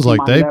it sounds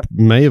like they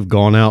may have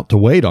gone out to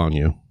wait on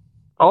you.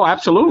 Oh,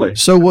 absolutely.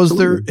 So was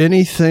there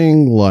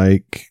anything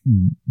like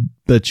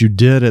that you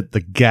did at the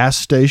gas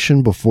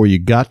station before you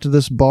got to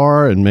this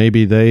bar, and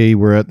maybe they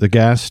were at the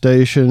gas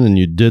station and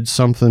you did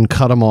something,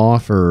 cut them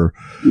off, or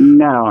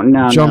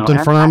jumped in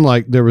front of them?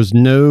 Like there was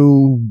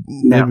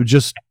it was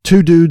just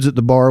two dudes at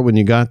the bar when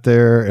you got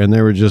there, and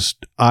they were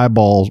just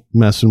eyeballs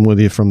messing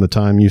with you from the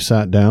time you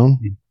sat down?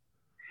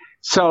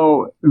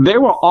 So they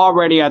were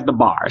already at the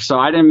bar. So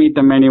I didn't meet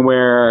them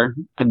anywhere.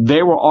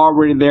 They were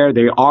already there.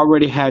 They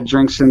already had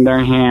drinks in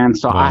their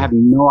hands. So I have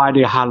no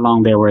idea how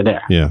long they were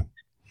there. Yeah.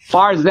 As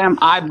far as them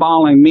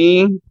eyeballing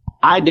me,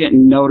 I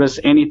didn't notice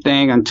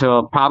anything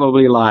until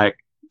probably like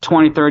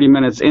 20-30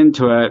 minutes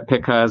into it,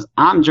 because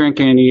I'm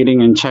drinking,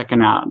 eating, and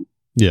checking out.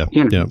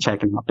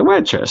 Checking out the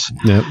waitress.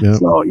 Yeah.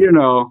 So,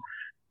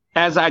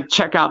 as I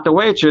check out the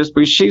waitress,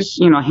 but she's,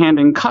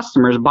 handing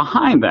customers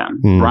behind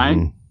them, right?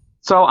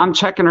 So I'm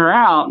checking her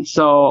out.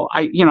 So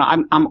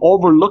I'm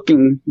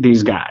overlooking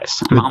these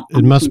guys.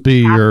 It must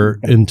be your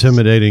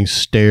intimidating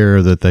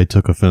stare that they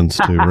took offense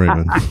to,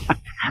 Raymond.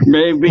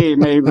 Maybe. You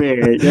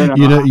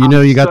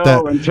got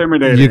that.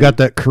 Intimidating. You got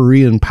that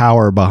Korean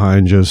power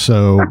behind you,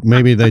 so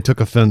maybe they took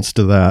offense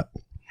to that.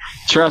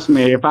 Trust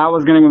me, if I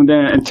was getting them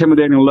an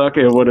intimidating look,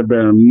 it would have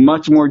been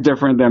much more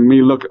different than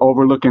me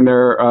overlooking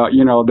their,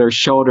 their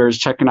shoulders,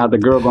 checking out the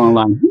girl going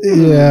like.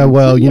 Yeah,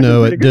 well,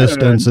 at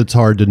distance, it's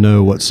hard to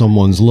know what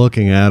someone's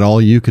looking at.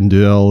 All you can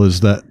tell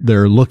is that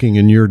they're looking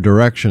in your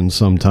direction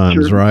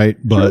sometimes, right?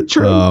 But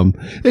True.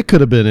 It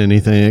could have been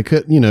anything. It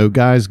could,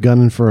 guys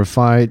gunning for a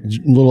fight, a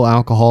little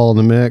alcohol in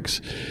the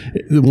mix.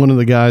 One of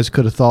the guys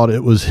could have thought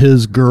it was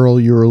his girl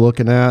you were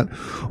looking at,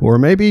 or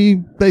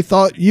maybe they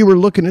thought you were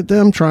looking at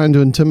them, trying to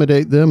intimidate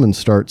them and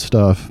start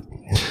stuff.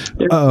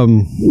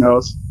 Who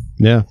knows?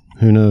 Yeah,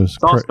 who knows?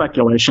 It's all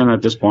speculation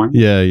at this point.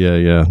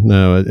 Yeah.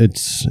 No,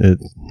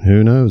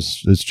 who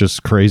knows? It's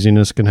just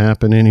craziness can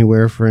happen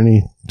anywhere for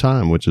any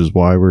time, which is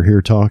why we're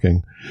here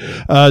talking.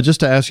 Just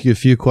to ask you a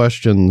few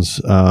questions,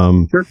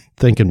 Sure.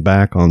 Thinking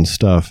back on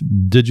stuff,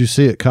 did you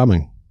see it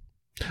coming?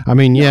 I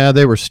mean,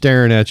 they were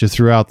staring at you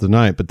throughout the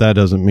night, but that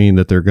doesn't mean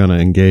that they're going to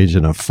engage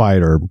in a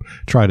fight or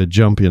try to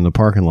jump you in the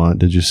parking lot.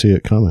 Did you see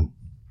it coming?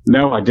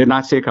 No, I did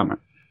not see it coming.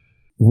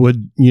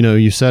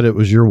 You said it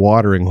was your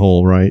watering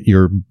hole, right?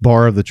 Your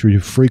bar that you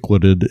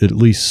frequented at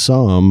least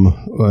some.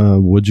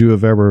 Would you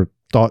have ever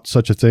thought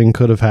such a thing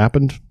could have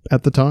happened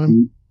at the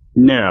time?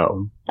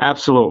 No,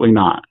 absolutely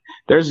not.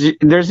 There's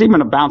even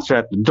a bouncer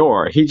at the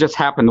door. He just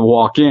happened to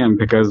walk in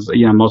because,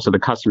 most of the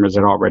customers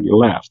had already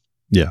left.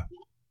 Yeah.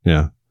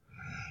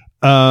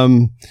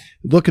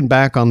 Looking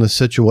back on the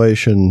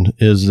situation,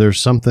 is there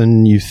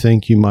something you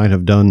think you might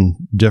have done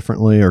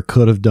differently or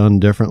could have done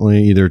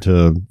differently, either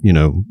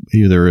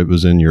it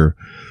was in your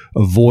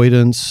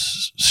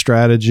avoidance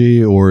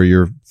strategy or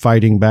your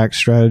fighting back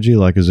strategy?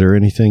 Like, is there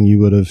anything you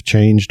would have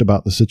changed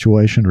about the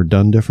situation or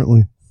done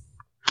differently?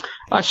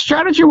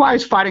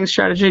 Strategy-wise, fighting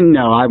strategy,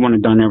 no, I wouldn't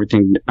have done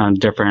everything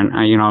different.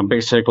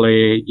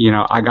 Basically,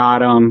 I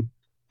got him,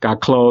 got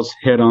close,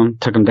 hit him,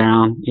 took him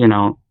down,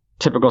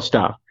 typical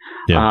stuff.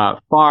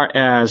 Far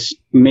as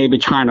maybe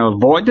trying to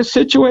avoid the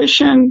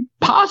situation,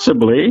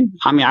 possibly.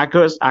 I mean, I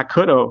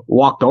could have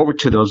walked over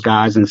to those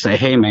guys and say,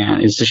 "Hey,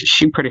 man, is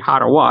she pretty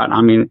hot or what?"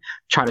 I mean,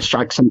 try to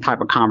strike some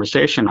type of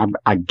conversation.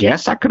 I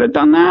guess I could have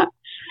done that,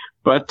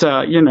 but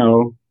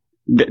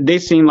they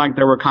seemed like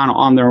they were kind of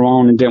on their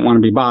own and didn't want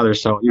to be bothered.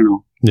 So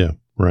Yeah.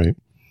 Right.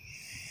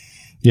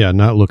 Yeah.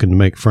 Not looking to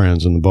make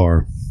friends in the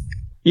bar.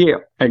 Yeah,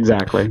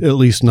 exactly. At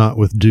least not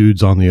with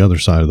dudes on the other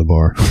side of the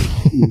bar.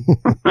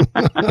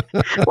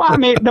 Well, I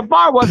mean, the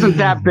bar wasn't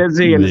that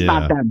busy and it's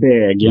not that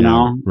big, you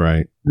know?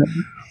 Right.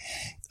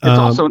 It's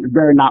also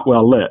very not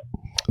well lit.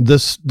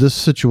 This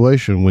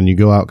situation, when you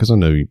go out, because I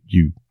know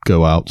you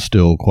go out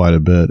still quite a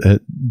bit,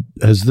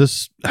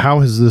 how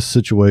has this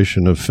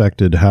situation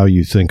affected how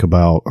you think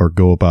about or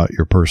go about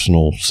your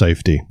personal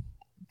safety?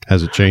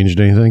 Has it changed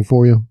anything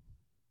for you?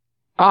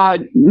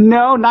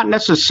 No, not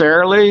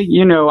necessarily.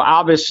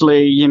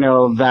 Obviously,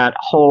 that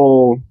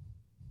whole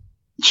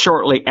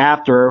shortly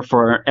after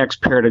for X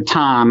period of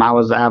time, I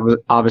was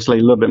obviously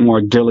a little bit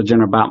more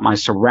diligent about my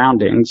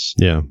surroundings.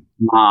 Yeah.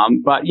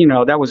 But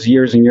that was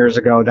years and years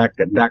ago.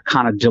 That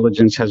kind of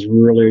diligence has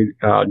really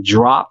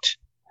dropped.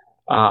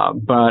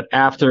 But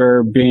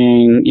after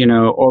being,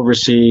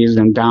 overseas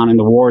and down in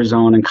the war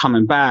zone and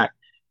coming back,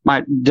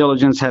 my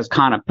diligence has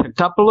kind of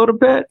picked up a little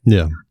bit.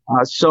 Yeah.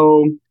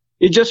 So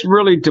it just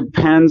really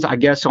depends, I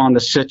guess, on the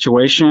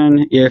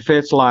situation. If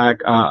it's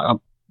like a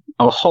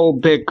whole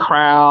big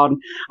crowd,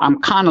 I'm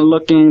kind of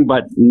looking,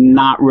 but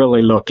not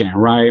really looking,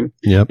 right?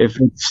 Yep. If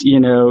it's,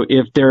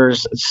 if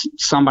there's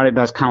somebody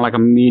that's kind of like a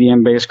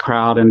medium-based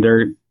crowd and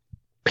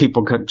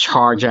people could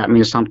charge at me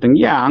or something,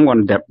 yeah, I'm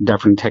going to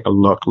definitely take a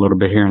look a little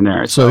bit here and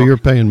there. So you're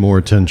paying more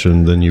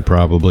attention than you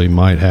probably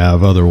might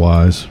have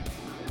otherwise.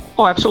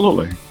 Oh,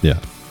 absolutely. Yeah.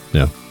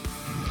 Yeah.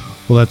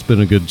 Well, that's been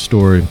a good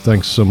story.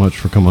 Thanks so much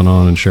for coming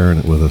on and sharing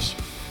it with us.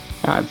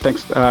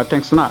 Thanks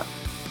a lot.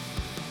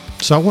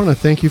 So I want to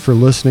thank you for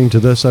listening to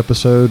this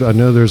episode. I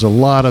know there's a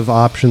lot of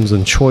options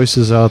and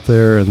choices out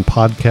there in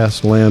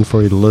podcast land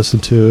for you to listen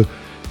to.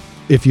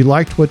 If you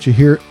liked what you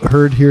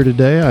heard here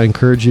today, I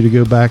encourage you to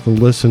go back and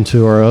listen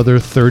to our other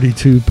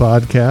 32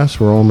 podcasts.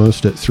 We're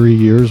almost at 3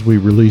 years. We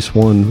release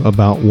one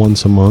about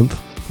once a month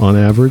on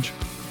average.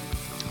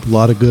 A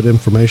lot of good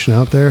information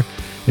out there.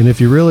 And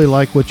if you really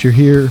like what you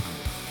hear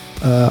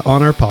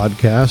on our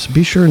podcast,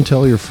 be sure and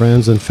tell your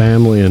friends and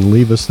family and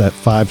leave us that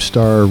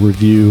 5-star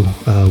review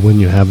when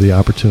you have the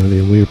opportunity.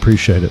 And we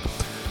appreciate it.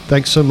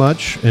 Thanks so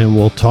much, and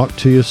we'll talk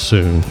to you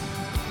soon.